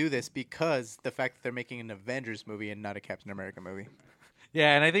brothers to do this because the fact that they're making an Avengers movie and not a Captain America movie.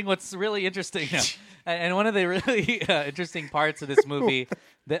 Yeah, and I think what's really interesting, and one of the really interesting parts of this movie,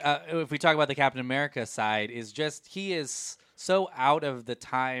 that, if we talk about the Captain America side, is just he is so out of the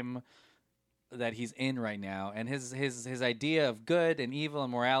time that he's in right now, and his idea of good and evil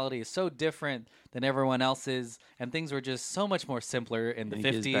and morality is so different than everyone else's, and things were just so much more simpler in the And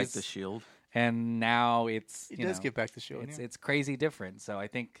he gives back the 50s, shield. and now it's He you does know, give back the shield. it's yeah. it's crazy different. So I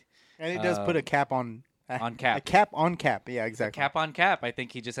think And it does put a cap on Cap. A cap on Cap. Yeah, exactly. cap on cap. I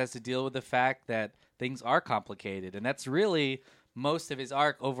think he just has to deal with the fact that things are complicated, and that's really most of his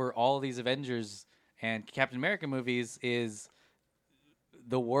arc over all these Avengers and Captain America movies. Is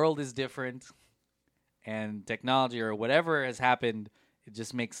the world is different, and technology or whatever has happened, it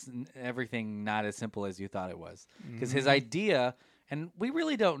just makes everything not as simple as you thought it was. Because his idea, and we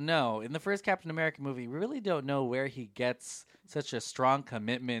really don't know in the first Captain America movie, we really don't know where he gets such a strong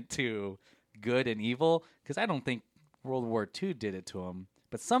commitment to good and evil, because I don't think World War II did it to him,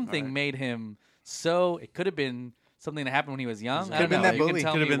 but something made him so. It could have been something that happened when he was young. I Could have don't been know. that You bully. can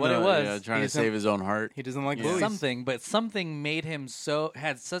tell Could have me been what it was. trying to doesn't- save his own heart. He doesn't like Yeah. bullies. Something, but something made him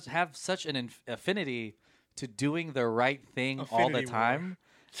have such an affinity to doing the right thing all the Affinity time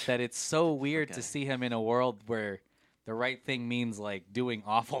that it's so weird to Okay. see him in a world where the right thing means like doing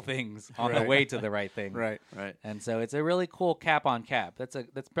awful things on the Right. way to the right thing. Right. Right. And so it's a really cool cap on cap. That's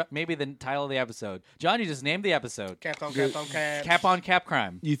maybe the title of the episode. John, you just named the episode. Cap on cap on cap. Cap on cap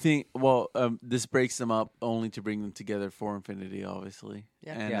crime. You think? Well, this breaks them up only to bring them together for Infinity, obviously.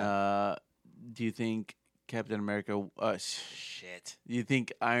 Yeah. And Yeah. do you think Captain America? Shit. Do you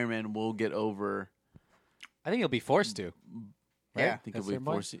think Iron Man will get over? I think he'll be forced to. Yeah. I think That's it'll their be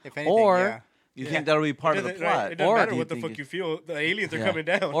point. forced. If anything, Or- yeah. You Yeah. think that'll be part of the It doesn't- right, plot? It doesn't Or matter do what the think fuck it- you feel. The aliens are Yeah. coming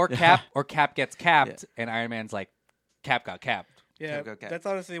down. Or Cap gets capped, and Iron Man's like, Cap got capped. yeah, Cap, cap, cap. that's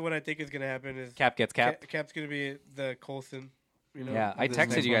honestly what I think is going to happen. Is Cap gets capped. Cap's going to be the Coulson. You know? Yeah, I this texted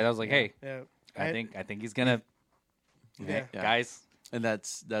next you guys. one. I was like, hey, Yeah. I think he's gonna, Yeah. Yeah. guys. And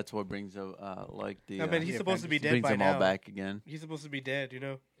that's what brings like the. I mean, he's the supposed to be dead brings by them now. all back again. He's supposed to be dead. You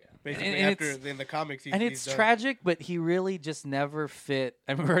know. Basically, And after it's- in the comics, he's, And he's it's done. tragic, but he really just never fit.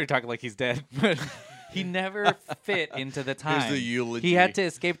 I mean, we're already talking like he's dead, but he never fit into the time. the eulogy. He had to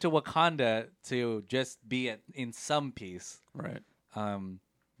escape to Wakanda to just be in some peace, Right.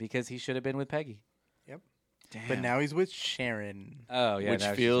 because he should have been with Peggy. But now he's with Sharon. Oh yeah, Which now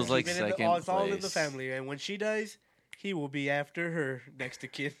she's feels dead. like Even in the- second it's all in the place. family, and when she dies, he will be after her next to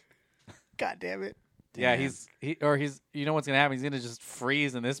kid. God damn it. Yeah, Damn. he's you know what's gonna happen? He's gonna just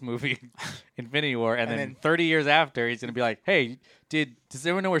freeze in this movie, Infinity War, and And then then- 30 years after, he's gonna be like, "Hey, does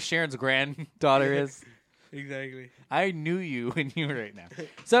everyone know where Sharon's granddaughter is? Exactly. I knew you and you right now."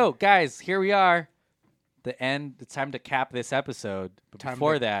 So, guys, here we are. The end. It's time to cap this episode. But Time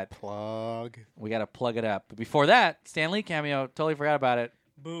before to that, Plug. we gotta plug it up. But before that, Stan Lee cameo. Totally forgot about it.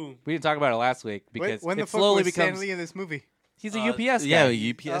 Boom. We didn't talk about it last week Wait, because when the it fuck slowly was Stan becomes Lee in this movie? He's a UPS guy. Yeah, a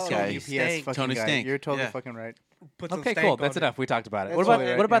UPS guy. UPS Stank. fucking Tony guy. Stank. You're totally Yeah. fucking right. Put some Okay, stank cool. on That's it. enough. We talked about it. That's What about totally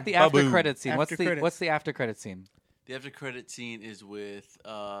right, what about yeah. the after Ba-boom. credit scene? After credits. What's the after credit scene? The after credit scene is with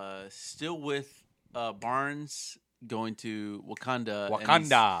still with Barnes going to Wakanda.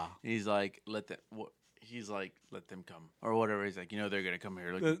 and he's like, let them. He's like, let them come or whatever. He's like, they're gonna come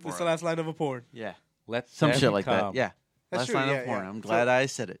here looking for That's the him. last line of a porn. Yeah, Let some them shit like come. that. Yeah, That's last true, line yeah, of porn. yeah. I'm So- glad I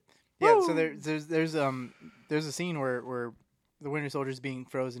said it. Yeah, so there's a scene where the Winter Soldier's being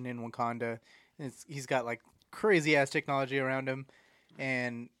frozen in Wakanda, and he's got like crazy ass technology around him,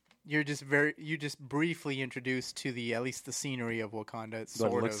 and you just briefly introduced to at least the scenery of Wakanda. It's What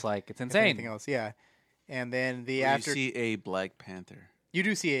it sort looks of, like. It's if insane. anything else, yeah. And then the You after see a Black Panther. you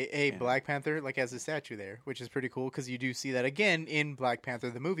do see a Black Panther like as a statue there, which is pretty cool because you do see that again in Black Panther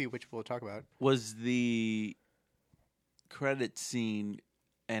the movie, which we'll talk about. Was the credit scene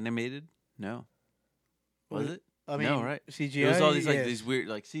animated? No. Was it? I mean, no, right? CGI. It was all these yeah. these weird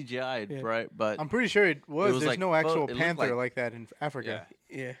CGI, Yeah. right? But I'm pretty sure it was. It was There's like no actual it looked panther like- like that in Africa.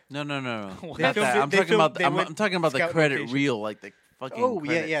 Yeah. no. They Not filmed that. it- I'm they talking filmed- about. they I'm went talking about the scout credit location. reel, like the fucking. Oh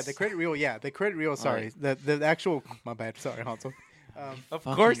credits. yeah, the credit reel. Yeah, the credit reel. Sorry, the actual. My bad. Sorry, Hansel. Of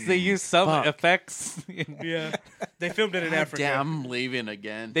course, they use some fuck. effects. Yeah. They filmed it in God Africa. damn, I'm leaving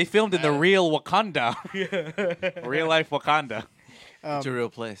again. They filmed in the real Wakanda, Yeah. real life Wakanda. It's a real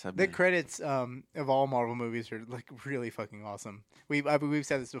place. I've The been. credits of all Marvel movies are like really fucking awesome. We've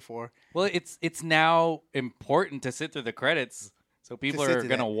said this before. Well, it's now important to sit through the credits, so people sit are through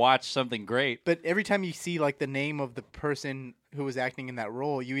gonna that. watch something great. But every time you see like the name of the person who was acting in that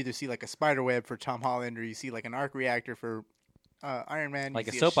role, you either see like a spider web for Tom Holland, or you see like an arc reactor for Iron Man. Like You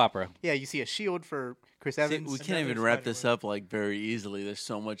a see soap opera. Yeah, you see a shield for Chris See, Evans. we can't even wrap this up like very easily. There's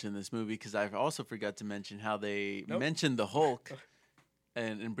so much in this movie because I also forgot to mention how they mentioned the Hulk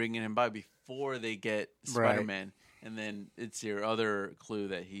and bringing him by before they get Right. Spider-Man. And then it's your other clue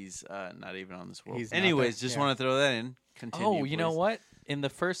that he's not even on this world. He's not Anyways, there, just yeah. want to throw that in. Continue, Oh, you know please. what? In the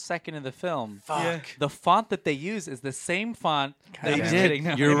first second of the film, Yeah. the font that they use is the same font. They I'm did. kidding.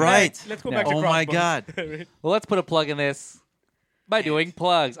 No. You're right. Let's go No. back to Oh my Crossbones. God. Well, let's put a plug in this by doing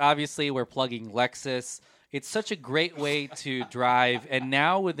plugs. Obviously, we're plugging Lexus. It's such a great way to drive. And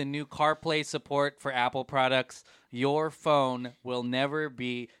now with the new CarPlay support for Apple products, your phone will never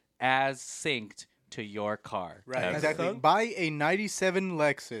be as synced to your car. Right, Ever. exactly. Song? Buy a '97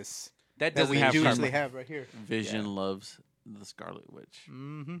 Lexus That that doesn't we have do CarPlay. usually have right here. Vision loves the Scarlet Witch.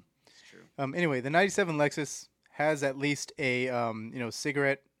 Mm-hmm. It's true. Anyway, the '97 Lexus has at least a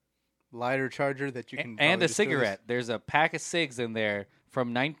cigarette lighter charger that you can And probably a just throw this- cigarette. There's a pack of cigs in there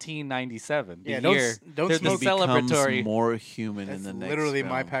from 1997. The Yeah, don't year. s- don't They're smoke. the celebratory. Becomes more human That's in the next literally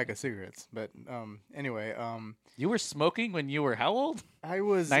my film. pack of cigarettes. But anyway, You were smoking when you were how old? I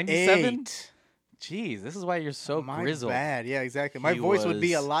was 97? 8. Jeez, this is why you're so My grizzled. bad. Yeah, exactly. My He voice would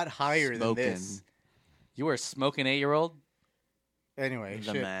be a was lot higher smoking. than this. You were a smoking 8-year-old? Anyway,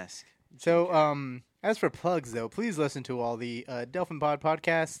 The shit. mask. So, as for plugs, though, please listen to all the Delphin Pod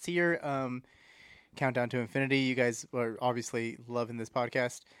podcasts here. Countdown to Infinity. You guys are obviously loving this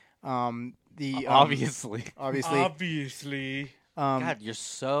podcast. Obviously. Obviously. God, you're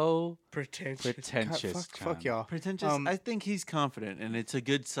so Pretentious. pretentious. fuck John. y'all. Pretentious. I think he's confident, and it's a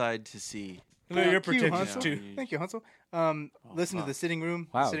good side to see. No, you're Thank you, pretentious Hansel. too. Thank you, Hansel. Listen to fuck. The Sitting Room.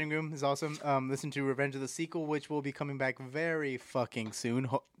 Wow. The Sitting Room is awesome. Listen to Revenge of the Sequel, which will be coming back very fucking soon,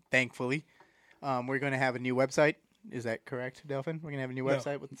 thankfully. We're going to have a new website. Is that correct, Delphin? We're going to have a new No.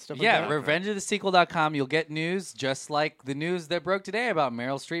 website with stuff Yeah, like that? revengeofthesequel.com. You'll get news just like the news that broke today about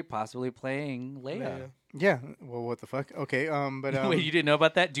Meryl Streep possibly playing Leia. Yeah. Well, what the fuck? Okay. But Wait, you didn't know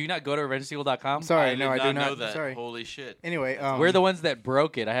about that? Do you not go to revengeofthesequel.com? sorry, I no, I did do not not know that. Sorry. Holy shit. Anyway, We're the ones that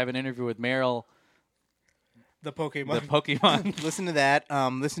broke it. I have an interview with Meryl, The Pokemon. the Pokemon. listen to that.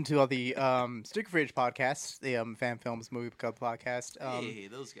 Listen to all the Sticker Fridge podcasts, the Fan Films Movie Club podcast. Hey,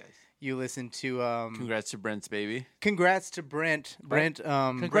 those guys. You listen to Congrats to Brent's baby. congrats to Brent. Brent.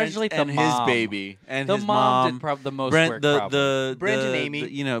 Congratulate Brent and the mom. his baby and The his mom did the most Brent, work, the, probably. the Brent and the- Amy.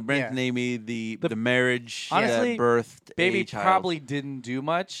 Brent Yeah. and Amy, the marriage Honestly, that birthed Baby a child. probably didn't do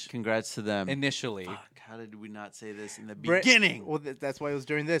much Congrats to them. initially. Fuck, how did we not say this in the Brent- beginning? Well, that's why it was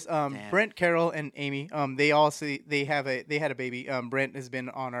during this. Brent, Carol, and Amy. They had a baby. Brent has been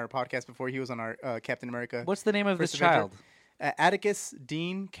on our podcast before. He was on our Captain America. What's the name of this First Avenger. child? Atticus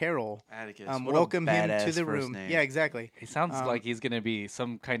Dean Carroll. Atticus. What a Welcome him to badass the first room. name. Yeah, exactly. He sounds like he's going to be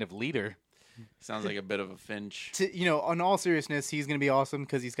some kind of leader. Sounds like a bit of a Finch. On all seriousness, he's gonna be awesome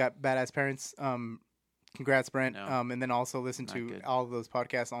because he's got badass parents. Congrats, Brent. No. And then also listen Not to good. all of those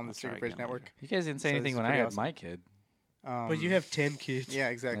podcasts on the I'll Sticker try Fridge again Network. later. You guys didn't say So anything it's when I pretty had awesome. my kid. But you have 10 kids. Yeah,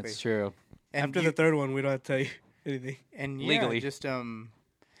 exactly. That's true. And After you- the third one, we don't have to tell you. anything. And Legally. just We just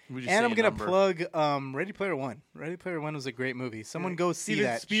and say I'm a gonna number. plug Ready Player One. Ready Player One was a great movie. Someone go see Steven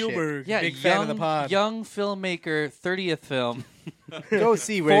that Spielberg, Yeah, big fan of the pod. young filmmaker, 30th film, shit. Go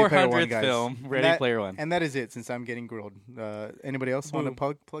see Ready Player One, 400th guys. film, Ready That- Player One. And that is it. Since I'm getting grilled. Anybody else want to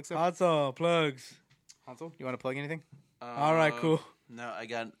Boom. plug stuff? Hansel plugs. Hansel, you want to plug anything? All right, cool. No,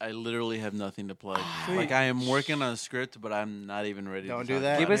 I literally have nothing to plug. Sweet. Like I am working on a script, but I'm not even ready. Don't to do talk that.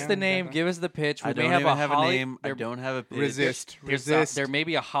 about Give it. us the Yeah, name. exactly. Give us the pitch. We I may don't have even a have a name. I there- don't have a pitch. Resist. there's Resist. there may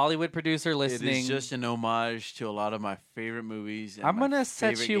be a Hollywood producer It listening. is just an homage to a lot of my favorite movies. And I'm my gonna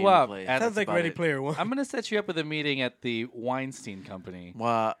set favorite you up gameplay. at- That's Sounds like about Ready it. Player One. I'm gonna set you up with a meeting at the Weinstein Company.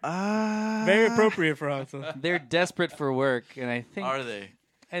 Wow. Very appropriate for Hansel. They're desperate for work, and I Are they?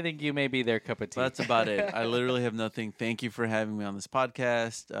 think you may be their cup of tea. That's about it. I literally have nothing. Thank you for having me on this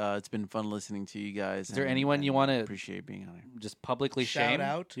podcast. It's been fun listening to you guys. Is there anyone you wanna- appreciate being on here? just publicly Shout shame.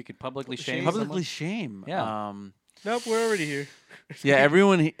 out. You could publicly Shame shame. someone. Publicly shame. Yeah. Nope, we're already here. Yeah,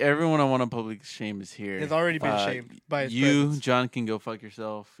 everyone I want to public shame is here. Has already been shamed by his you. presence. John can go fuck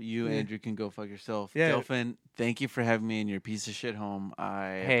yourself. You, Yeah. Andrew, can go fuck yourself. Yeah. Delphin, thank you for having me in your piece of shit home.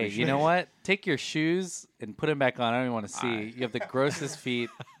 I Hey, appreciate you know it. what? Take your shoes and put them back on. I don't even want to see. You have the grossest feet.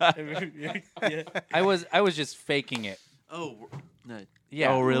 Yeah. I was just faking it. Oh, no.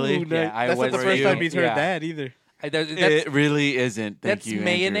 Yeah. Oh, really? Ooh, no, Yeah, I that's not the was first you. time he's heard Yeah. that either. That's It really isn't. Thank that's you, Andrew.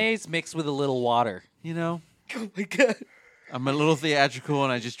 mayonnaise mixed with a little water. You know, Oh my god. I'm a little theatrical,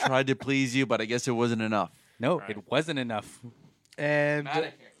 and I just tried to please you, but I guess it wasn't enough. No, it wasn't enough. And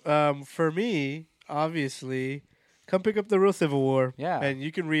for me, obviously, come pick up the real Civil War. Yeah. And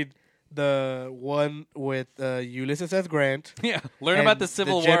you can read the one with Ulysses S. Grant. Yeah, learn and about the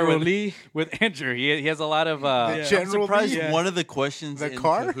Civil War General with, Lee. with Andrew. He has a lot of. Yeah. I'm General surprised Lee? Yeah. one of the questions The in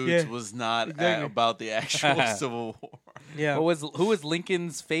car? Cahoots Yeah. was not Exactly. about the actual Civil War. Yeah. Who was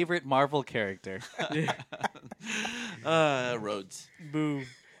Lincoln's favorite Marvel character? Rhodes. Boom.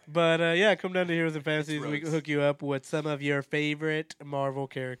 But yeah, come down to Heroes and Fantasies. We Rhodes. can hook you up with some of your favorite Marvel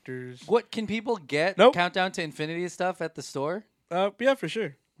characters. What can people get? Nope. Countdown to Infinity stuff at the store. Yeah, for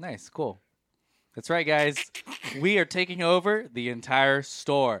sure. Nice, cool. That's right, guys. We are taking over the entire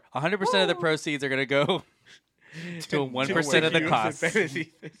store. 100% of the proceeds are going to go to 1% of the cost.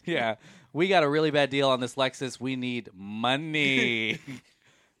 Yeah. We got a really bad deal on this Lexus. We need money.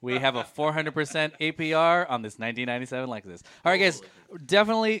 We have a 400% APR on this 1997 Lexus. All right, guys,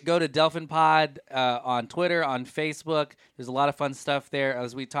 definitely go to Delphin Pod on Twitter, on Facebook. There's a lot of fun stuff there.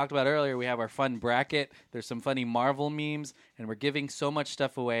 As we talked about earlier, we have our fun bracket. There's some funny Marvel memes, and we're giving so much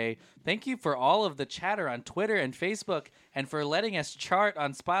stuff away. Thank you for all of the chatter on Twitter and Facebook, and for letting us chart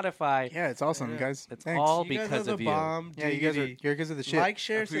on Spotify. Yeah, it's awesome, guys. It's Thanks. all You guys because are of the you. bomb. Yeah, you guys are diggity. you're guys are the shit. Like,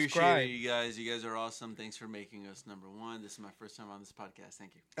 share, Appreciate subscribe. it, you guys. You guys are awesome. Thanks for making us number one. This is my first time on this podcast.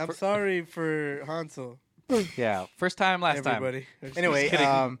 Thank you. I'm sorry for Hansel, Yeah, first time, last time. everybody. Anyway,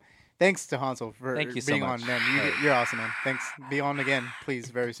 thanks to Hansel for Thank you so being much. on, man. You're awesome, man. Thanks. Be on again, please,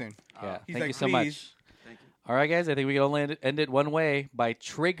 very soon. Yeah, He's thank like, you so "Please." much. Thank you. All right, guys, I think we can only end it one way by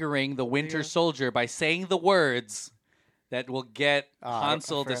triggering the Winter Yeah. Soldier by saying the words that will get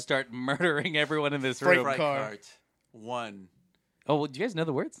Hansel to forgot. start murdering everyone in this Fright room. car. Cart. One. Oh, well, do you guys know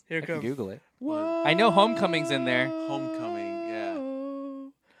the words? Here I it can comes. Google it. I know Homecoming's in there. Homecoming. Yeah.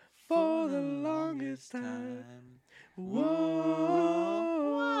 For the longest time. Whoa.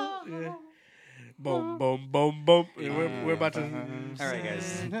 Yeah. Boom, boom, boom, boom. We're about to. All right,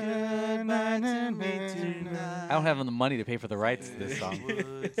 guys. Goodbye to me tonight. I don't have the money to pay for the rights to this song.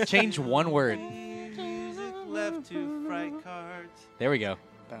 Change one word. Music left to fright cards. There we go.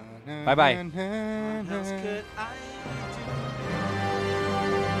 Bye-bye. What else could I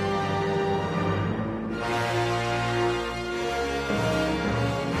do?